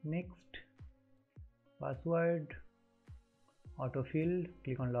 Next, password, autofill,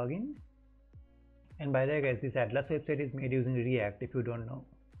 click on login. And by the way guys, this Atlas website is made using React if you don't know.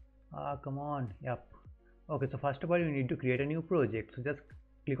 Come on, yep. Okay, so first of all you need to create a new project. So just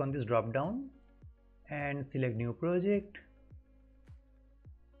click on this drop down and select new project.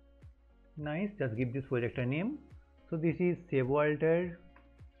 Nice, just give this project a name. So this is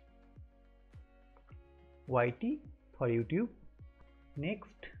𝐬𝐨𝐫𝐭𝐡 for YouTube.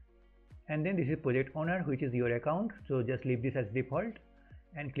 Next, and then this is project owner, which is your account, so just leave this as default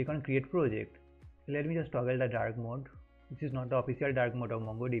and click on create project. Let me just toggle the dark mode. This is not the official dark mode of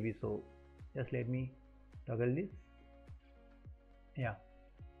MongoDB, so just let me toggle this. Yeah,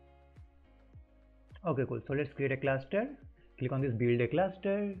 okay, cool. So let's create a cluster. Click on this build a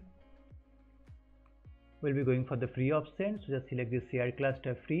cluster. We'll be going for the free option, so just select this share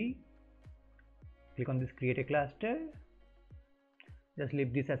cluster free. Click on this create a cluster. Just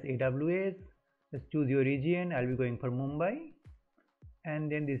leave this as AWS. Just choose your region. I'll be going for Mumbai,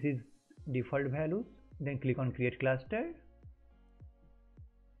 and then this is default values. Then click on create cluster.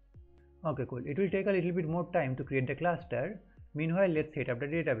 Okay, cool. It will take a little bit more time to create the cluster. Meanwhile, let's set up the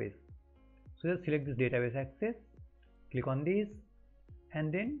database. So just select this database access. Click on this,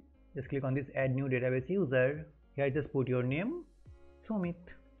 and then just click on this add new database user. Here just put your name, Sumit.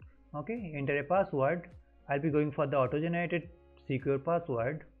 Okay, enter a password. I'll be going for the auto generated secure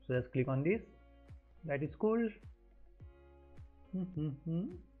password, so just click on this. That is cool.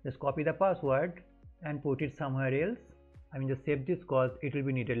 Just copy the password and put it somewhere else. I mean, just save this because it will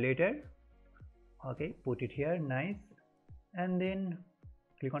be needed later. Okay, put it here. Nice. And then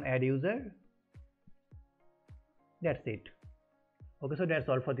click on add user. That's it. Okay, so that's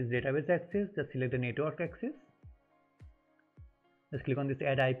all for this database access. Just select the network access. Just click on this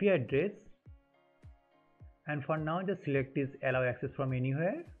add IP address, and for now just select this allow access from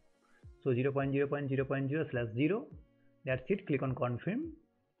anywhere. So 0.0.0.0/0. That's it. Click on confirm,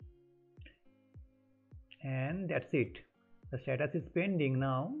 and that's it. The status is pending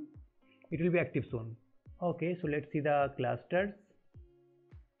now. It will be active soon. Okay, so let's see the clusters.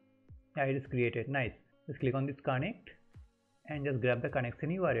 Yeah, it is created. Nice. Just click on this connect and just grab the connection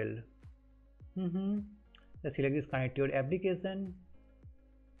URL. Just select this connect to your application.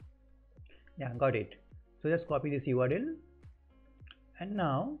 Yeah, got it. So just copy this URL, and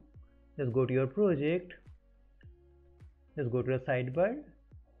now just go to your project. Just go to the sidebar,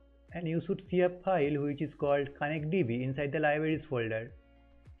 and you should see a file which is called ConnectDB inside the libraries folder.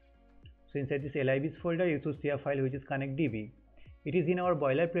 So inside this libs folder you should see a file which is ConnectDB. It is in our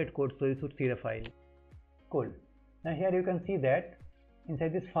boilerplate code, so you should see the file. Cool. Now here you can see that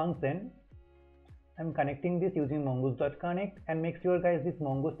inside this function I'm connecting this using mongoose.connect, and make sure guys this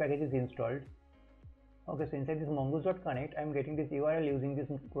mongoose package is installed. Okay, so inside this mongoose.connect I'm getting this URL using this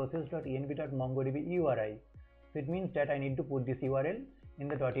process.env.mongodb URI. So it means that I need to put this URL in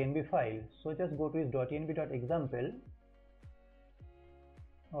the .env file. So just go to this .env.example.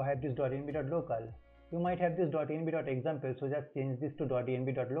 I have this .env.local. You might have this .env.example, so just change this to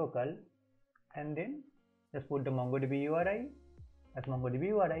 .env.local, and then just put the MongoDB URI as MongoDB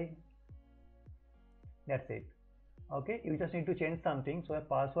URI. That's it. Okay, you just need to change something. So the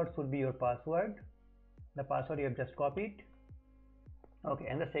password should be your password. The password you have just copied. Okay,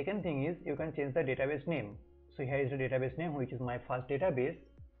 and the second thing is you can change the database name. So here is the database name, which is my first database.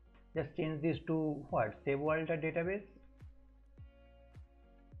 Just change this to what? 𝐬𝐨𝐫𝐭𝐡 database.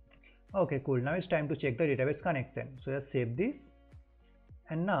 Okay, cool. Now it's time to check the database connection. So just save this,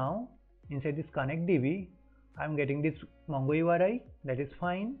 and now inside this ConnectDB I'm getting this Mongo URI. That is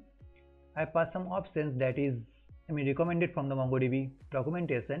fine. I pass some options that is recommended from the MongoDB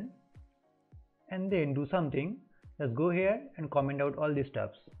documentation, and then do something. Just go here and comment out all these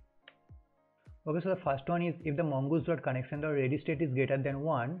stuffs. Okay, so the first one is if the mongoose.connection.ready state is greater than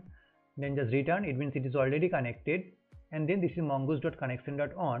 1, then just return. It means it is already connected. And then this is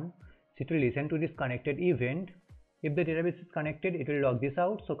mongoose.connection.on. So it will listen to this connected event. If the database is connected, it will log this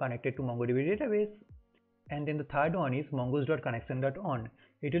out. So connected to MongoDB database. And then the third one is mongoose.connection.on.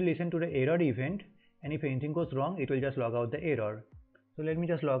 It will listen to the error event, and if anything goes wrong, it will just log out the error. So let me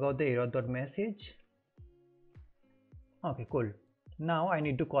just log out the error.message. Okay, cool. Now I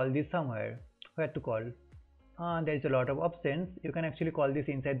need to call this somewhere. Where to call? there is a lot of options. You can actually call this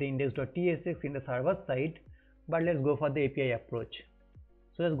inside the index.tsx in the server side, but let's go for the API approach.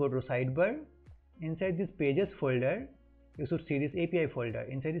 So let's go to sidebar. Inside this pages folder, you should see this API folder.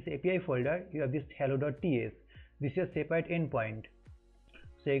 Inside this API folder, you have this hello.ts. This is a separate endpoint.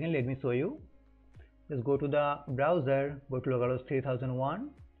 So again, let me show you. Just go to the browser, go to localhost 3001,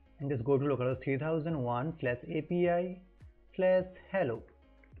 and just go to localhost 3001/API/hello.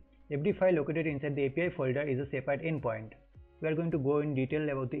 Every file located inside the API folder is a separate endpoint. We are going to go in detail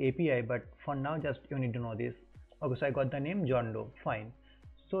about the API, but for now just you need to know this. Okay, so I got the name John Doe, fine.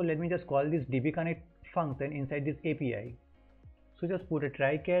 So let me just call this dbConnect function inside this API. So just put a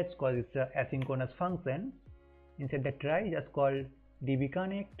try catch, call this asynchronous function. Inside the try, just call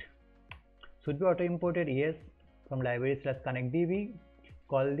dbConnect. Should be auto imported, yes, from library/connectdb.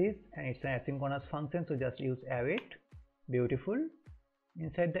 Call this, and it's an asynchronous function, so just use await. Beautiful.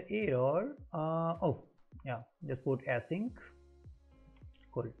 Inside the error, just put async.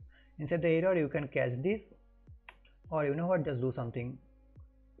 Cool. Inside the error, you can catch this, or you know what, just do something.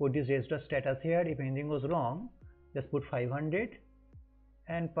 Put this res.status here. If anything goes wrong, just put 500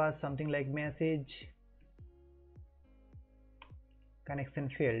 and pass something like message connection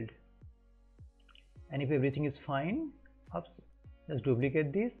failed. And if everything is fine, just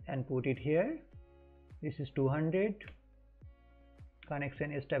duplicate this and put it here. This is 200.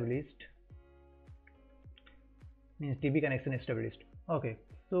 Connection established, means DB connection established. Okay,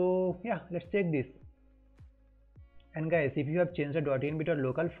 so yeah, let's check this. And guys, if you have changed the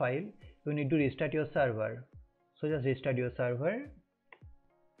 .env.local file, you need to restart your server. So just restart your server,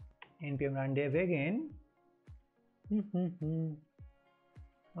 npm run dev again.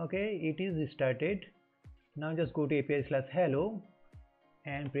 Okay, it is restarted. Now just go to API/hello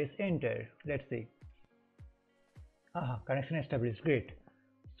and press enter. Let's see. Connection established, great.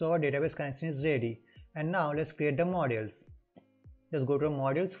 So our database connection is ready. And now let's create the models. Just go to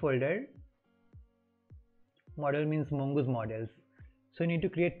models folder. Model means Mongoose models. So you need to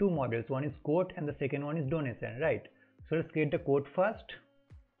create two models. One is quote and the second one is donation, right? So let's create the quote first.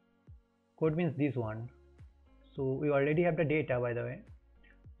 Quote means this one. So we already have the data, by the way.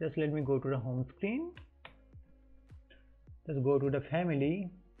 Just let me go to the home screen. Just go to the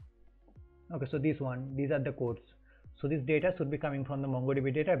family. Okay, so this one, these are the quotes. So this data should be coming from the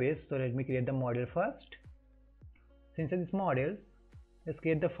MongoDB database. So let me create the model first. So inside this model, let's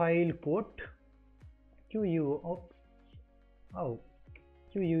create the file quote .ts.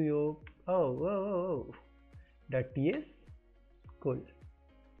 Cool.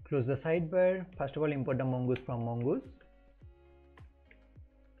 Close the sidebar. First of all, import the mongoose from mongoose.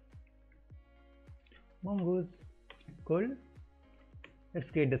 Cool.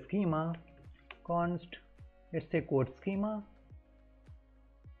 Let's create the schema. Const, let's say quote schema.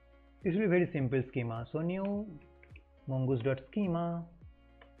 This will be very simple schema. So new mongoose.schema.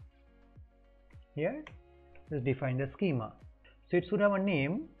 Here, let's define the schema. So it should have a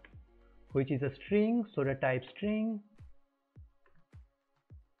name, which is a string, so the type string,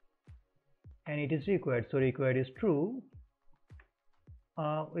 and it is required. So required is true.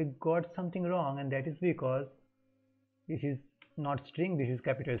 We got something wrong, and that is because this is not string, this is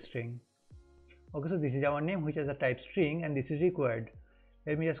capital string. Okay, so this is our name, which has a type string, and this is required.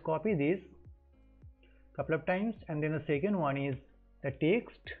 Let me just copy this couple of times, and then the second one is the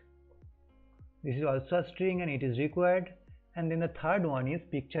text. This is also a string and it is required, and then the third one is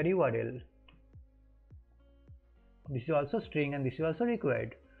picture URL. This is also string and this is also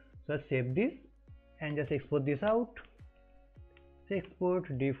required. So let's save this and just export this out. So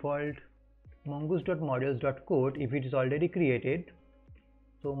export default mongoose.models.quote if it is already created.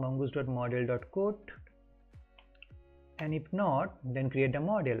 So mongoose.model.quote, and if not, then create the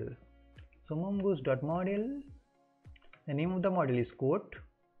model. So mongoose.model, the name of the model is quote,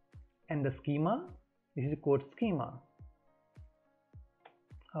 and the schema, this is a quote schema.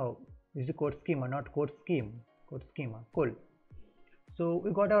 Oh, this is a quote schema, not quote scheme. Quote schema. Cool. So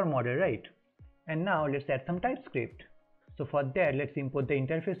we got our model, right? And now let's add some TypeScript. So for that, let's import the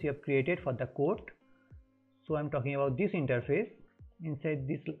interface we have created for the quote. So I'm talking about this interface. Inside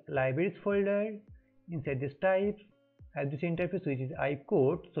this libraries folder, inside this types, I have this interface which is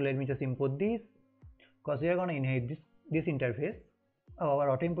iQuote. So let me just import this, because we are going to inherit this interface. Oh, our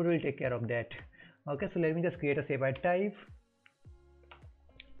auto import will take care of that. Okay, so let me just create a separate type.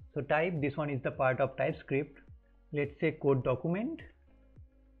 So type, this one is the part of TypeScript. Let's say code document.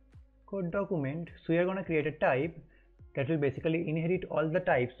 Code document. So we are going to create a type that will basically inherit all the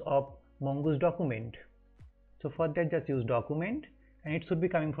types of Mongoose document. So for that, just use document, and it should be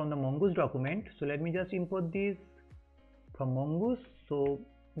coming from the Mongoose document. So let me just import this from Mongoose. So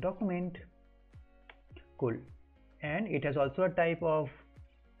document, Cool. And it has also a type of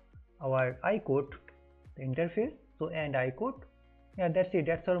our 𝐼𝐭𝐡, the interface. So and 𝐼𝐭𝐡. Yeah, that's it.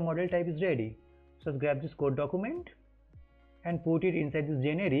 That's our model type is ready. So grab this code document and put it inside this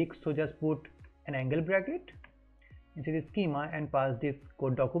generic. So just put an angle bracket inside the schema and pass this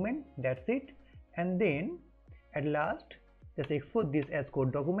code document. That's it. And then at last just export this as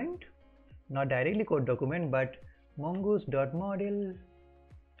code document, not directly code document but mongoose.model,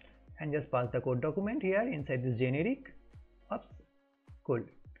 and just pass the code document here inside this generic. Oops. Cool.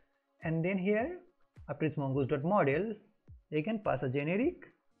 And then here after this mongoose.model you can pass a generic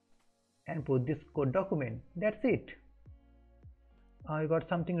and put this code document. That's it. I got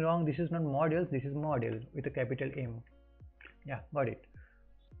something wrong. This is not models, this is model with a capital M. Yeah, got it.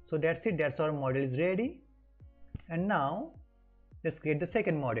 So that's it. That's our model is ready. And now let's create the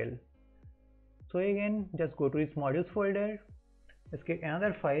second model. So again just go to this models folder. Let's create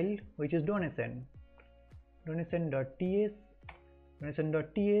another file which is donation. Donation.ts.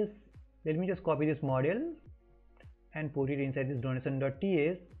 Let me just copy this model and put it inside this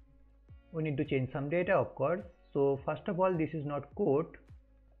donation.ts. We need to change some data, of course. So first of all, this is not code.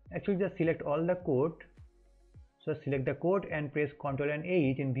 Actually just select all the code. So select the code and press Ctrl and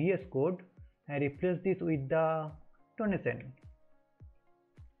H in VS Code and replace this with the donation.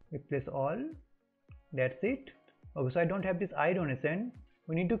 Replace all. That's it. Okay, so I don't have this 𝐼_donation.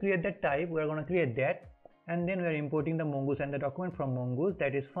 We need to create that type. We are going to create that, and then we are importing the mongoose and the document from mongoose.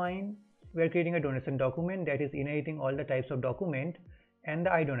 That is fine. We are creating a donation document that is inheriting all the types of document and the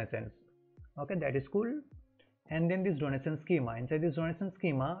𝐼_donations. Okay, that is cool. And then this donation schema. Inside this donation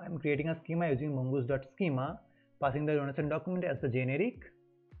schema, I am creating a schema using mongoose.schema, passing the donation document as the generic,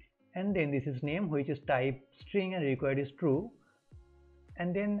 and then this is name, which is type string and required is true.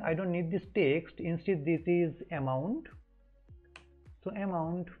 And then I don't need this text. Instead this is amount. So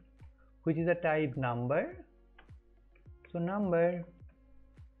amount, which is a type number. So number,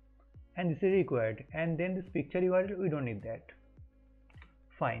 and this is required. And then this picture URL, we don't need that.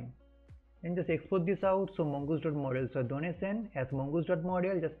 Fine. Then just export this out. So mongoose.model, so donation as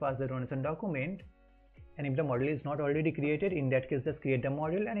mongoose.model, just pass the donation document. And if the model is not already created, in that case just create the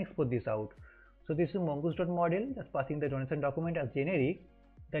model and export this out. So this is mongoose.model, just passing the donation document as generic.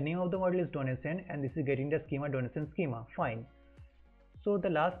 The name of the model is donation, and this is getting the schema donation schema. Fine. So the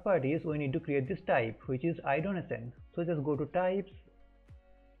last part is we need to create this type, which is 𝐼_donation. So just go to types.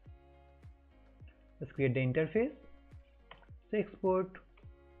 Let's create the interface. So export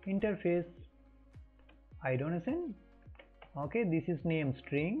interface 𝐼_donation. Okay, this is name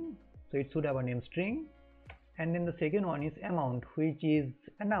string, so it should have a name string. And then the second one is amount, which is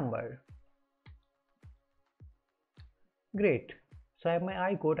a number. Great. So I have my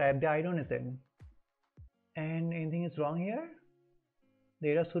𝐼𝐭𝐡, I have the 𝐼_donation. And anything is wrong here? The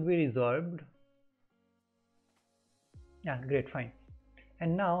error should be resolved. Yeah, great, fine.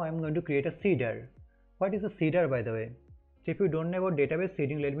 And now I'm going to create a seeder. What is a seeder, by the way? So if you don't know about database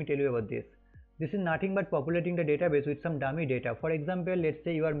seeding, let me tell you about this. This is nothing but populating the database with some dummy data. For example, let's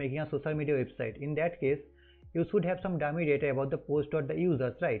say you are making a social media website. In that case, you should have some dummy data about the post or the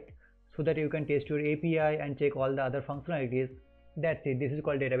users, right? So that you can test your API and check all the other functionalities. That's it. This is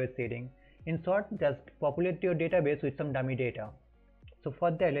called database seeding. In short, just populate your database with some dummy data. So for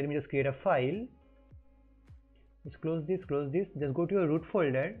that, let me just create a file. Let's close this, just go to your root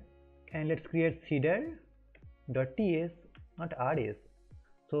folder and let's create seeder.ts, not rs.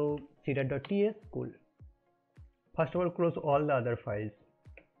 So seeder.ts, cool. First of all, close all the other files,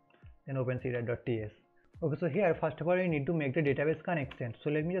 then open seeder.ts. Okay, so here first of all we need to make the database connection. So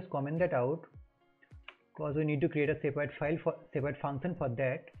let me just comment that out, because we need to create a separate file for separate function for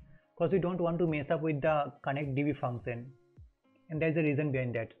that, because we don't want to mess up with the connect_db function, and there's a reason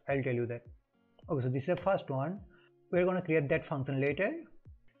behind that. I'll tell you that. Okay, so this is the first one. We're going to create that function later.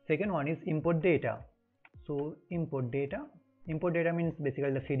 Second one is import data. So import data means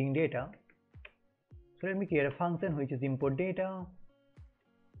basically the feeding data. So let me create a function which is import data.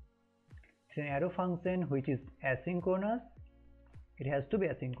 It's an arrow function which is asynchronous. It has to be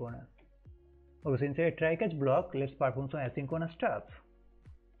asynchronous. Okay, so inside a try catch block, let's perform some asynchronous stuff.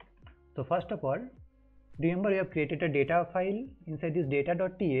 So first of all, remember we have created a data file. Inside this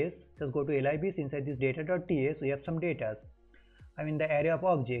data.ts, just go to libs. Inside this data.ts, we have some data. I mean the array of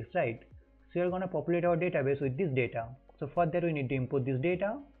objects, right? So we are going to populate our database with this data. So for that we need to import this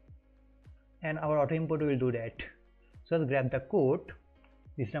data, and our auto import will do that. So let's grab the code.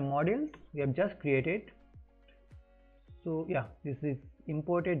 These are models we have just created. So yeah, this is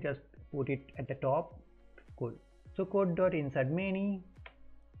imported, just put it at the top. Cool. So code.insert many.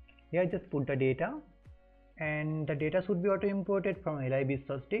 Here just put the data, and the data should be auto imported from libs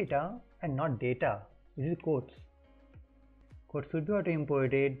source data and not data. This is quotes. Quotes should be auto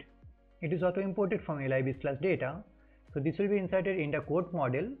imported. It is auto imported from lib/data. So this will be inserted in the quote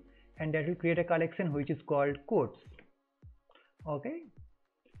model, and that will create a collection which is called quotes. Okay.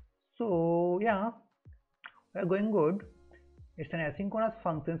 So yeah, we are going good. It's an asynchronous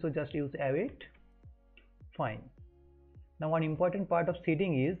function, so just use await. Fine. Now one important part of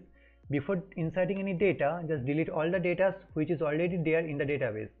seeding is, before inserting any data, just delete all the data which is already there in the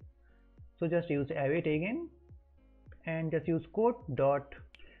database. So just use await again, and just use quote dot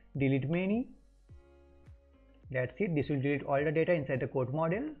delete many. That's it. This will delete all the data inside the quote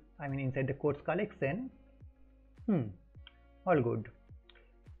model, inside the quotes collection. All good.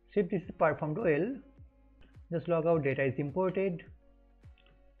 So if this is performed well, just log out data is imported,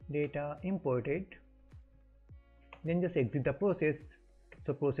 data imported, then just exit the process.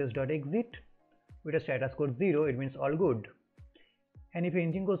 So process.exit with a status code 0, it means all good. And if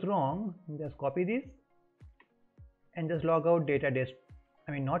anything goes wrong, just copy this and just log out data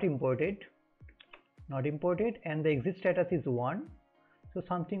not imported, and the exit status is 1, so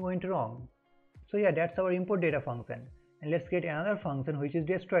something went wrong. So yeah, that's our import data function. And let's get another function which is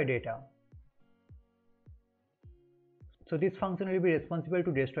destroy data. So this function will be responsible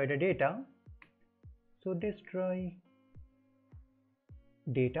to destroy the data. So destroy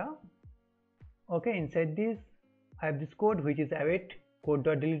data. Okay, inside this I have this code which is await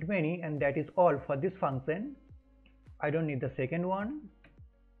code.delete many, and that is all for this function. I don't need the second one.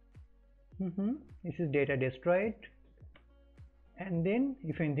 This is data destroyed, and then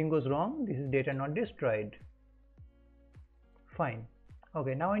if anything goes wrong, this is data not destroyed. Fine.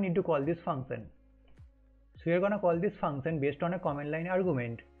 Okay, now I need to call this function. So we are gonna call this function based on a command line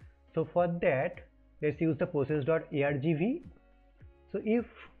argument. So for that, let's use the process.argv. So if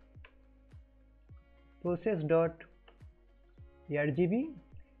process.argv,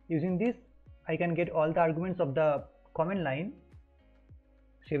 using this I can get all the arguments of the command line.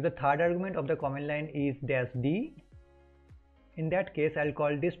 So if the third argument of the command line is -d, in that case I'll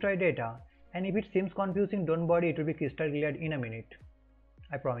call destroy data, and if it seems confusing, don't worry, it will be crystal clear in a minute,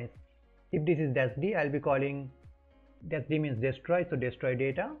 I promise. If this is -d, I'll be calling -d means destroy, so destroy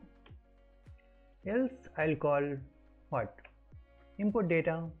data. Else I'll call what? Import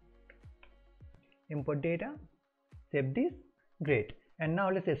data. Save this. Great. And now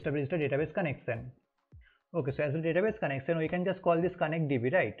let's establish the database connection. Okay, so as a database connection, we can just call this connect DB,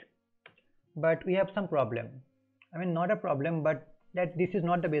 right? But we have some problem. Not a problem, but that this is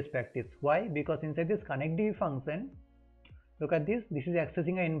not the best practice. Why? Because inside this connect DB function, look at this. This is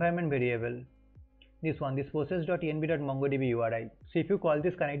accessing an environment variable. This one, this process.env.mongodb URI. So if you call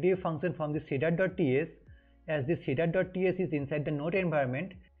this connect DB function from this seeder.ts, as this seeder.ts is inside the node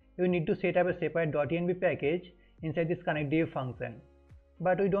environment, you need to set up a separate .env package inside this connect DB function.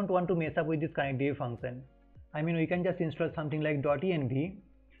 But we don't want to mess up with this connect DB function. We can just install something like .env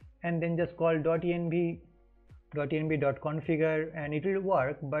and then just call .env.configure, and it will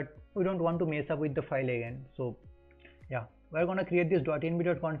work, but we don't want to mess up with the file again. So yeah, we're gonna create this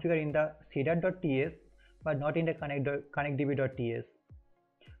 .env.configure in the seeder.ts, but not in the connectdb.ts.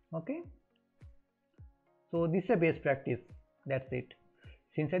 Okay, so this is a best practice. That's it.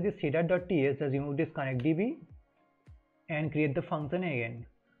 So inside this seeder.ts, just remove this connectdb and create the function again.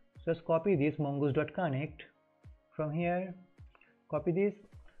 So just copy this mongoose.connect from here, copy this,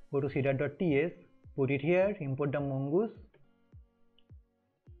 go to seeder.ts, put it here, import the mongoose.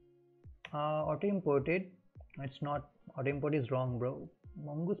 Auto imported. It's not auto import, is wrong, bro.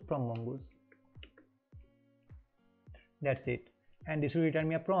 Mongoose from mongoose. That's it. And this will return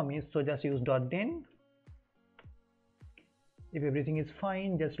me a promise. So just use .then. If everything is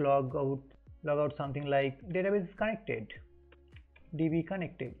fine, just log out something like database is connected, DB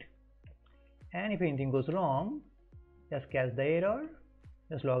connected. And if anything goes wrong, just catch the error,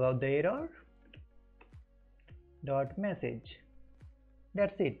 just log out the error .message.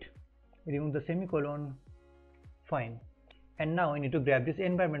 That's it. Remove the semicolon. Fine. And now we need to grab this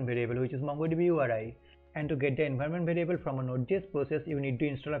environment variable, which is MongoDB URI. And to get the environment variable from a Node.js process, you need to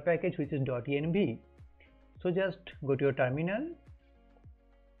install a package which is .env. So just go to your terminal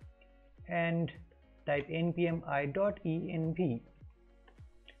and type npm i.env.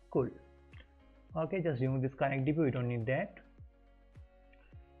 Cool. Okay, just remove this connectdb, we don't need that.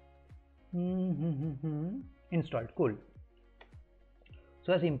 Installed. Cool.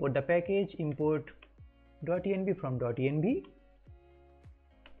 So let's import the package, import .env from .env.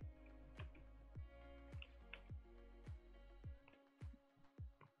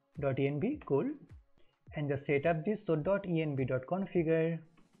 .env, cool. And just set up this. So .env.configure.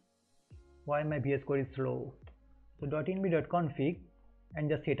 Why my VS Code is slow? So .env.config and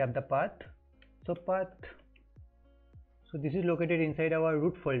just set up the path. So path, so this is located inside our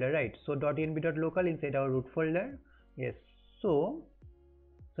root folder, right? So .env.local inside our root folder. Yes. So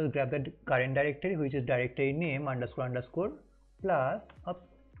grab the current directory, which is directory name __ plus up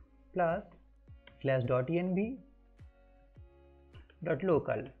plus /env.local.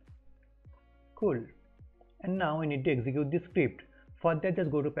 Cool. And now we need to execute this script. For that,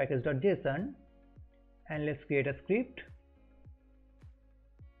 just go to package.json and let's create a script.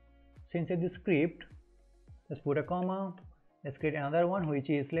 So inside the script, let's put a comma. Let's create another one, which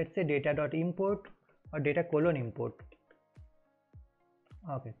is, let's say, data.import or data:import.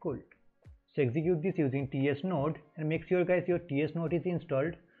 Okay, cool. So execute this using TS node and make sure, guys, your TS node is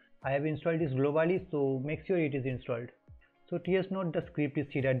installed. I have installed this globally, so make sure it is installed. So TS node, the script is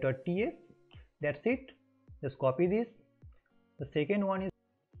cdat.ts. That's it. Just copy this. The second one is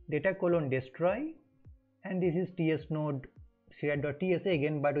data:destroy, and this is TS node cdat.ts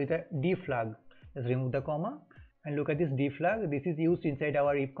again, but with a d flag. Let's remove the comma and look at this d flag. This is used inside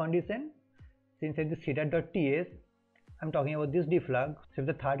our if condition. So inside this cdat.ts, I'm talking about this d flag. So if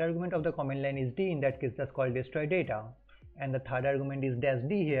the third argument of the command line is d, in that case that's called destroy data, and the third argument is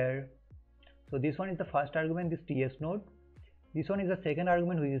 -d here. So this one is the first argument, this TS node. This one is the second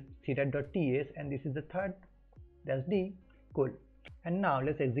argument, which is cdat.ts, and this is the third, that's d. Cool. And now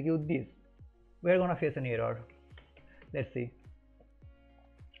let's execute this. We're gonna face an error. Let's see.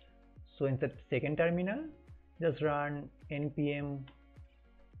 So in the second terminal, just run npm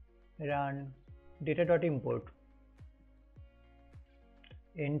run data.import.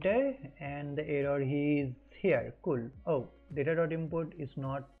 Enter, and the error is here. Cool. Oh, data.import is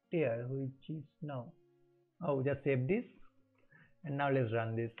not here, which is now. Oh, just save this, and now let's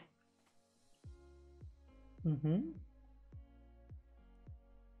run this.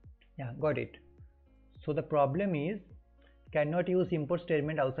 Yeah, got it. So the problem is cannot use import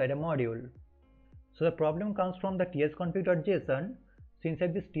statement outside a module. So the problem comes from the tsconfig.json. So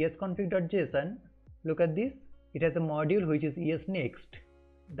inside this tsconfig.json, look at this. It has a module which is 𝐻Next.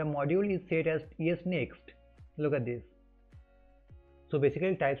 The module is set as 𝐻Next. Look at this. So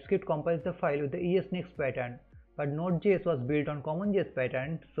basically TypeScript compiles the file with the 𝐻Next pattern, but Node.js was built on CommonJS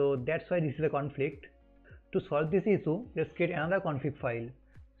pattern, so that's why this is a conflict. To solve this issue, let's create another config file.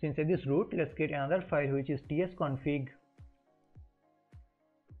 So inside this root, let's create another file which is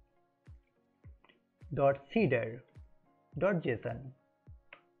tsconfig.cder.json.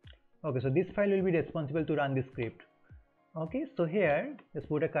 Okay, so this file will be responsible to run this script. Okay, so here let's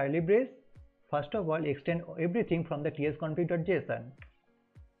put a curly brace. First of all, extend everything from the tsconfig.json.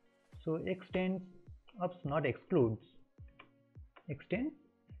 So extends, not excludes, extend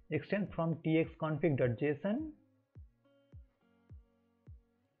from tsconfig.json.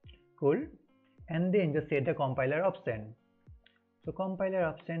 Cool. And then just set the compiler option. So compiler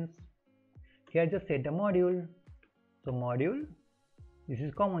options, here just set the module. So module, this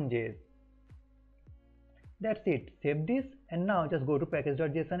is CommonJS. That's it. Save this, and now just go to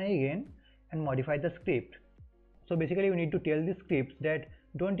package.json again and modify the script. So basically we need to tell the scripts that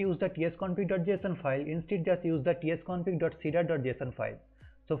don't use the tsconfig.json file, instead just use the tsconfig.cder.json file.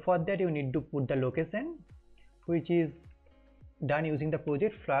 So for that you need to put the location, which is done using the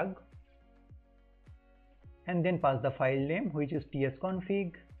project flag, and then pass the file name, which is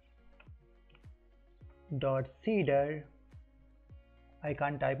tsconfig.cder. I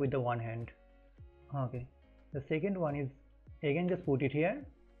can't type with the one hand. Okay, the second one is, again just put it here.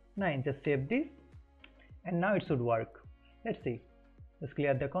 Nice, just save this, and now it should work. Let's see. Let's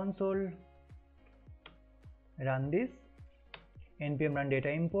clear the console, run this, npm run data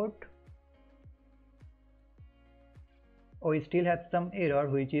import. Oh, we still have some error,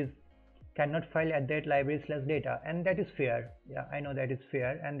 which is cannot file at that library/data, and that is fair. Yeah, I know that is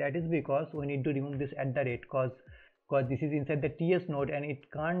fair, and that is because we need to remove this @ because this is inside the TS node and it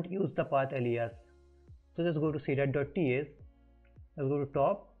can't use the path alias. So just go to cdat.ts, let's go to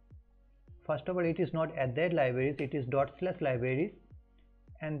top. First of all, it is not @libraries, it is /libraries,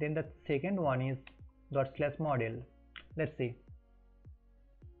 and then the second one is /model. Let's see.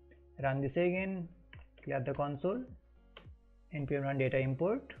 Run this again, clear the console, npm run data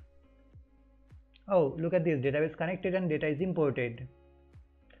import. Oh, look at this, database connected and data is imported.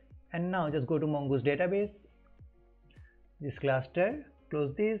 And now just go to Mongoose database, this cluster,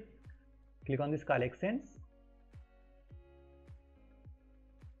 close this, click on this collections,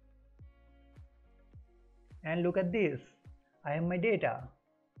 and look at this, I have my data.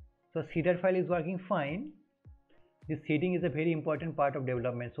 So seeder file is working fine. This seeding is a very important part of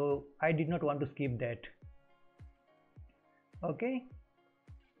development, so I did not want to skip that. Okay,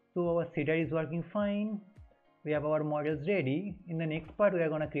 so our seeder is working fine. We have our models ready. In the next part, we are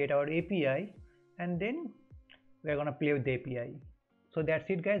going to create our API and then we're gonna play with the API. So that's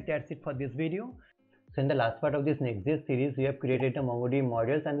it guys, that's it for this video. So in the last part of this Next.js series, we have created the MongoDB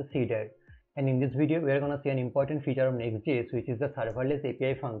models and the seeder. And in this video, we are going to see an important feature of Next.js, which is the serverless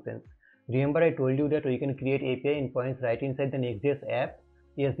API functions. Remember I told you that we can create API endpoints right inside the Next.js app?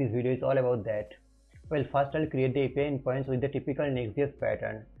 Yes, this video is all about that. Well, first I'll create the API endpoints with the typical Next.js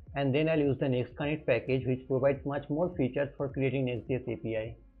pattern. And then I'll use the Next Connect package, which provides much more features for creating Next.js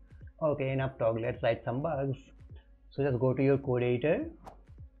API. Okay, enough talk, let's write some bugs. So just go to your code editor.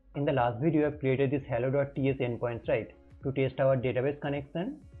 In the last video, I have created this hello.ts endpoints, right, to test our database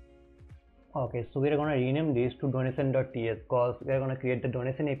connection. Okay, so we are going to rename this to donation.ts because we are going to create the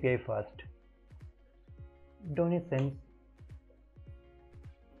donation API first. Donations.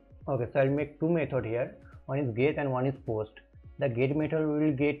 Okay, so I'll make two methods here. One is get and one is post. The get method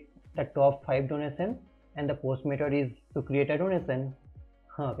will get the top 5 donations and the post method is to create a donation.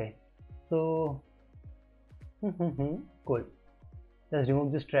 Okay, so cool. Just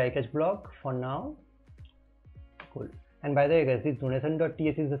remove this try catch block for now. Cool. And by the way guys, this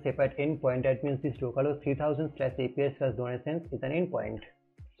donation.ts is a separate endpoint. That means this localhost 3000/API/donations is an endpoint.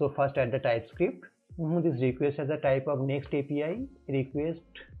 So first add the TypeScript. This request has a type of Next API request.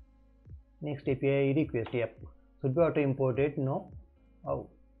 Next API request. Yep. Should be auto imported. No. Oh,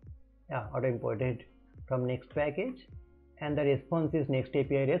 yeah, auto imported from Next package. And the response is Next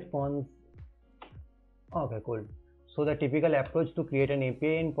API response. Okay, cool. So the typical approach to create an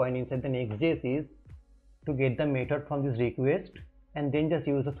API endpoint inside the Next.js is to get the method from this request and then just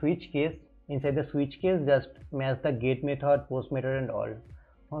use the switch case. Inside the switch case, just match the get method, post method and all.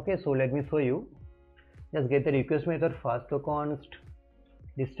 Okay, so let me show you. Just get the request method first. So const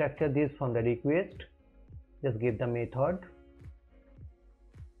destructure this from the request. Just give the method,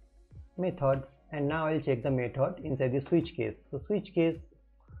 and now I'll check the method inside the switch case. So switch case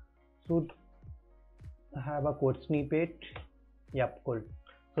should have a code snippet. Yep, cool.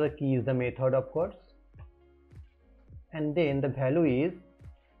 So the key is the method, of course, and then the value is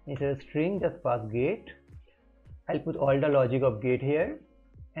instead of string just pass get. I'll put all the logic of get here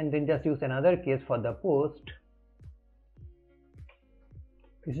and then just use another case for the post.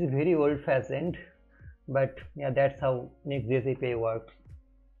 This is very old-fashioned, but yeah, that's how Next.js API works.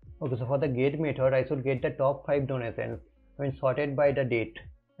 Okay, so for the get method I should get the top 5 donations when sorted by the date,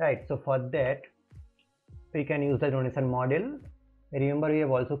 right? So for that we can use the donation model. Remember we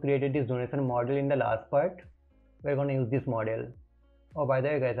have also created this donation model in the last part. We're going to use this model. Oh, by the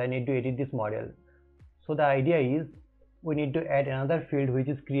way guys, I need to edit this model. So the idea is we need to add another field which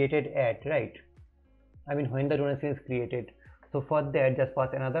is created at, right? I mean when the donation is created. So for that just pass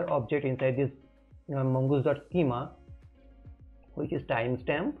another object inside this mongoose.schema, which is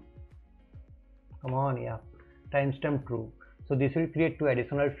timestamp. Come on, yeah, timestamp true. So this will create 2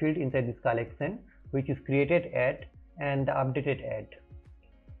 additional fields inside this collection, which is created at and the updated at.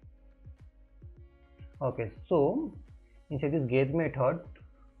 Okay, so inside this get method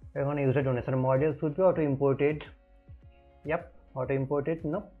we're going to use the donation model. Should be auto imported. Yep, auto imported.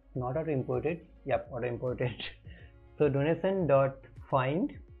 No, not auto imported. Yep, auto imported. So donation dot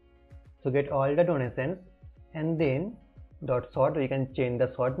find, so get all the donations, and then dot sort, we can change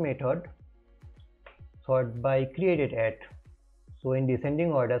the sort method, sort by created at, so in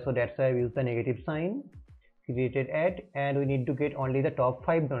descending order. So that's why I use the negative sign, created at, and we need to get only the top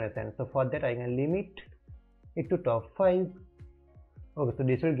 5 donations. So for that I can limit it to top 5. Okay, so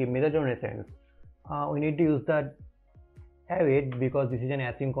this will give me the donations. We need to use the await because this is an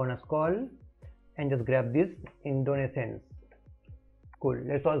asynchronous call, and just grab this in donations. Cool.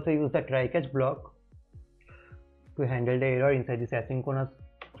 Let's also use the try catch block to handle the error inside this asynchronous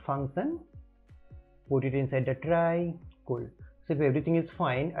function. Put it inside the try. Cool. So if everything is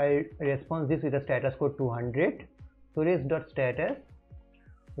fine, I'll respond this with a status code 200. So res.status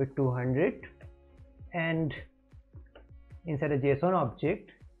with 200, and inside a JSON object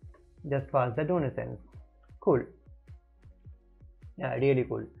just pass the donations. Cool. Yeah, really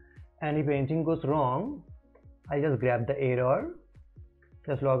cool. And if anything goes wrong, I just grab the error,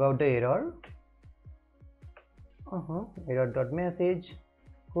 just log out the error. Error.message.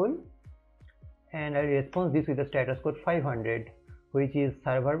 Cool. And I'll respond this with the status code 500, which is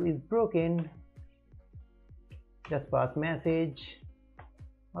server is broken. Just pass message.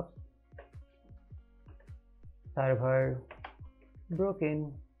 Oops. Server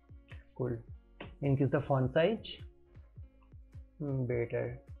broken. Cool. Increase the font size.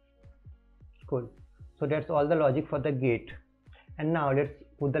 Better. Cool. So that's all the logic for the get. And now let's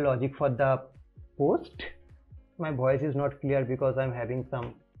put the logic for the post. My voice is not clear because I'm having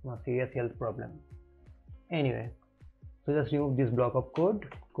some serious health problem. Anyway, so just remove this block of code.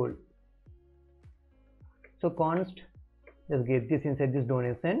 Cool. So const, just get this inside this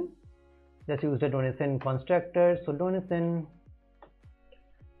donation, just use the donation constructor, so donation,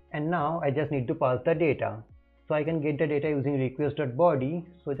 and now I just need to pass the data. So I can get the data using request.body,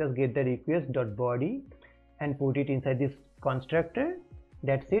 so just get the request.body and put it inside this constructor.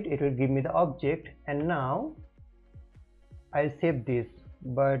 That's it, it will give me the object. And now I'll save this,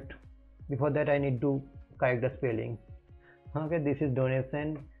 but before that I need to correct the spelling. Okay, this is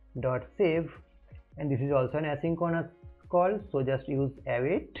donation.save, and this is also an asynchronous call, so just use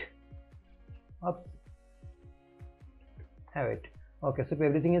await. Await. Okay, so if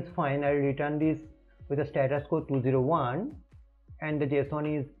everything is fine, I'll return this with a status code 201, and the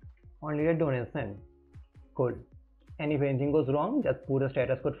JSON is only a donation. Cool. And if anything goes wrong, just put a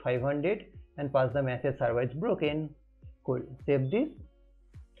status code 500 and pass the message server is broken. Cool. Save this.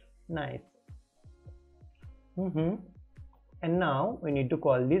 Nice. And now we need to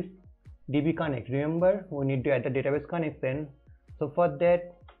call this DB connect. Remember, we need to add the database connection. So for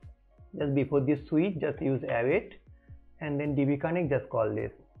that, just before this switch, just use await, and then DB connect, just call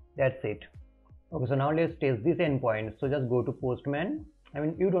this. That's it. Okay, so now let's test this endpoint. So just go to Postman. I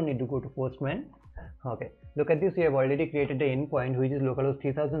mean, you don't need to go to Postman. Okay, look at this. We have already created the endpoint, which is localhost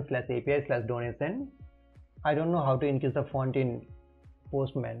 3000/API/donation. I don't know how to increase the font in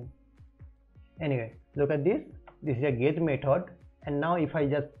Postman. Anyway, look at this. This is a get method, and now if I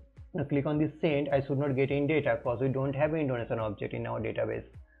just click on this send, I should not get any data because we don't have any donation object in our database.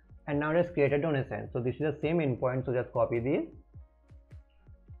 And now let's create a donation. So this is the same endpoint, so just copy this.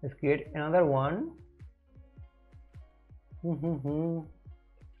 Let's create another one.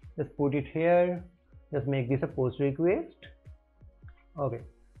 Just put it here. Just make this a post request. Okay,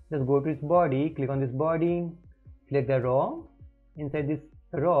 just go to its body, click on this body, select the raw. Inside this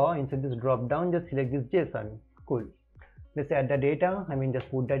raw, inside this drop down, just select this JSON. Cool. Let's add the data. I mean, just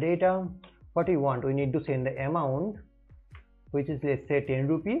put the data. What we want, we need to send the amount, which is, let's say, 10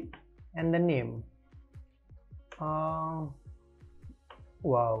 rupees, and the name.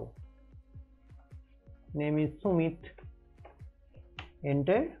 Wow. Name is Sumit.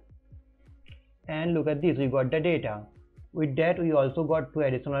 Enter. And look at this, we got the data. With that, we also got 2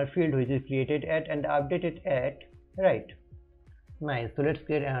 additional fields, which is created at and updated at. Right. Nice. So let's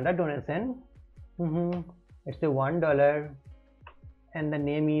create another donation. It's a $1, and the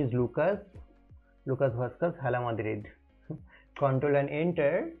name is Lucas. Lucas Vasquez Hala Madrid. Control and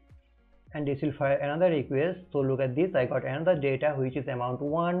enter, and this will fire another request. So look at this, I got another data, which is amount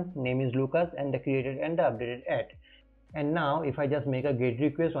 1, name is Lucas, and the created and the updated at. And now if I just make a get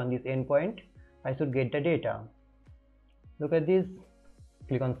request on this endpoint, I should get the data. Look at this,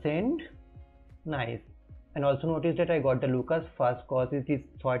 click on send. Nice. And also notice that I got the Lucas first because it is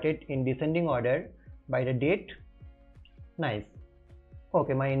sorted in descending order by the date. Nice.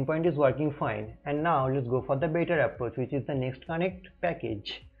 Okay, my endpoint is working fine. And now let's go for the better approach, which is the Next Connect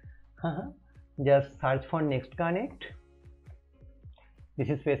package. Just search for Next Connect. This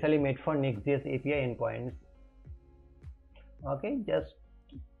is specially made for Next.js API endpoints. Okay, just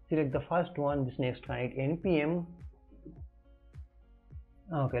select the first one, this Next Connect npm.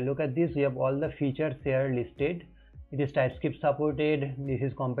 Okay, look at this, we have all the features here listed. It is TypeScript supported. This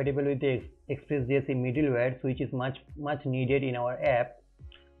is compatible with the Express.js middleware, which is much needed in our app.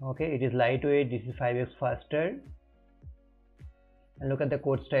 Okay, it is lightweight. This is 5x faster. And look at the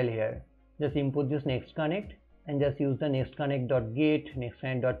code style here. Just input this Next Connect and just use the nextconnect.get,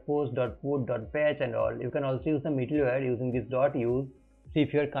 nextconnect.post.put.patch and all. You can also use the middleware using this .use. See,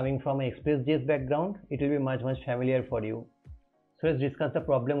 if you are coming from an Express.js background, it will be much familiar for you. So let's discuss the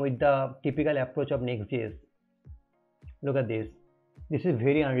problem with the typical approach of Next.js. Look at this. This is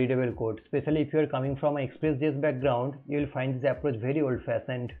very unreadable code. Especially if you are coming from an Express.js background, you will find this approach very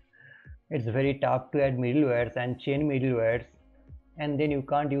old-fashioned. It's very tough to add middlewares and chain middlewares, and then you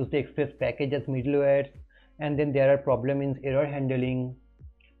can't use the Express package as middlewares, and then there are problems in error handling,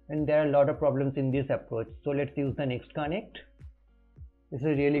 and there are a lot of problems in this approach. So let's use the Next Connect. This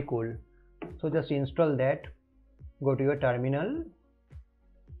is really cool. So just install that. Go to your terminal.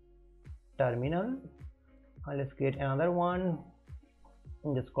 Let's create another one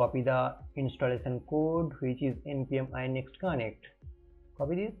and just copy the installation code, which is npm i next connect.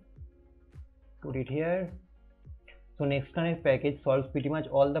 Copy this, put it here. So Next Connect package solves pretty much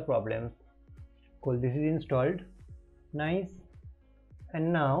all the problems. Cool, this is installed. Nice.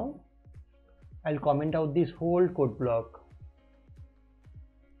 And now I'll comment out this whole code block.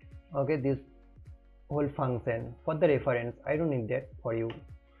 Okay, this whole function for the reference. I don't need that for you.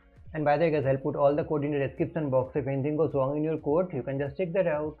 And by the way guys, I'll put all the code in the description box. If anything goes wrong in your code, you can just check that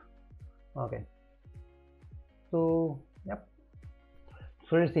out. Okay. So, yep.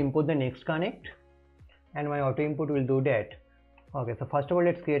 So let's import the Next Connect. and my auto import will do that. Okay, so first of all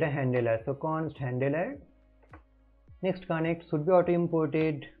let's create a handler. So const handler next connect should be auto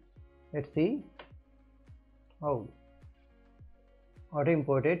imported. Let's see. Oh, auto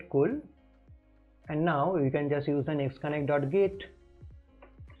imported, cool. And now we can just use the next connect.get.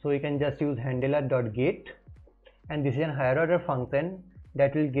 So we can just use handler.get, and this is a higher order function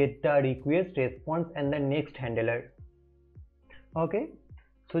that will get the request, response and the next handler. Okay,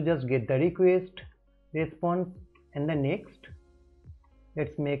 so just get the request, response and the next.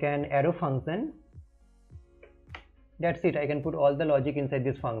 Let's make an arrow function. That's it. I can put all the logic inside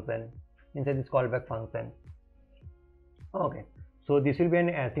this function, inside this callback function. Okay, so this will be an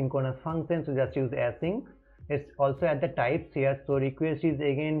asynchronous function, so just use async. Let's also add the types here. So request is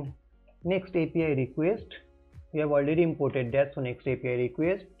again next API request. We have already imported that, so next API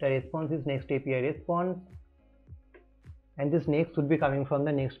request. The response is next API response, and this next would be coming from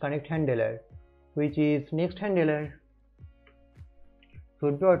the next connect handler, which is next handler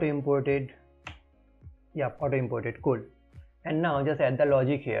should be auto imported. Yeah, auto imported, cool. And now just add the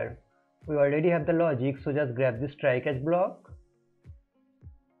logic here. We already have the logic, so just grab this try catch block,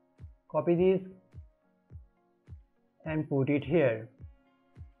 copy this and put it here.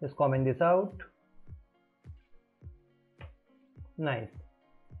 Just comment this out. Nice.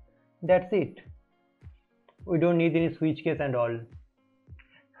 That's it. We don't need any switch case and all.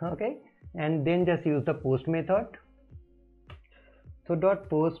 Okay, and then just use the post method. So dot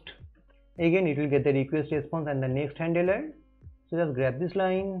post, again it will get the request, response and the next handler. So just grab this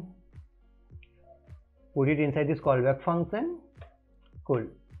line, put it inside this callback function. Cool.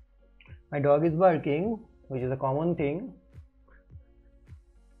 My dog is barking, which is a common thing.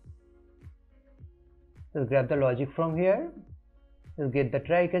 Just grab the logic from here. Just get the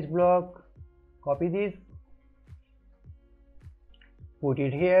try catch block, copy this, put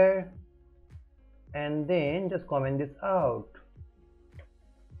it here, and then just comment this out.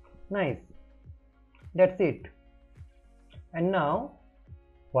 Nice. That's it. And now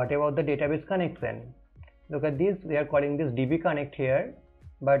what about the database connection? Look at this, we are calling this DB connect here,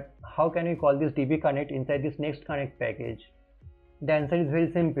 but how can we call this DB connect inside this next connect package? The answer is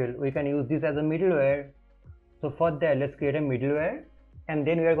very simple. We can use this as a middleware. So for that, let's create a middleware, and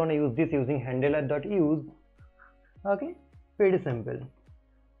then we are going to use this using handler.use. Okay, pretty simple.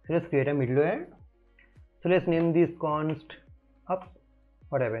 So let's create a middleware. So let's name this const up.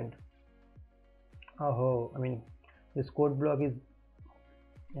 What happened? Oh, I mean this code block is,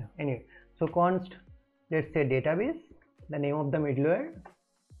 yeah, anyway. So const, let's say database, the name of the middleware.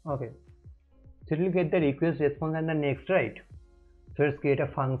 Okay, so it will get the request, response and the next, right? So let's create a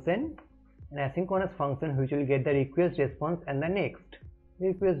function, an asynchronous function which will get the request, response and the next.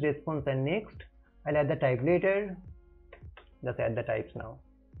 Request, response and next. I'll add the type later. Just add the types now.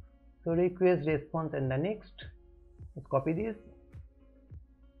 So request, response and the next. Let's copy this,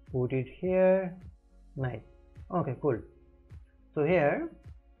 put it here. Nice. Okay, cool. So here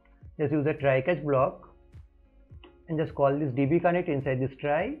just use a try catch block and just call this DB connect inside this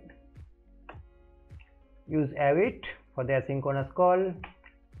try. Use await for the asynchronous call.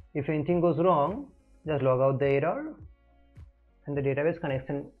 If anything goes wrong, just log out the error and the database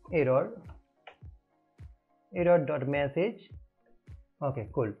connection error error.message. Okay,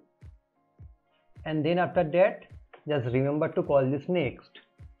 cool. And then after that, just remember to call this next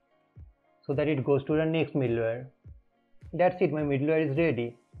so that it goes to the next middleware. That's it, my middleware is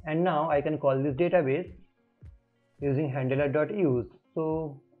ready. And now I can call this database using handler.use.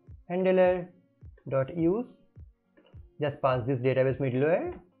 So handler.use, just pass this database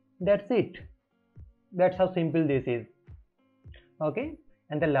middleware. That's it. That's how simple this is. Okay,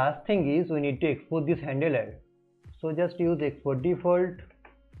 and the last thing is we need to export this handler. So just use export default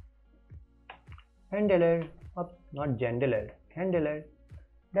handler, not handler, handler.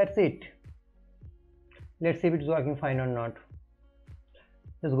 That's it. Let's see if it's working fine or not.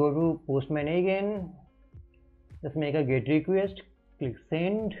 Just go to Postman again. Just make a GET request. Click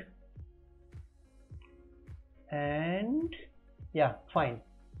send. And yeah, fine.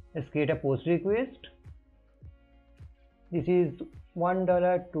 Let's create a post request. This is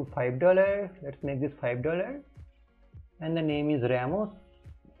 $1 to $5. Let's make this $5. And the name is Ramos.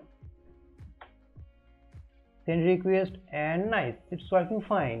 Send request, and nice, it's working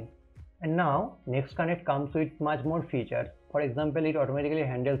fine. And now next connect comes with much more features. For example, it automatically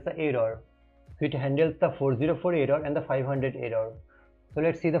handles the error. So it handles the 404 error and the 500 error. So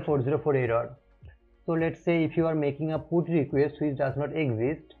let's see the 404 error. So let's say if you are making a put request which does not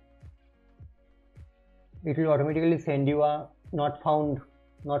exist, it will automatically send you a not found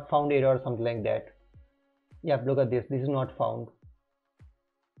error or something like that. Yeah, look at this. This is not found.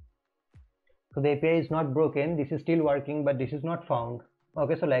 So the API is not broken, this is still working, but this is not found.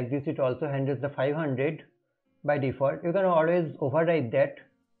 Okay, so like this it also handles the 500 by default. You can always override that.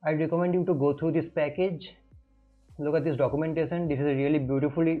 I recommend you to go through this package, look at this documentation. This is really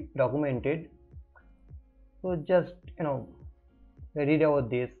beautifully documented. So just read about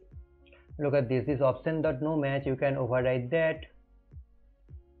this. Look at this option.no match, you can override that.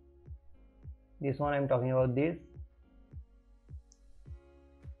 This one I'm talking about this.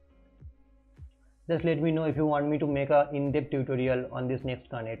 Just let me know if you want me to make a in-depth tutorial on this Next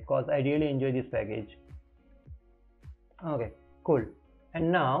Connect, because I really enjoy this package. Okay, cool.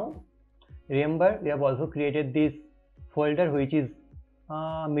 And now remember, we have also created this folder which is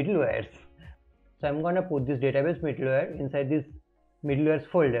middlewares. So I'm gonna put this database middleware inside this middlewares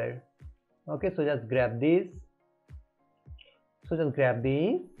folder. Okay, so just grab this.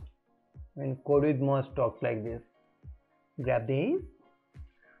 And code with most talks like this. Grab these.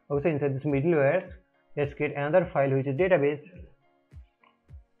 Okay, so inside this middleware, let's create another file which is database.ts.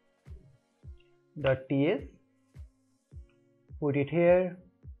 Put it here.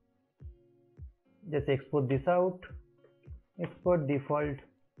 Just export this out. Export default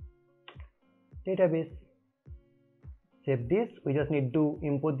database. Save this. We just need to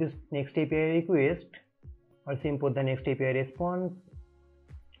import this Next API request. Also import the Next API response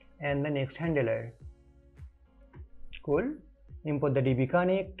and the Next handler. Cool. Import the DB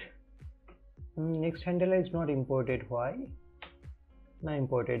Connect. Next handler is not imported. Why? Not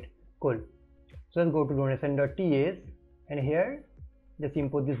imported. Cool. So let's go to donation.ts and here just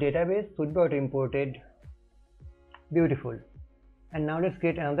import this database. Should be auto imported. Beautiful. And now let's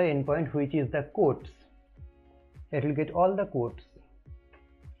create another endpoint which is the quotes. It will get all the quotes.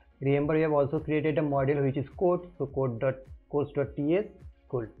 Remember, we have also created a model which is quotes. So quotes.ts.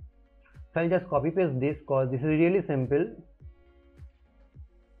 Cool. So I'll just copy paste this because this is really simple.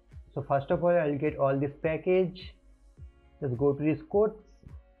 So first of all, I'll get all this package. Just go to this quotes,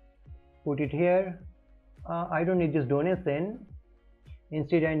 put it here. I don't need this donation.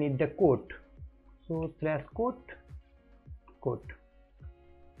 Instead, I need the quote. So /quote,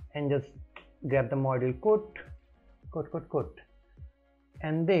 and just grab the model quote,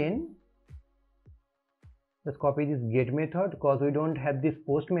 and then just copy this get method because we don't have this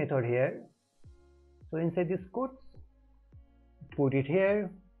post method here. So inside this quotes, put it here.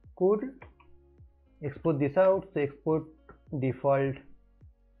 Cool. Export this out. So export default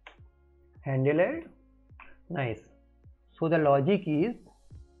handler. Nice. So the logic is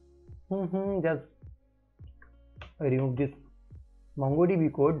just remove this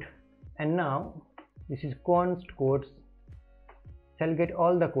MongoDB code, and now this is const quotes shall get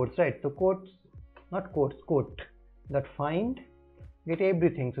all the quotes, right? So quote that find get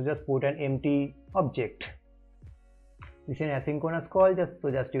everything. So just put an empty object. This is an asynchronous call, just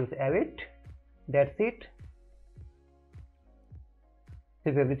use await. That's it. So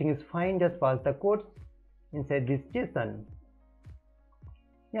if everything is fine, just pass the quotes inside this JSON.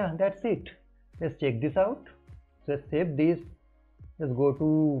 Yeah, that's it. Let's check this out. So let's save this. Just go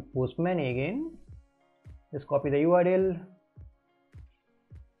to Postman again. Just copy the URL.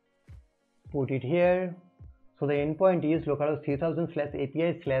 Put it here. So the endpoint is localhost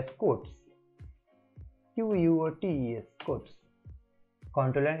 3000/API/quotes. QUOTES quotes.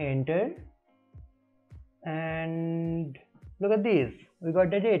 Control and enter. And look at this. We got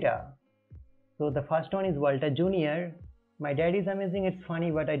the data. So the first one is Walter Jr. My dad is amazing. It's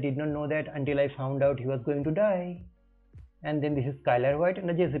funny, but I did not know that until I found out he was going to die. And then this is Skylar White and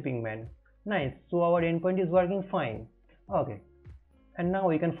the 𝐤𝐵𝐭𝐝. Nice. So our endpoint is working fine. Okay. And now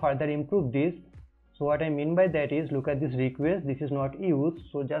we can further improve this. So what I mean by that is, look at this request. This is not used.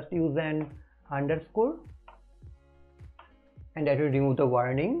 So just use an underscore, and that will remove the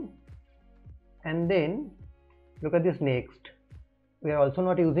warning. And then look at this next. We are also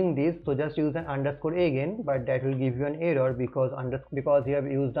not using this, so just use an underscore again, but that will give you an error because you have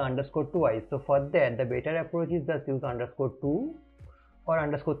used the underscore twice. So for that, the better approach is just use underscore 2 or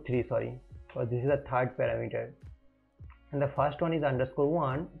underscore 3, sorry, because this is a third parameter, and the first one is underscore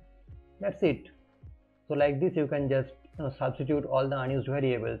 1. That's it. So like this, you can just substitute all the unused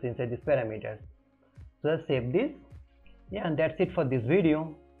variables inside this parameter. So just save this. Yeah, and that's it for this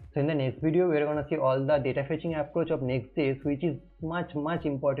video. So in the next video, we are going to see all the data fetching approach of Next.js, which is much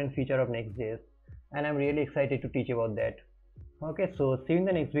important feature of Next.js, and I'm really excited to teach about that. Okay, so see you in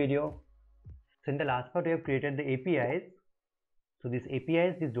the next video. So in the last part, we have created the APIs. So this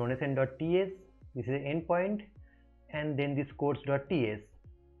APIs, this donation.ts, this is the endpoint, and then this quotes.ts.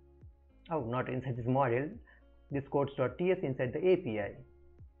 Oh, not inside this model, this quotes.ts inside the API.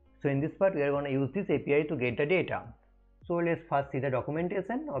 So in this part, we are going to use this API to get the data. So let's first see the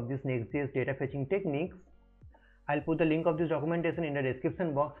documentation of this Next.js data fetching techniques. I'll put the link of this documentation in the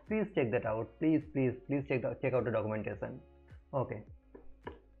description box. Please check that out. Please check out the documentation. Okay.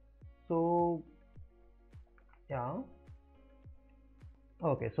 So yeah.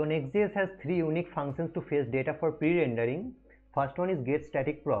 Okay. So Next.js has three unique functions to fetch data for pre-rendering. First one is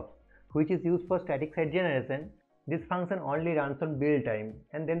getStaticProps, which is used for static site generation. This function only runs on build time.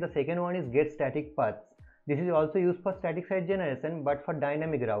 And then the second one is getStaticPaths. This is also used for static site generation but for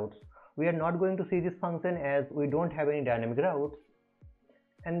dynamic routes. We are not going to see this function as we don't have any dynamic routes.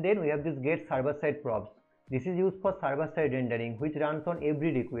 And then we have this getServerSideProps. This is used for server-side rendering, which runs on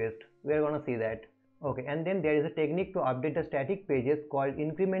every request. We are going to see that. Okay, and then there is a technique to update the static pages called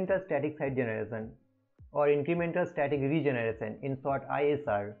incremental static site generation or incremental static regeneration, in short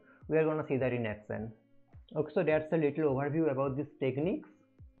ISR. We are going to see that in action. Okay, so that's a little overview about these techniques.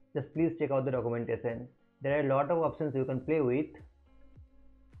 Just please check out the documentation. There are a lot of options you can play with.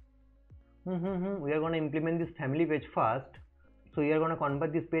 We are going to implement this family page first. So we are going to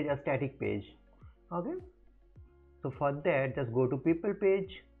convert this page as static page. Okay. So for that, just go to people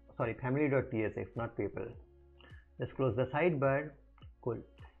page. Sorry, family.tsx, not people. Just close the sidebar. Cool.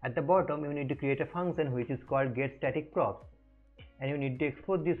 At the bottom, you need to create a function which is called getStaticProps. And you need to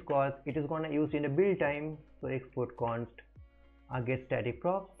export this because it is going to use in the build time. So export const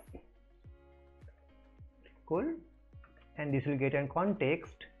getStaticProps. Cool. And this will get a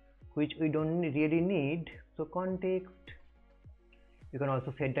context which we don't really need. So context. You can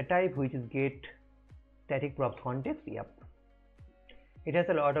also set the type, which is getStaticProps context. Yep. It has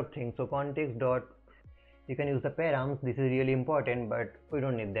a lot of things. So context dot. You can use the params. This is really important, but we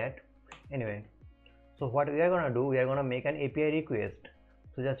don't need that. Anyway. So what we are going to do, we are going to make an API request.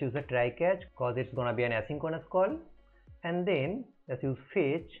 So just use the try catch because it's going to be an asynchronous call. And then just use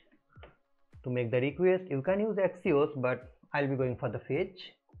fetch to make the request. You can use Axios, but I'll be going for the fetch.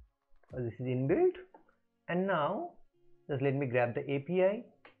 So this is inbuilt. And now just let me grab the API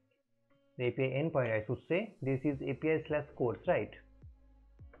endpoint, I should say. This is API/course, right?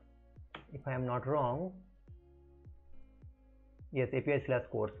 If I am not wrong. Yes,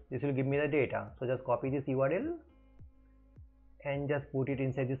 API/course. This will give me the data. So just copy this URL and just put it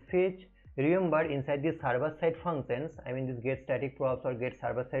inside this fetch. Remember, inside these server-side functions, I mean this getStaticProps or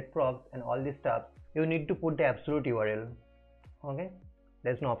getServerSideProps and all this stuff, you need to put the absolute URL. Okay,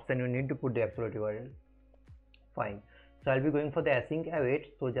 there's no option. You need to put the absolute URL. Fine. So I'll be going for the async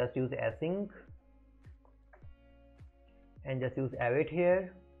await. So just use async and just use await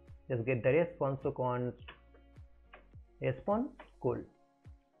here. Just get the response. So const response. Cool.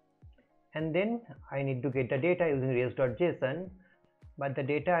 And then I need to get the data using res.json, but the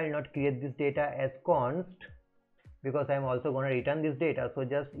data I will not create this data as const because I am also going to return this data. So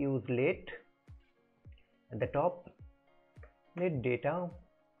just use let at the top, let data.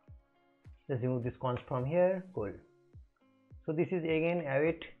 Just remove this const from here. Cool. So this is again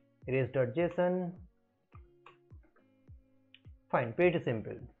await res.json. Fine, pretty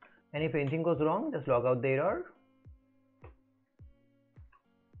simple. And if anything goes wrong, just log out the error.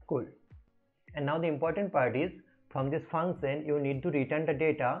 Cool. And now the important part is, from this function you need to return the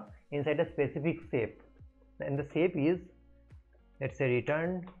data inside a specific shape, and the shape is, let's say,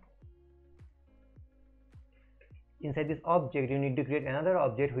 return. Inside this object you need to create another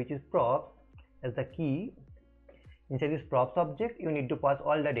object which is props as the key. Inside this props object you need to pass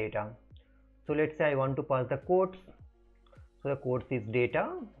all the data. So let's say I want to pass the quotes. So the quotes is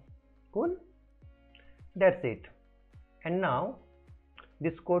data. Cool. That's it. And now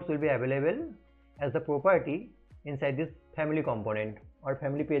this quotes will be available as the property inside this family component or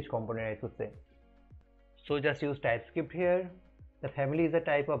family page component, I should say. So just use TypeScript here. The family is a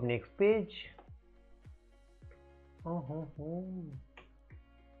type of next page.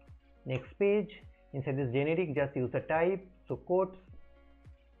 Next page. Inside this generic, just use the type. So quotes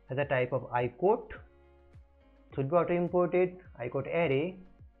as a type of iQuote. Should be auto imported. iQuote array.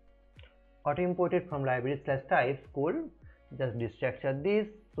 Auto imported from library/types. Cool. Just destructure this.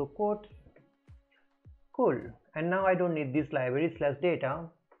 So quotes. Cool. And now I don't need this library/data.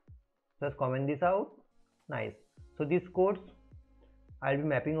 Just comment this out. Nice. So these quotes I'll be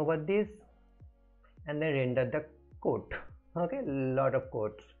mapping over this and then render the quote. Okay, lot of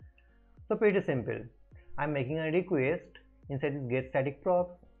quotes. So pretty simple. I'm making a request inside this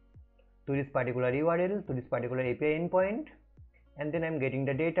getStaticProps to this particular URL, to this particular API endpoint, and then I'm getting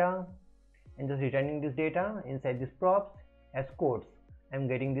the data and just returning this data inside this props as quotes. I'm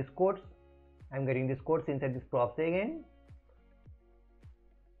getting this quotes. I'm getting this quotes inside this props again.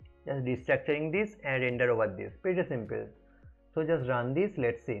 Just destructuring this and render over this. Pretty simple. So just run this.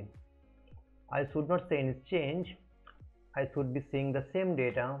 Let's see. I should not say any change. I should be seeing the same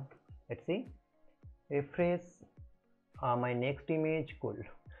data. Let's see, refresh, my next image, cool.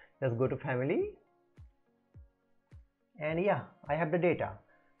 Just go to family, and yeah, I have the data.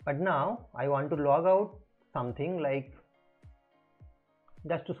 But now I want to log out something, like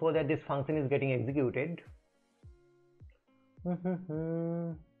just to show that this function is getting executed.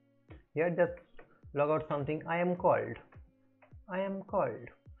 Here just log out something, I am called.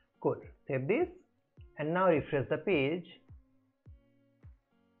 Cool. Save this and now refresh the page.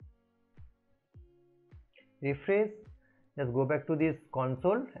 Refresh, just go back to this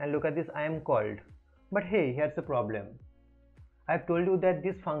console and look at this, I am called. But hey, here's the problem. I've told you that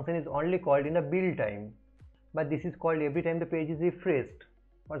this function is only called in the build time, but this is called every time the page is refreshed.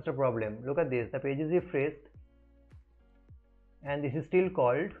 What's the problem? Look at this, the page is refreshed and this is still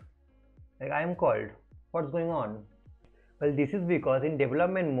called, like I am called. What's going on? Well, this is because in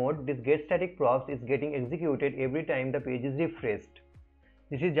development mode, this getStaticProps is getting executed every time the page is refreshed.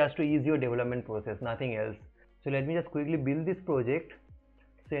 This is just to ease your development process, nothing else. So let me just quickly build this project.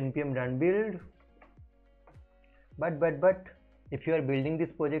 So npm run build. But if you are building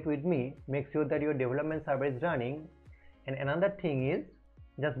this project with me, make sure that your development server is running. And another thing is,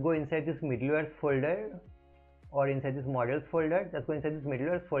 just go inside this middleware folder or inside this modules folder. Just go inside this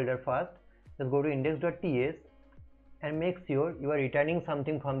middleware folder first. Just go to index.ts and make sure you are returning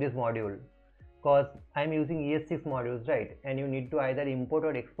something from this module, because I am using ES6 modules, right? And you need to either import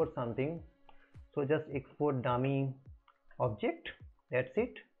or export something. So just export dummy object. That's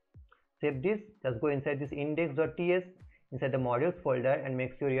it. Save this. Just go inside this index.ts inside the modules folder and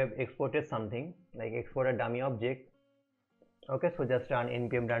make sure you have exported something, like export a dummy object. Okay, so just run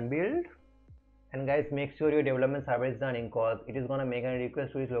npm run build. And guys, make sure your development server is running, because it is gonna make a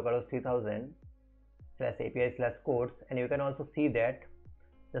request to this localhost 3000 /API/codes, and you can also see that,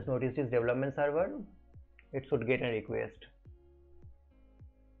 just notice this development server, it should get a request.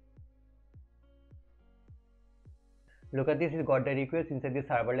 Look at this, it got the request inside the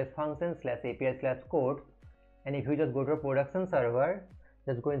serverless function /API/codes, and if you just go to a production server,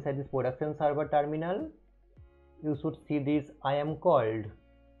 just go inside this production server terminal, you should see this I am called.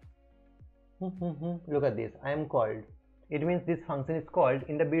 Look at this, I am called. It means this function is called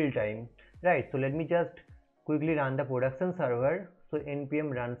in the build time, right? So let me just quickly run the production server. So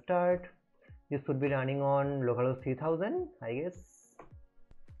npm run start. This should be running on localhost 3000, I guess.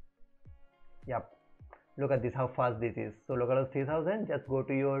 Yep. Look at this, how fast this is. So localhost 3000, just go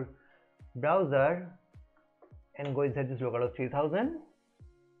to your browser and go inside this localhost 3000.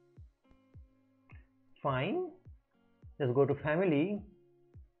 Fine. Just go to family.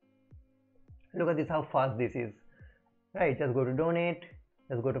 Look at this, how fast this is. Right, just go to donate,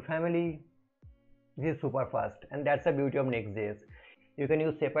 just go to family. This is super fast, and that's the beauty of Next.js. You can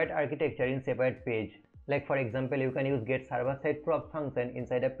use separate architecture in separate page. Like for example, you can use get server side props function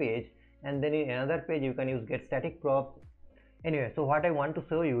inside a page, and then in another page you can use get static props. Anyway, so what I want to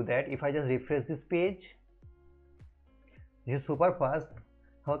show you that if I just refresh this page, this is super fast.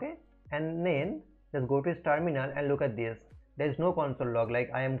 Okay, and then just go to its terminal and look at this. There is no console log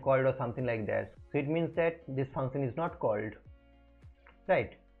like I am called or something like that. So it means that this function is not called,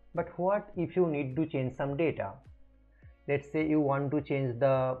 right? But what if you need to change some data? Let's say you want to change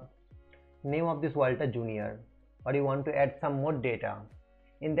the name of this Walter Jr. or you want to add some more data.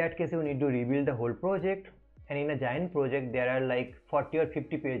 In that case, you need to rebuild the whole project, and in a giant project there are like 40 or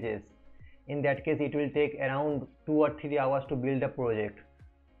 50 pages. In that case, it will take around 2 or 3 hours to build a project,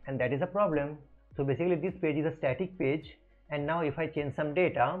 and that is a problem. So basically this page is a static page, and now if I change some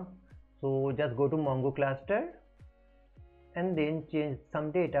data, so just go to Mongo cluster and then change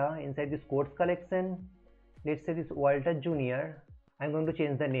some data inside this codes collection. Let's say this Walter Jr. I'm going to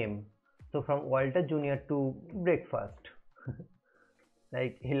change the name. So from Walter Jr. to breakfast.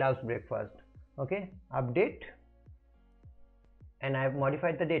 Like he loves breakfast. Okay, update. And I have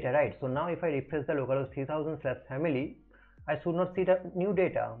modified the data, right? So now if I refresh the localhost 3000/family, I should not see the new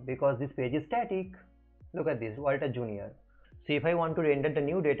data because this page is static. Look at this, Walter Jr. So if I want to render the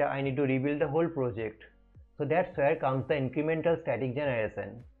new data, I need to rebuild the whole project. So that's where comes the incremental static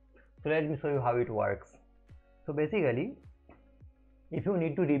generation. So let me show you how it works. So basically, if you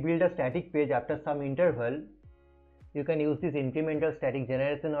need to rebuild a static page after some interval, you can use this incremental static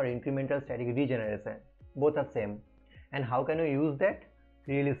generation or incremental static regeneration. Both are same. And how can you use that?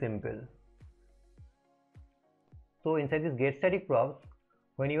 Really simple. So inside this getStaticProps,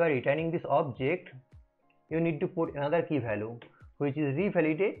 when you are returning this object, you need to put another key value, which is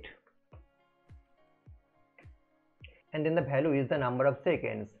revalidate, and then the value is the number of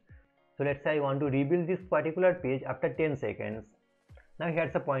seconds. So let's say I want to rebuild this particular page after 10 seconds. Now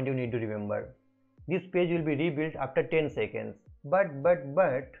here's the point you need to remember. this page will be rebuilt after 10 seconds. But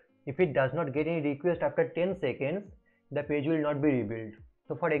if it does not get any request after 10 seconds, the page will not be rebuilt.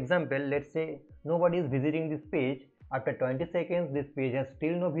 So for example, let's say nobody is visiting this page. After 20 seconds, this page has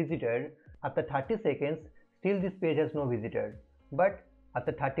still no visitor. After 30 seconds, still this page has no visitor. But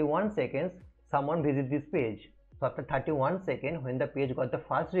after 31 seconds, someone visits this page. So after 31 seconds, when the page got the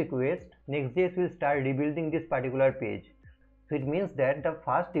first request, Next.js will start rebuilding this particular page. So it means that the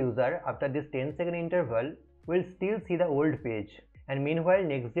first user after this 10-second interval will still see the old page, and meanwhile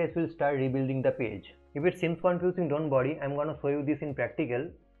Next.js will start rebuilding the page. If it seems confusing, don't worry, I'm gonna show you this in practical.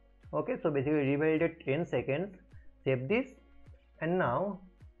 Okay, so basically rebuild it 10 seconds, save this, and now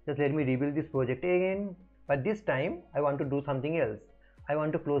just let me rebuild this project again. But this time I want to do something else. I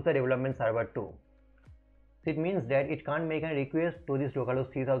want to close the development server too. So it means that it can't make a request to this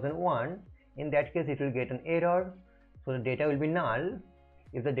localhost 3001. In that case, it will get an error. So the data will be null.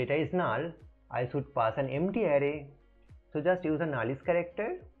 If the data is null, I should pass an empty array. So just use a nullis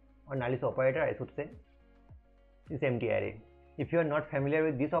character or nullis operator, I should say, this empty array. If you are not familiar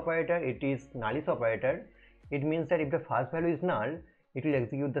with this operator, it is nullis operator. It means that if the first value is null, it will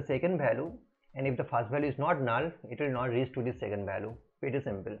execute the second value, and if the first value is not null, it will not reach to the second value. Pretty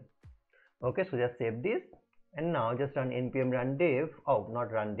simple. Okay, so just save this, and now just run npm run dev. Oh,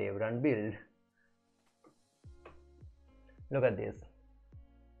 not run dev, run build. Look at this.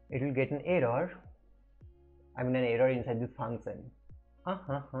 It will get an error. I mean an error inside this function.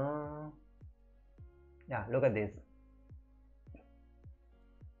 Yeah, look at this.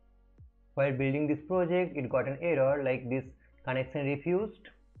 While building this project, it got an error like this: connection refused.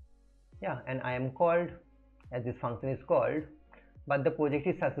 Yeah, and I am called as this function is called, but the project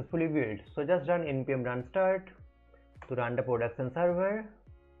is successfully built. So just run npm run start to run the production server.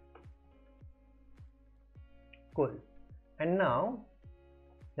 Cool. And now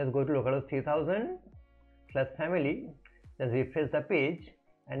just go to localhost 3000 / family, just refresh the page,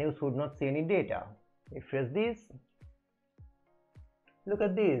 and you should not see any data. Refresh this. Look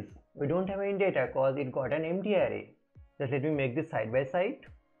at this. We don't have any data because it got an empty array. Just let me make this side by side.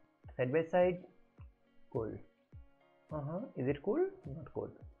 Cool. Is it cool? Not cool.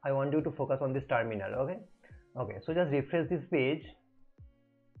 I want you to focus on this terminal. Okay, so just refresh this page,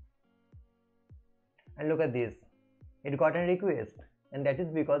 and look at this. It got a request, and that is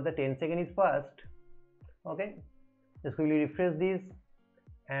because the 10 second is passed. Okay, just quickly refresh this,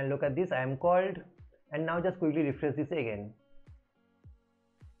 and look at this. I am called, and now just quickly refresh this again.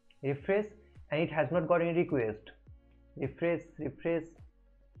 Refresh, and it has not got any request. Refresh.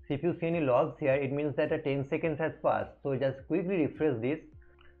 So if you see any logs here, it means that the 10 seconds has passed. So just quickly refresh this.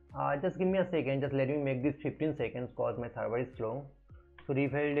 Just give me a second. Just let me make this 15 seconds because my server is slow. So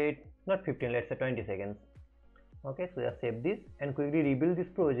revalidate, not 15, let's say 20 seconds. Okay, so just save this and quickly rebuild this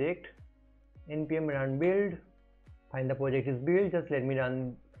project. Npm run build. Find the project is built. Just let me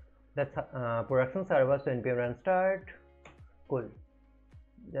run that production server. So npm run start. Cool.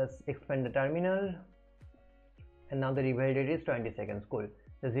 Just expand the terminal, and now the revalidate is 20 seconds. Cool.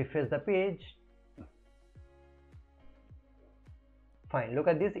 Just refresh the page. Fine. Look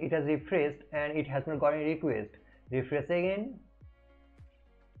at this. It has refreshed and it has not got any request. Refresh again.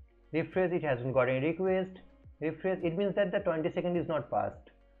 Refresh. It hasn't got any request. Refresh. It means that the 20 second is not passed.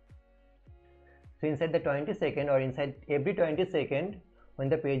 So inside the 20 second or inside every 20 second, when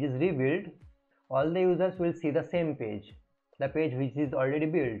the page is rebuilt, all the users will see the same page, the page which is already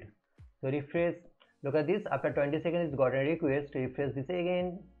built. So refresh. Look at this. After 20 seconds, it's got a request. Refresh this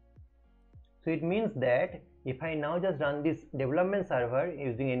again. So it means that if I now just run this development server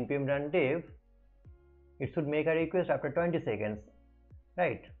using npm run dev, it should make a request after 20 seconds,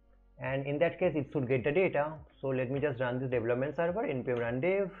 right? And in that case, it should get the data. So let me just run this development server npm run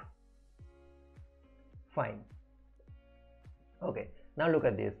dev. Fine. Okay. Now look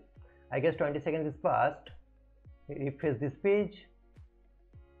at this. I guess 20 seconds is passed. Refresh this page.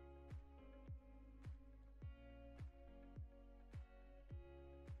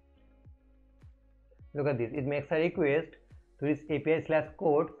 Look at this. It makes a request to this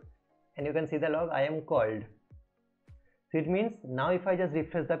API/code, and you can see the log I am called. So it means now if I just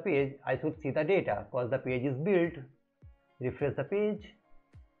refresh the page, I should see the data because the page is built. Refresh the page,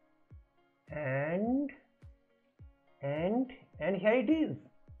 and here it is,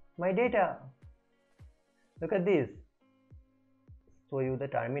 my data. Look at this. Show you the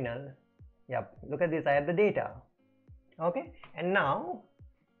terminal. Yep, look at this. I have the data. Okay, and now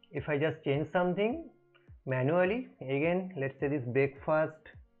if I just change something manually, again, let's say this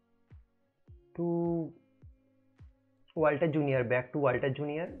breakfast to Walter Jr., back to Walter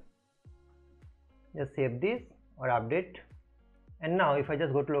Jr. Just save this or update. And now if I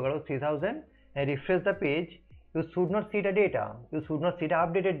just go to localhost 3000 and refresh the page, you should not see the data, you should not see the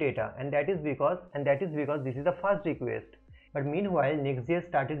updated data, and that is because this is the first request. But meanwhile Next.js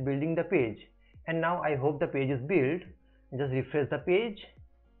started building the page, and now I hope the page is built. Just refresh the page,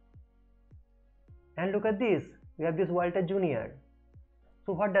 and look at this, we have this Walter Jr.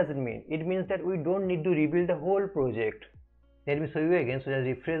 So what does it mean? It means that we don't need to rebuild the whole project. Let me show you again. So just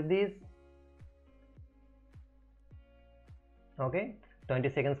refresh this. Okay, 20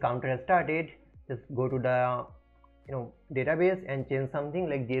 seconds counter has started. Just go to the database and change something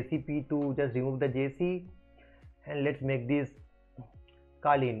like JCP to just remove the JC, and let's make this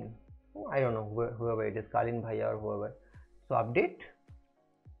Kalin. I don't know whoever it is, Kalin Bhaiya or whoever. So update,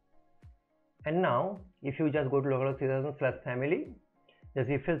 and now if you just go to localhost 3000/family, just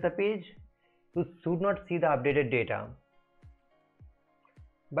refresh the page, you should not see the updated data.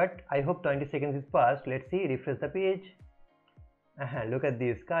 But I hope 20 seconds is passed. Let's see, refresh the page. Look at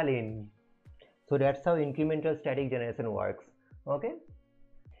this, Kalin. So that's how incremental static generation works. Okay,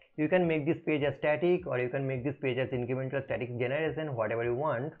 you can make this page as static, or you can make this page as incremental static generation, whatever you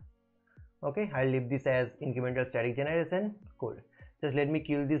want. Okay, I'll leave this as incremental static generation. Cool. Just let me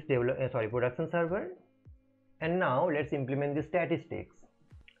kill this production server, and now let's implement the statistics.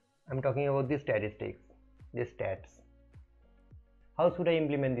 I'm talking about the statistics, the stats. How should I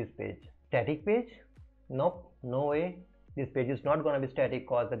implement this page? Static page? Nope, no way. This page is not going to be static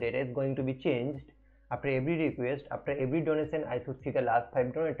because the data is going to be changed after every request. After every donation I should see the last 5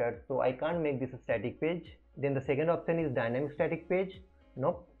 donators, so I can't make this a static page. Then the second option is dynamic static page.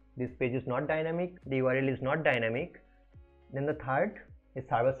 Nope, this page is not dynamic, the URL is not dynamic. Then the third is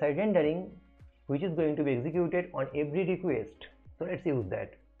server-side rendering, which is going to be executed on every request. So let's use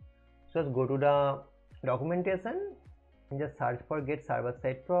that. So just go to the documentation and just search for get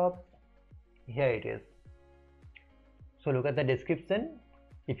server-side props. Here it is. So look at the description.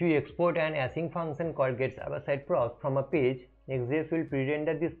 If you export an async function called get server-side props from a page, Next.js will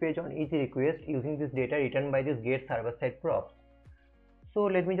pre-render this page on each request using this data returned by this get server-side props. So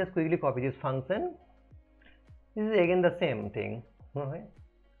let me just quickly copy this function. This is again the same thing. Okay.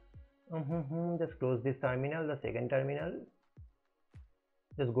 Just close this terminal, the second terminal.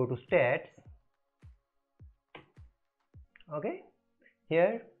 Just go to stats. Okay.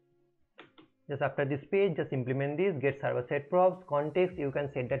 Here, just after this page, just implement this get server-side props. Context, you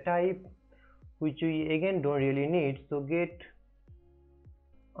can set the type, which we again don't really need. So get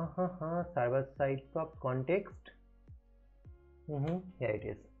server-side props context. Here it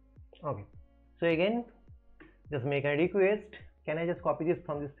is. Okay. So again, just make a request. Can I just copy this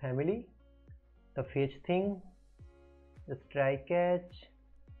from this family? The fetch thing. Just try catch.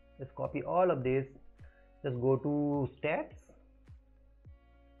 Just copy all of this. Just go to stats.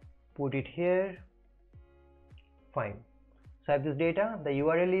 Put it here. Fine. So I have this data. The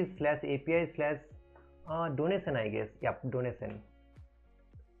URL is /API/donation, I guess. Yep, donation.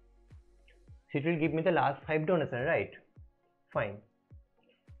 So it will give me the last 5 donation, right? Fine.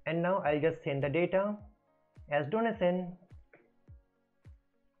 And now I'll just send the data as donation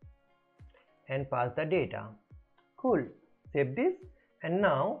and pass the data. Cool. Save this, and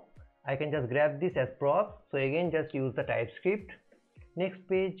now I can just grab this as props. So again, just use the TypeScript. Next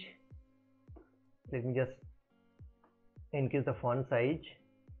page. Let me just increase the font size.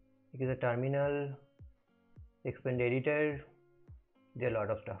 It is a terminal, expand editor. There are a lot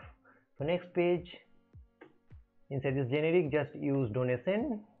of stuff. So next page. Inside this generic, just use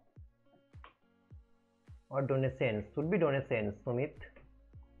donation or donations. Should be donations, Sumit.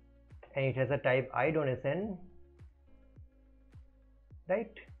 And it has a type 𝐼_donation,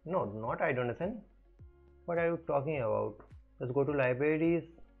 right? No, not 𝐼_donation. What are you talking about? Let's go to libraries.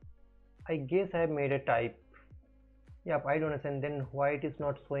 I guess I have made a type. Yep, 𝐼_donation. Then why it is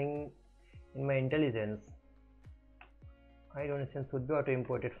not showing in my IntelliJ? 𝐼_donation should be auto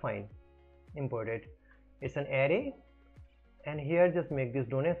imported. Fine, imported. It's an array, and here just make these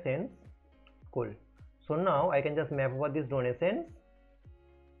donations. Cool. So now I can just map over these donations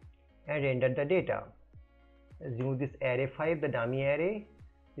and render the data. Let's remove this array 5, the dummy array.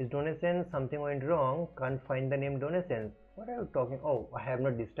 This donation, something went wrong, can't find the name donations. What are you talking? Oh, I have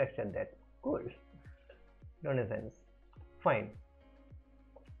not distracted that. Cool. Donations. Fine.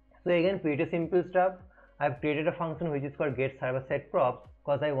 So again, pretty simple stuff. I've created a function which is called get server-side props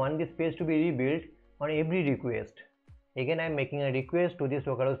because I want this page to be rebuilt on every request. Again, I'm making a request to this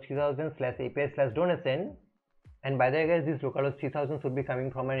localhost 3000/API/donation, and by the way guys, this localhost 3000 should be coming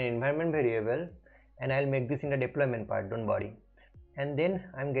from an environment variable, and I'll make this in the deployment part, don't worry. And then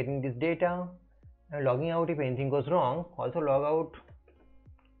I'm getting this data and logging out if anything goes wrong. Also log out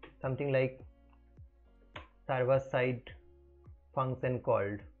something like server-side function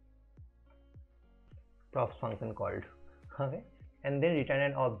called. props function called. Okay, and then return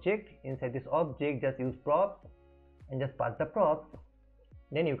an object. Inside this object just use props and just pass the props.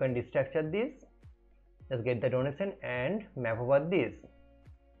 Then you can destructure this, just get the donation and map over this.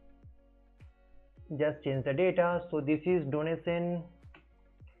 Just change the data. So this is donation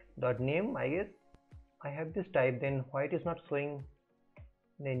dot name. I guess I have this type, then why it is not showing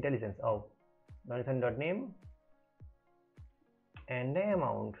the intelligence? Oh, donation dot name and the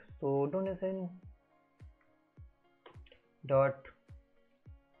amount. So donation dot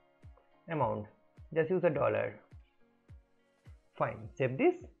amount, just use a dollar. Fine, save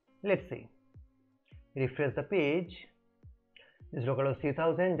this. Let's see, refresh the page. This localhost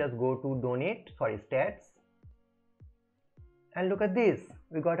 3000, just go to stats, and look at this,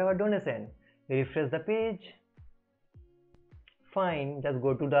 we got our donation. Refresh the page. Fine, just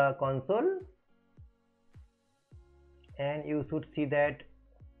go to the console and you should see that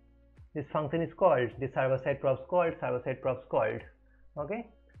this function is called, this server-side props called, server-side props called. Okay,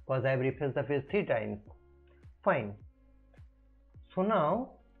 because I have refreshed the page 3 times. Fine. So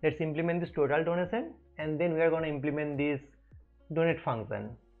now let's implement this total donation, and then we are going to implement this donate function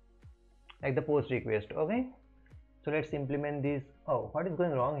like the post request. Okay, so let's implement this. Oh, what is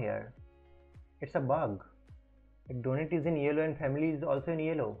going wrong here? It's a bug. Like donate is in yellow and family is also in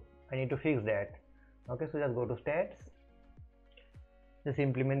yellow. I need to fix that. Okay, so just go to stats, just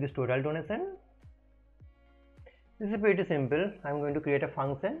implement this total donation. This is pretty simple. I'm going to create a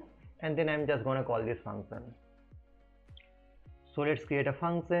function and then I'm just going to call this function. So let's create a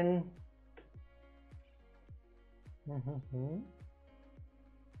function.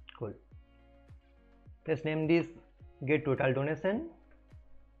 Cool. Let's name this get total donation.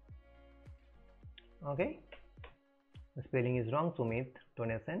 Okay, the spelling is wrong. Sumit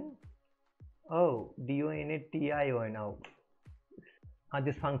donation. Oh, DONATION. Oh,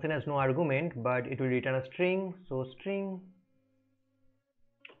 this function has no argument, but it will return a string. So string.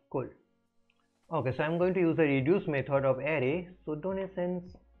 Cool. Okay, so I'm going to use the reduce method of array. So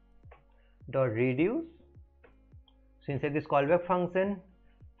donations dot reduce. So inside this callback function,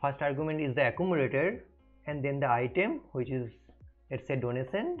 first argument is the accumulator and then the item, which is, let's say,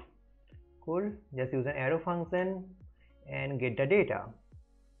 donation. Cool. Just use an arrow function and get the data.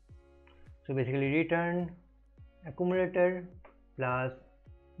 So basically return accumulator plus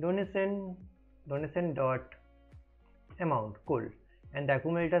donation dot amount. Cool. And the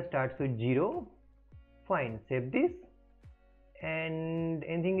accumulator starts with 0. Fine, save this. And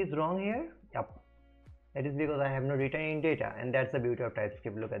anything is wrong here? Yep, that is because I have not written in data, and that's the beauty of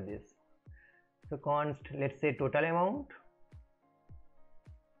TypeScript. Look at this. So const, let's say total amount.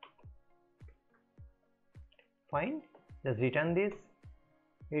 Fine, just return this,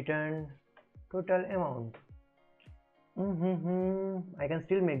 return total amount. I can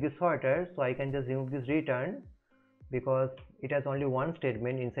still make this shorter, so I can just remove this return because it has only one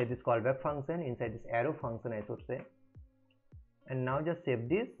statement inside this callback function, inside this arrow function I should say. And now just save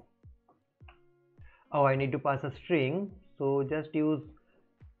this. Oh, I need to pass a string, so just use,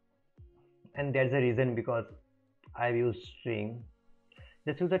 and there's a reason because I've used string.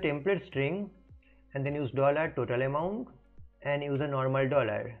 Just use a template string and then use $total amount and use a normal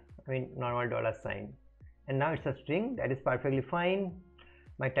normal dollar sign. And now it's a string. That is perfectly fine.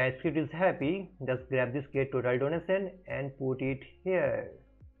 My TypeScript is happy. Just grab this get total donation and put it here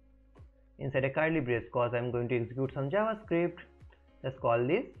inside a curly brace because I'm going to execute some JavaScript. Just call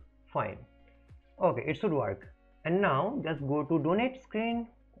this. Fine. Okay, it should work. And now just go to donate screen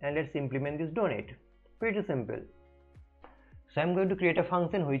and let's implement this donate. Pretty simple. So I'm going to create a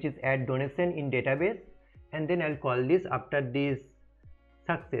function which is add donation in database, and then I'll call this after this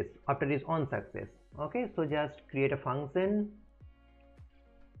success, after this on success. Okay, so just create a function.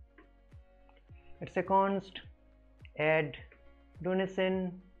 It's a const add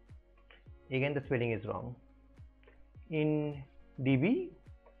donation. Again the spelling is wrong. In DB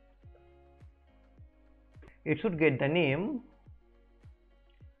it should get the name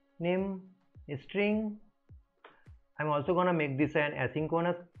is string. I'm also gonna make this an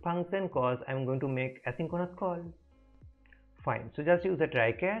asynchronous function because I'm going to make asynchronous call. Fine, so just use a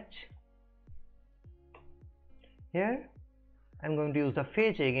try catch. Here I'm going to use the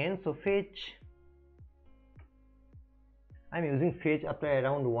fetch again. So fetch, I'm using fetch after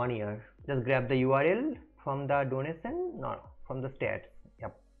around 1 year. Just grab the URL from the donation, no, from the stats.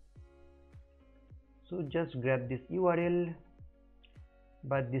 Yep. So just grab this URL,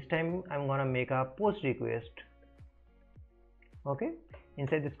 but this time I'm gonna make a post request. Okay,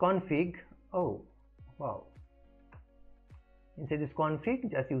 inside this config, oh wow, inside this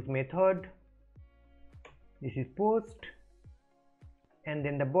config just use method, this is post, and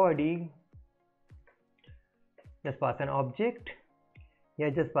then the body, just pass an object.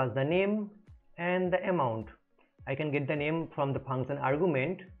 Here just pass the name and the amount. I can get the name from the function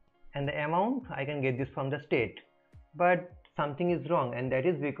argument, and the amount I can get this from the state. But something is wrong, and that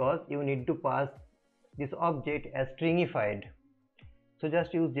is because you need to pass this object as stringified. So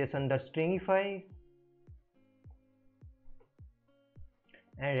just use JSON.stringify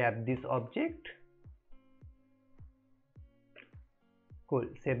and wrap this object. Cool.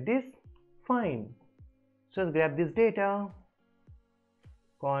 Save this. Fine. So just grab this data,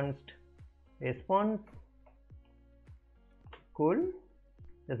 const response. Cool.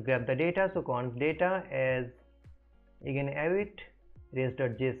 Just grab the data. So const data as again await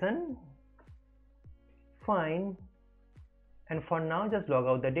res.json. Fine. And for now just log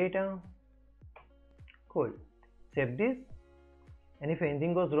out the data. Cool. Save this. And if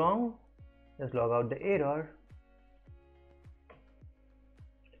anything goes wrong, just log out the error.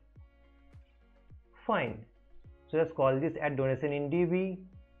 Fine. So just call this add donation in DB.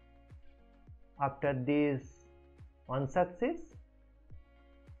 After this on success,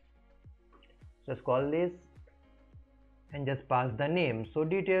 just call this and just pass the name. So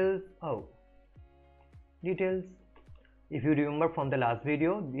details, details. If you remember from the last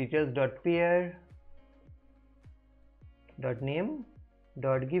video, details.pair .name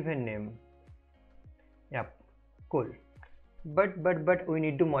 .given name. Yep, cool. But we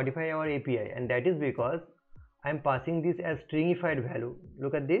need to modify our API, and that is because I am passing this as stringified value.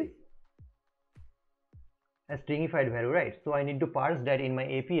 Look at this, a stringified value, right? So I need to parse that in my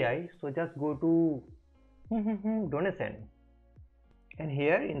API. So just go to donation, and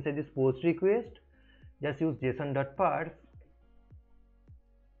here inside this post request, just use json.parse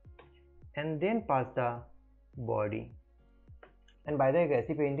and then pass the body. And by the way guys,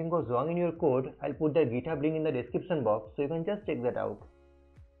 if anything goes wrong in your code, I'll put the GitHub link in the description box, so you can just check that out.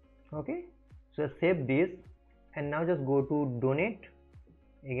 Okay, so just save this, and now just go to donate.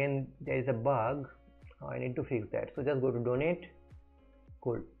 Again there is a bug, I need to fix that. So just go to donate.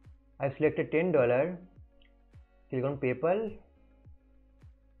 Cool. I've selected $10. Click on PayPal.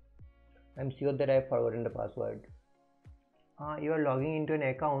 I'm sure that I've forgotten the password. You are logging into an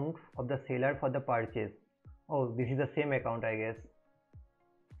account of the seller for the purchase. Oh, this is the same account, I guess.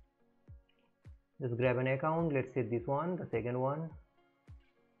 Just grab an account. Let's say this one, the second one.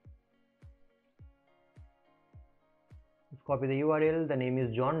 Just copy the URL. The name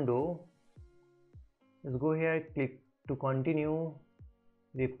is John Doe. Just go here, click to continue,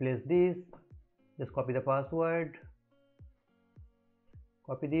 replace this, just copy the password,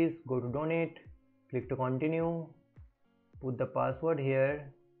 copy this, go to donate, click to continue, put the password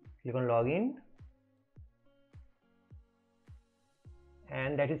here, click on login,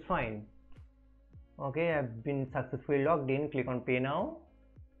 and that is fine. Okay, I've been successfully logged in. Click on pay now,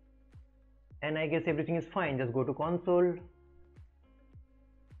 and I guess everything is fine. Just go to console.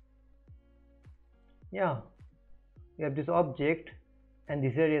 Yeah, we have this object, and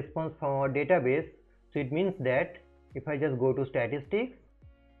this is a response from our database. So it means that if I just go to statistics,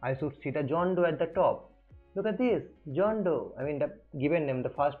 I should see the John Doe at the top. Look at this, John Doe, I mean the given name,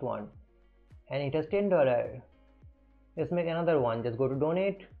 the first one, and it has $10. Let's make another one. Just go to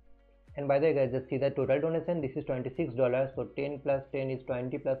donate, and by the way guys, just see the total donation. This is $26. So 10 plus 10 is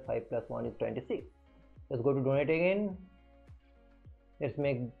 20, plus 5 plus 1 is 26. Let's go to donate again. Let's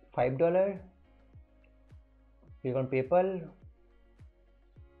make $5. Click on PayPal.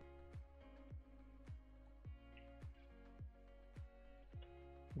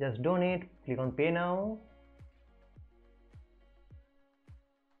 Just donate. Click on pay now.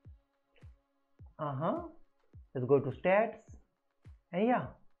 Let's go to stats, and yeah,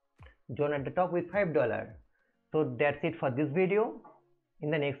 John at the top with $5. So that's it for this video. In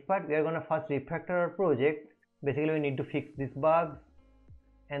the next part, we are gonna first refactor our project. Basically, we need to fix these bugs,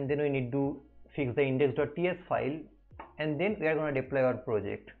 and then we need to fix the index.ts file, and then we are going to deploy our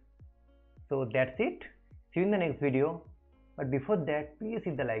project. So that's it. See you in the next video. But before that, please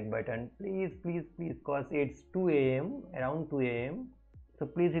hit the like button. Please, because it's 2 AM, around 2 AM. So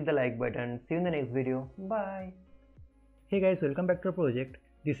please hit the like button. See you in the next video. Bye. Hey guys, welcome back to our project.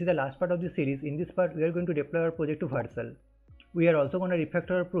 This is the last part of the series. In this part, we are going to deploy our project to Vercel. We are also going to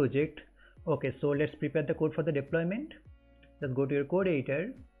refactor our project. Okay, so let's prepare the code for the deployment. Just go to your code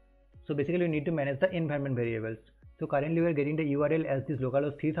editor. So basically we need to manage the environment variables. So currently we are getting the URL as this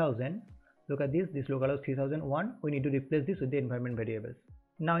localhost 3000. Look at this localhost 3001. We need to replace this with the environment variables.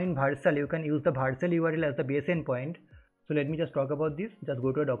 Now in Vercel, you can use the Vercel URL as the base endpoint. So let me just talk about this. Just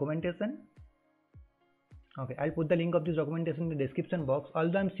go to a documentation. Okay, I'll put the link of this documentation in the description box,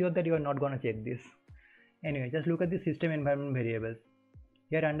 although I'm sure that you are not gonna check this. Anyway, just look at the system environment variables.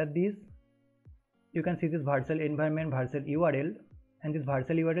 Here under these, you can see this Vercel environment, Vercel URL, and this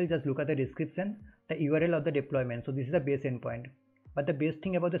Vercel URL, just look at the description, the URL of the deployment. So this is the base endpoint. But the best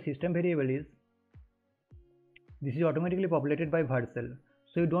thing about the system variable is this is automatically populated by Vercel,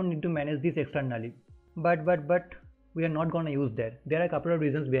 so you don't need to manage this externally. But we are not gonna use that. There are a couple of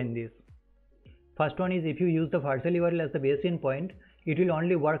reasons behind this. First one is, if you use the Vercel URL as the base endpoint, it will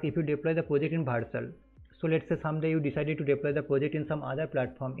only work if you deploy the project in Vercel. So let's say someday you decided to deploy the project in some other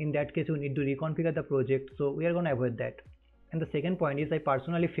platform. In that case, you need to reconfigure the project. So we are gonna avoid that. And the second point is, I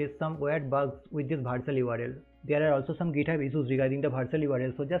personally faced some weird bugs with this Vercel URL. There are also some GitHub issues regarding the Vercel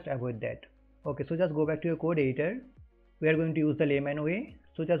URL, so just avoid that. Okay, so just go back to your code editor. We are going to use the layman way.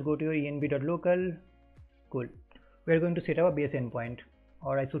 So just go to your env.local. Cool. We are going to set up a base endpoint,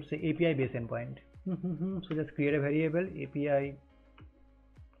 or I should say API base endpoint. So just create a variable API,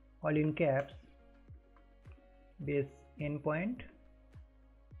 all in caps, base endpoint.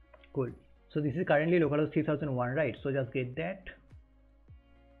 Cool. So this is currently localhost 3001, right? So just get that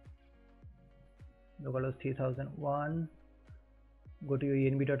localhost 3001, go to your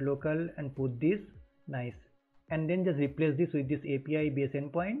env.local and put this. Nice. And then just replace this with this API base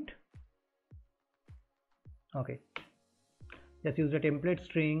endpoint. Okay, just use the template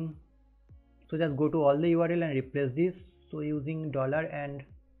string. So just go to all the URL and replace this. So using $, and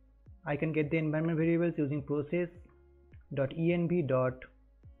I can get the environment variables using process.env.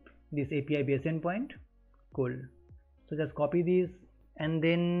 This API base endpoint. Cool. So just copy this, and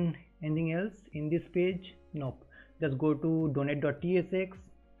then anything else in this page? Nope. Just go to donate.tsx.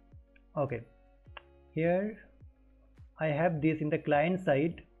 Okay, here I have this in the client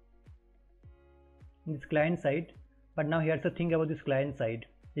side, but now here's the thing about this client side.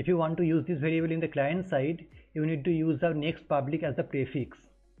 If you want to use this variable in the client side, you need to use the next public as the prefix.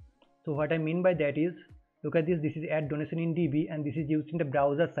 So what I mean by that is, look at this, this is add donation in DB, and this is used in the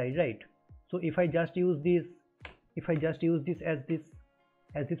browser side, right? So if I just use this,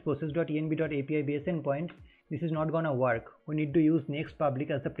 as this process.env.api base endpoint, this is not gonna work. We need to use next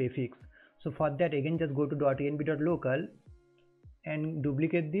public as the prefix. So for that, again just go to .env.local and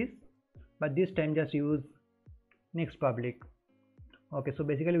duplicate this, but this time just use next public. Okay, so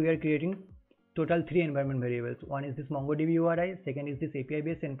basically we are creating total 3 environment variables. One is this MongoDB URI, second is this API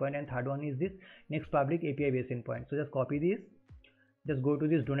base endpoint, and third one is this next public API base endpoint. So just copy this, just go to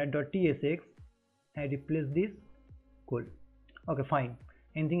this donate.tsx and replace this. Cool. Okay, fine.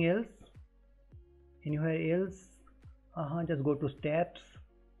 Anything else? Anywhere else? Just go to stats,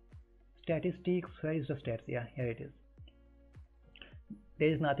 statistics. Where is the stats? Yeah, here it is. There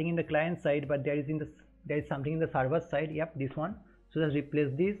is nothing in the client side, but there is something in the server side. Yep, this one. So just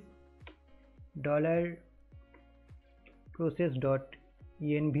replace this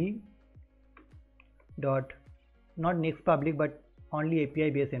 $process.env. Not next public, but only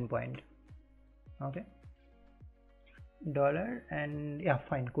API base endpoint. Okay, $, yeah,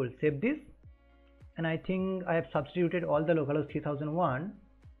 fine, cool. Save this, and I think I have substituted all the localhost 3001.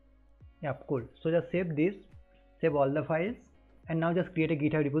 Yeah, cool. So just save this, save all the files, and now just create a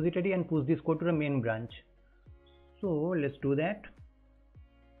GitHub repository and push this code to the main branch. So let's do that.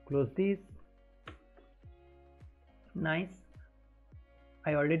 Close this. Nice.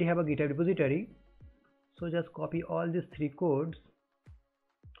 I already have a GitHub repository, so just copy all these 3 codes.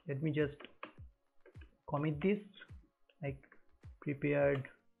 Let me just commit this, like prepared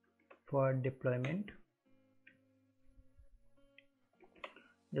for deployment.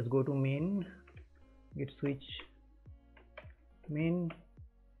 Just go to main, git switch main.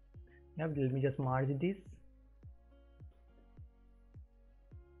 Yep, let me just merge this,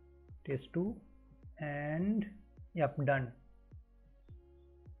 test2, and yep, done.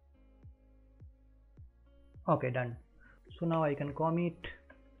 Okay, done. So now I can commit.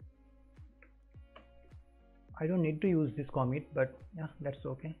 I don't need to use this commit, but yeah, that's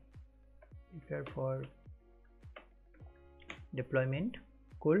okay. Prepare for deployment.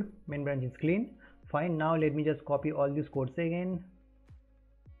 Cool. Main branch is clean. Fine. Now let me just copy all these codes again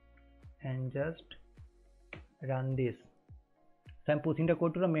and just run this. So I'm pushing the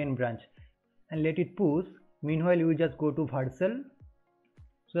code to the main branch and let it push. Meanwhile, you just go to Vercel.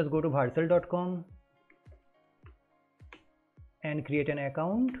 So just go to vercel.com and create an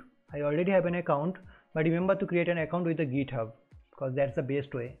account. I already have an account, but remember to create an account with the GitHub, because that's the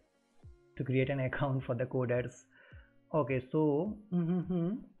best way to create an account for the coders. Okay, so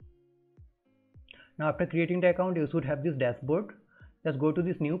now after creating the account, you should have this dashboard. Just go to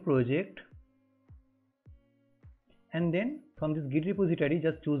this new project, and then from this Git repository,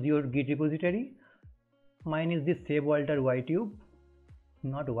 just choose your Git repository. Mine is this Save Walter YTube,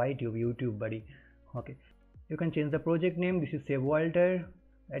 not YTube, YouTube buddy. Okay, you can change the project name. This is Save Walter,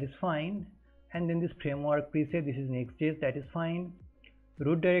 that is fine. and then this framework preset, this is Next.js, that is fine.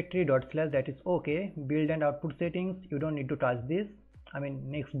 Root directory / that is okay. Build and output settings, you don't need to touch this. I mean,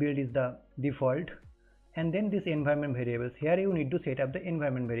 next build is the default. And then this environment variables, here you need to set up the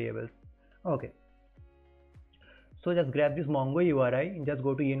environment variables. Okay, so just grab this Mongo URI, just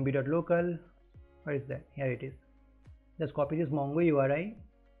go to env.local. Where is that? Here it is. Just copy this Mongo URI,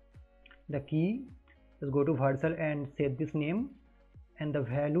 the key, just go to Vercel and set this name, and the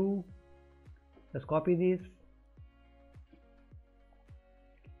value, just copy this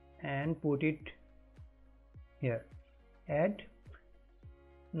and put it here, add,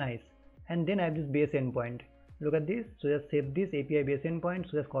 nice. And then I have this base endpoint, look at this. So just save this API base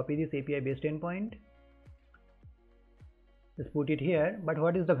endpoint, so just copy this API based endpoint, just put it here. But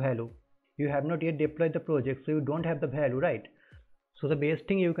what is the value? You have not yet deployed the project, so you don't have the value, right? So the best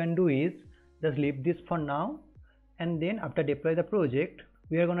thing you can do is just leave this for now, and then after deploy the project,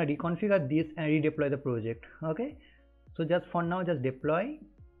 we are going to reconfigure this and redeploy the project. Okay, so just for now, just deploy.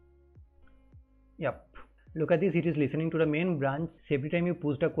 Yep, look at this, it is listening to the main branch. So every time you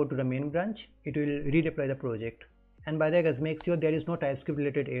push the code to the main branch, it will redeploy the project. And by the way guys, make sure there is no TypeScript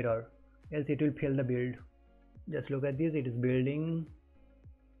related error, else it will fail the build. Just look at this, it is building.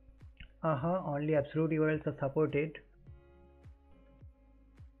 Only absolute URLs are supported.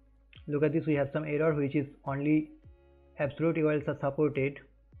 Look at this, we have some error which is only absolute URLs are supported.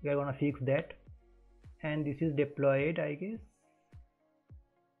 We are gonna fix that. And this is deployed, I guess.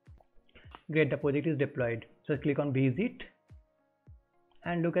 Great, the project is deployed. So click on visit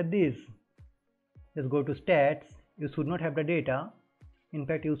and look at this. Just go to stats. You should not have the data. In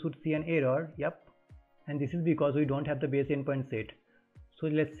fact, you should see an error. Yep. And this is because we don't have the base endpoint set. So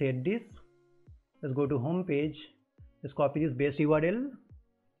let's set this. Let's go to home page. Just copy this base URL.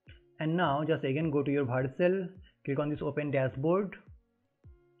 And now just again go to your Vercel. Click on this open dashboard.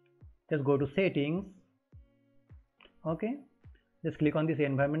 Just go to settings. Okay. Just click on this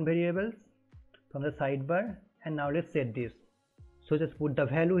environment variables from the sidebar, and now let's set this. So just put the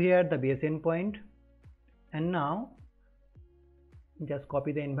value here, the base endpoint, and now just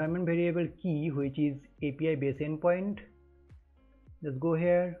copy the environment variable key, which is API base endpoint. Just go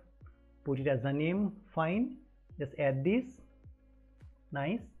here, put it as the name, fine. Just add this,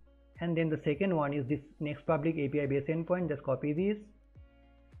 nice. And then the second one is this next public API base endpoint. Just copy this,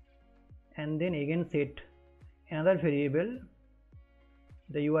 and then again set another variable.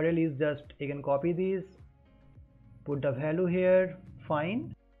 The URL is just again copy this, put the value here,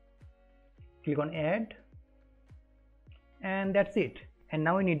 fine. Click on add, and that's it. And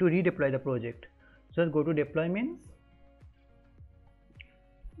now we need to redeploy the project. So just go to deployments,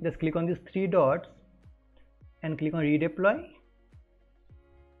 just click on these three dots and click on redeploy.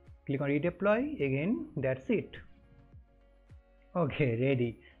 Click on redeploy again, that's it. Okay,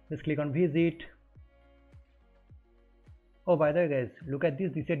 ready. Just click on visit. Oh, by the way guys, look at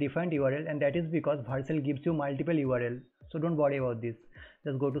this, this is a defined URL, and that is because Vercel gives you multiple URL, so don't worry about this.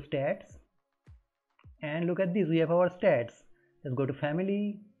 Just go to stats, and look at this, we have our stats. Just go to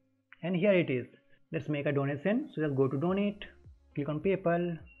family, and here it is. Let's make a donation. So just go to donate, click on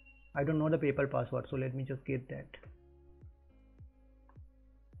PayPal. I don't know the PayPal password, so let me just get that.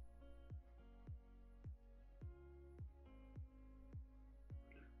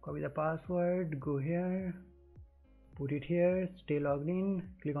 Copy the password, go here, put it here, stay logged in,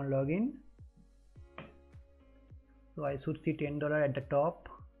 click on login. So I should see $10 at the top.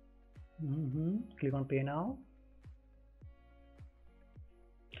 Click on pay now.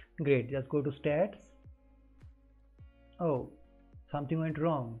 Great, just go to stats. Oh, something went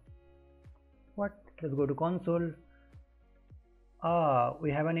wrong. What? Let's go to console.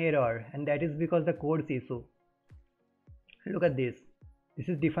 We have an error, and that is because the code's issue. Look at this. This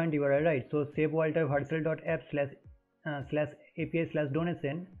is defined URL, right? So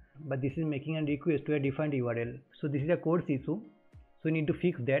 /vercel.app/API/donation, but this is making a request to a defined URL. So this is a code's issue. So we need to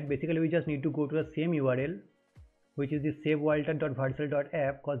fix that. Basically, we just need to go to the same URL, which is the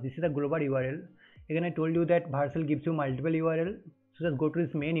 /vercel.app, because this is a global URL. Again, I told you that Vercel gives you multiple URL. So just go to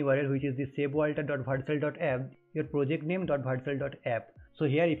this main URL, which is the /vercel.app, your project name .vercel.app. So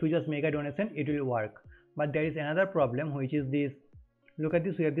here, if you just make a donation, it will work. But there is another problem, which is this. Look at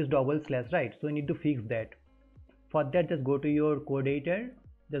this, we have this double slash, right? So we need to fix that. For that, just go to your code editor,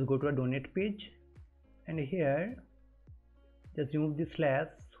 just go to a donate page, and here just remove this slash.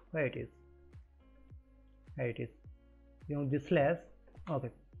 Where it is? Here it is. Remove this slash. Okay,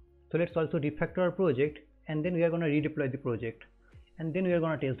 so let's also refactor our project, and then we are going to redeploy the project, and then we are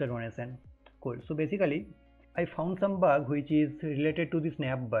going to test the donation. Cool. So basically I found some bug which is related to this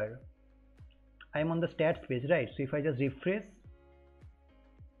navbar. I am on the stats page, right? So if I just refresh,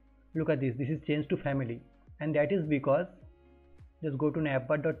 look at this, this is changed to family, and that is because just go to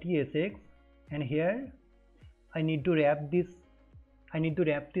navbar.tsx, and here I need to wrap this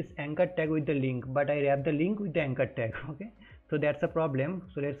anchor tag with the link, but I wrap the link with the anchor tag. Okay, so that's a problem.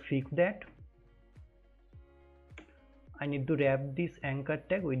 So let's fix that. I need to wrap this anchor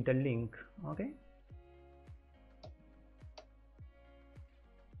tag with the link. Okay,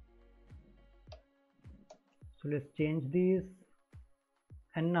 so let's change this,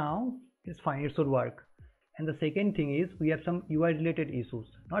 and now it's fine, it should work. And the second thing is we have some UI related issues,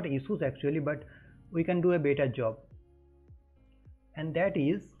 not issues actually, but we can do a better job. And that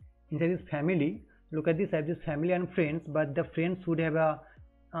is, inside this family, look at this, I have this family and friends, but the friends should have a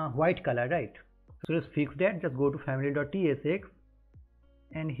white color, right? So let's fix that. Just go to family.tsx,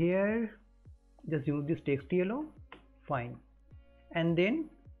 and here just remove this text yellow. Fine. And then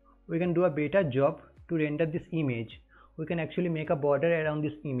we can do a better job to render this image. We can actually make a border around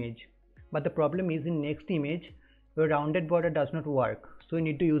this image, but the problem is in next image your rounded border does not work, so we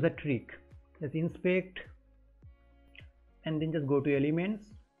need to use a trick. Let's inspect, and then just go to elements,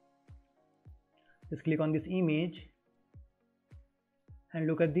 just click on this image, and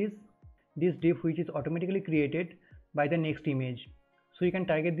look at this div which is automatically created by the next image. So you can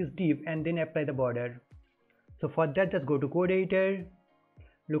target this div and then apply the border. So for that, just go to code editor,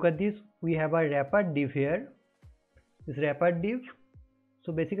 look at this, we have a wrapper div here, this wrapper div.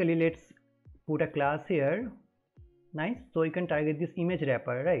 So basically let's put a class here. Nice. So you can target this image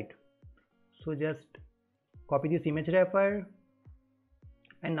wrapper, right? So just copy this image wrapper,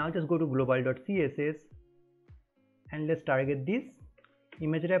 and now just go to global.css, and let's target this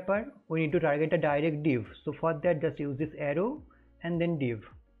image wrapper. We need to target a direct div, so for that just use this arrow and then div.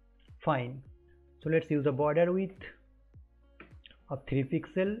 Fine. So let's use a border width of 3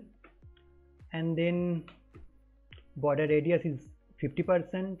 pixels, and then border radius is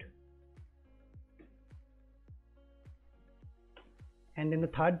 50%, and then the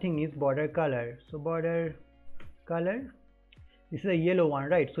third thing is border color. So border color, this is a yellow one,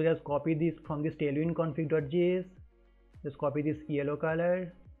 right? So just copy this from this tailwind config.js, just copy this yellow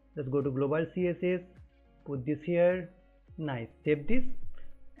color, just go to global css, put this here. Nice. Save this,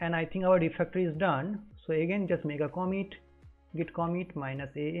 and I think our refactor is done. So again just make a commit, git commit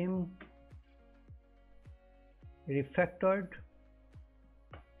 -am refactored,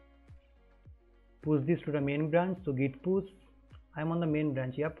 push this to the main branch. So git push, I'm on the main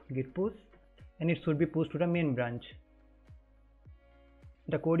branch, yep, git push, and it should be pushed to the main branch.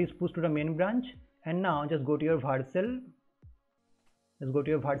 The code is pushed to the main branch, and now just go to your Vercel, just go to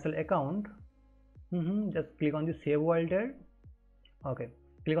your Vercel account, just click on this save folder. Okay,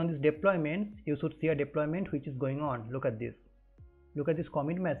 click on this deployments, you should see a deployment which is going on. Look at this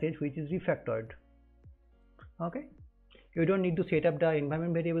commit message which is refactored. Okay, you don't need to set up the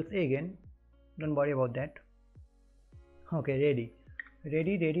environment variables again, don't worry about that. Okay, ready.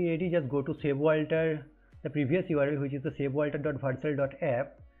 Just go to save folder, the previous URL which is the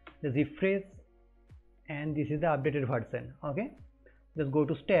savefolder.vercel.app, just refresh, and this is the updated version. Okay, just go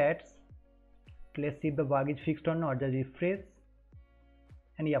to stats, let's see if the bug is fixed or not. Just refresh,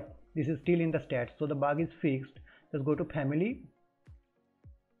 and yep, this is still in the stats, so the bug is fixed. Just go to family,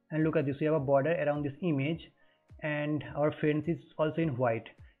 and look at this, we have a border around this image, and our friends is also in white.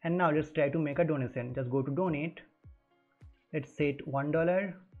 And now let's try to make a donation. Just go to donate, let's set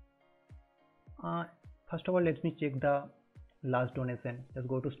 $1. First of all, let me check the last donation. Just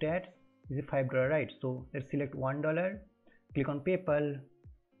go to stats, this is $5, right? So let's select $1, click on PayPal,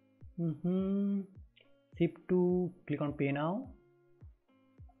 ship to, click on pay now,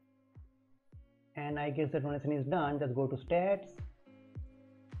 and I guess the donation is done. Just go to stats,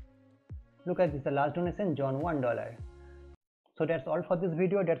 look at this, the last donation, John, $1. So that's all for this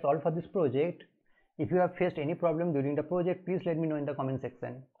video, that's all for this project. If you have faced any problem during the project, please let me know in the comment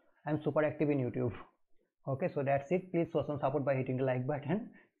section. I'm super active in YouTube. Okay, so that's it. Please show some support by hitting the like button.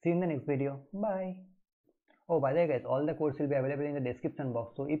 See you in the next video. Bye. Oh, by the way guys, all the codes will be available in the description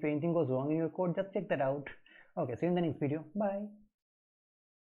box, so if anything goes wrong in your code, just check that out. Okay, see you in the next video. Bye.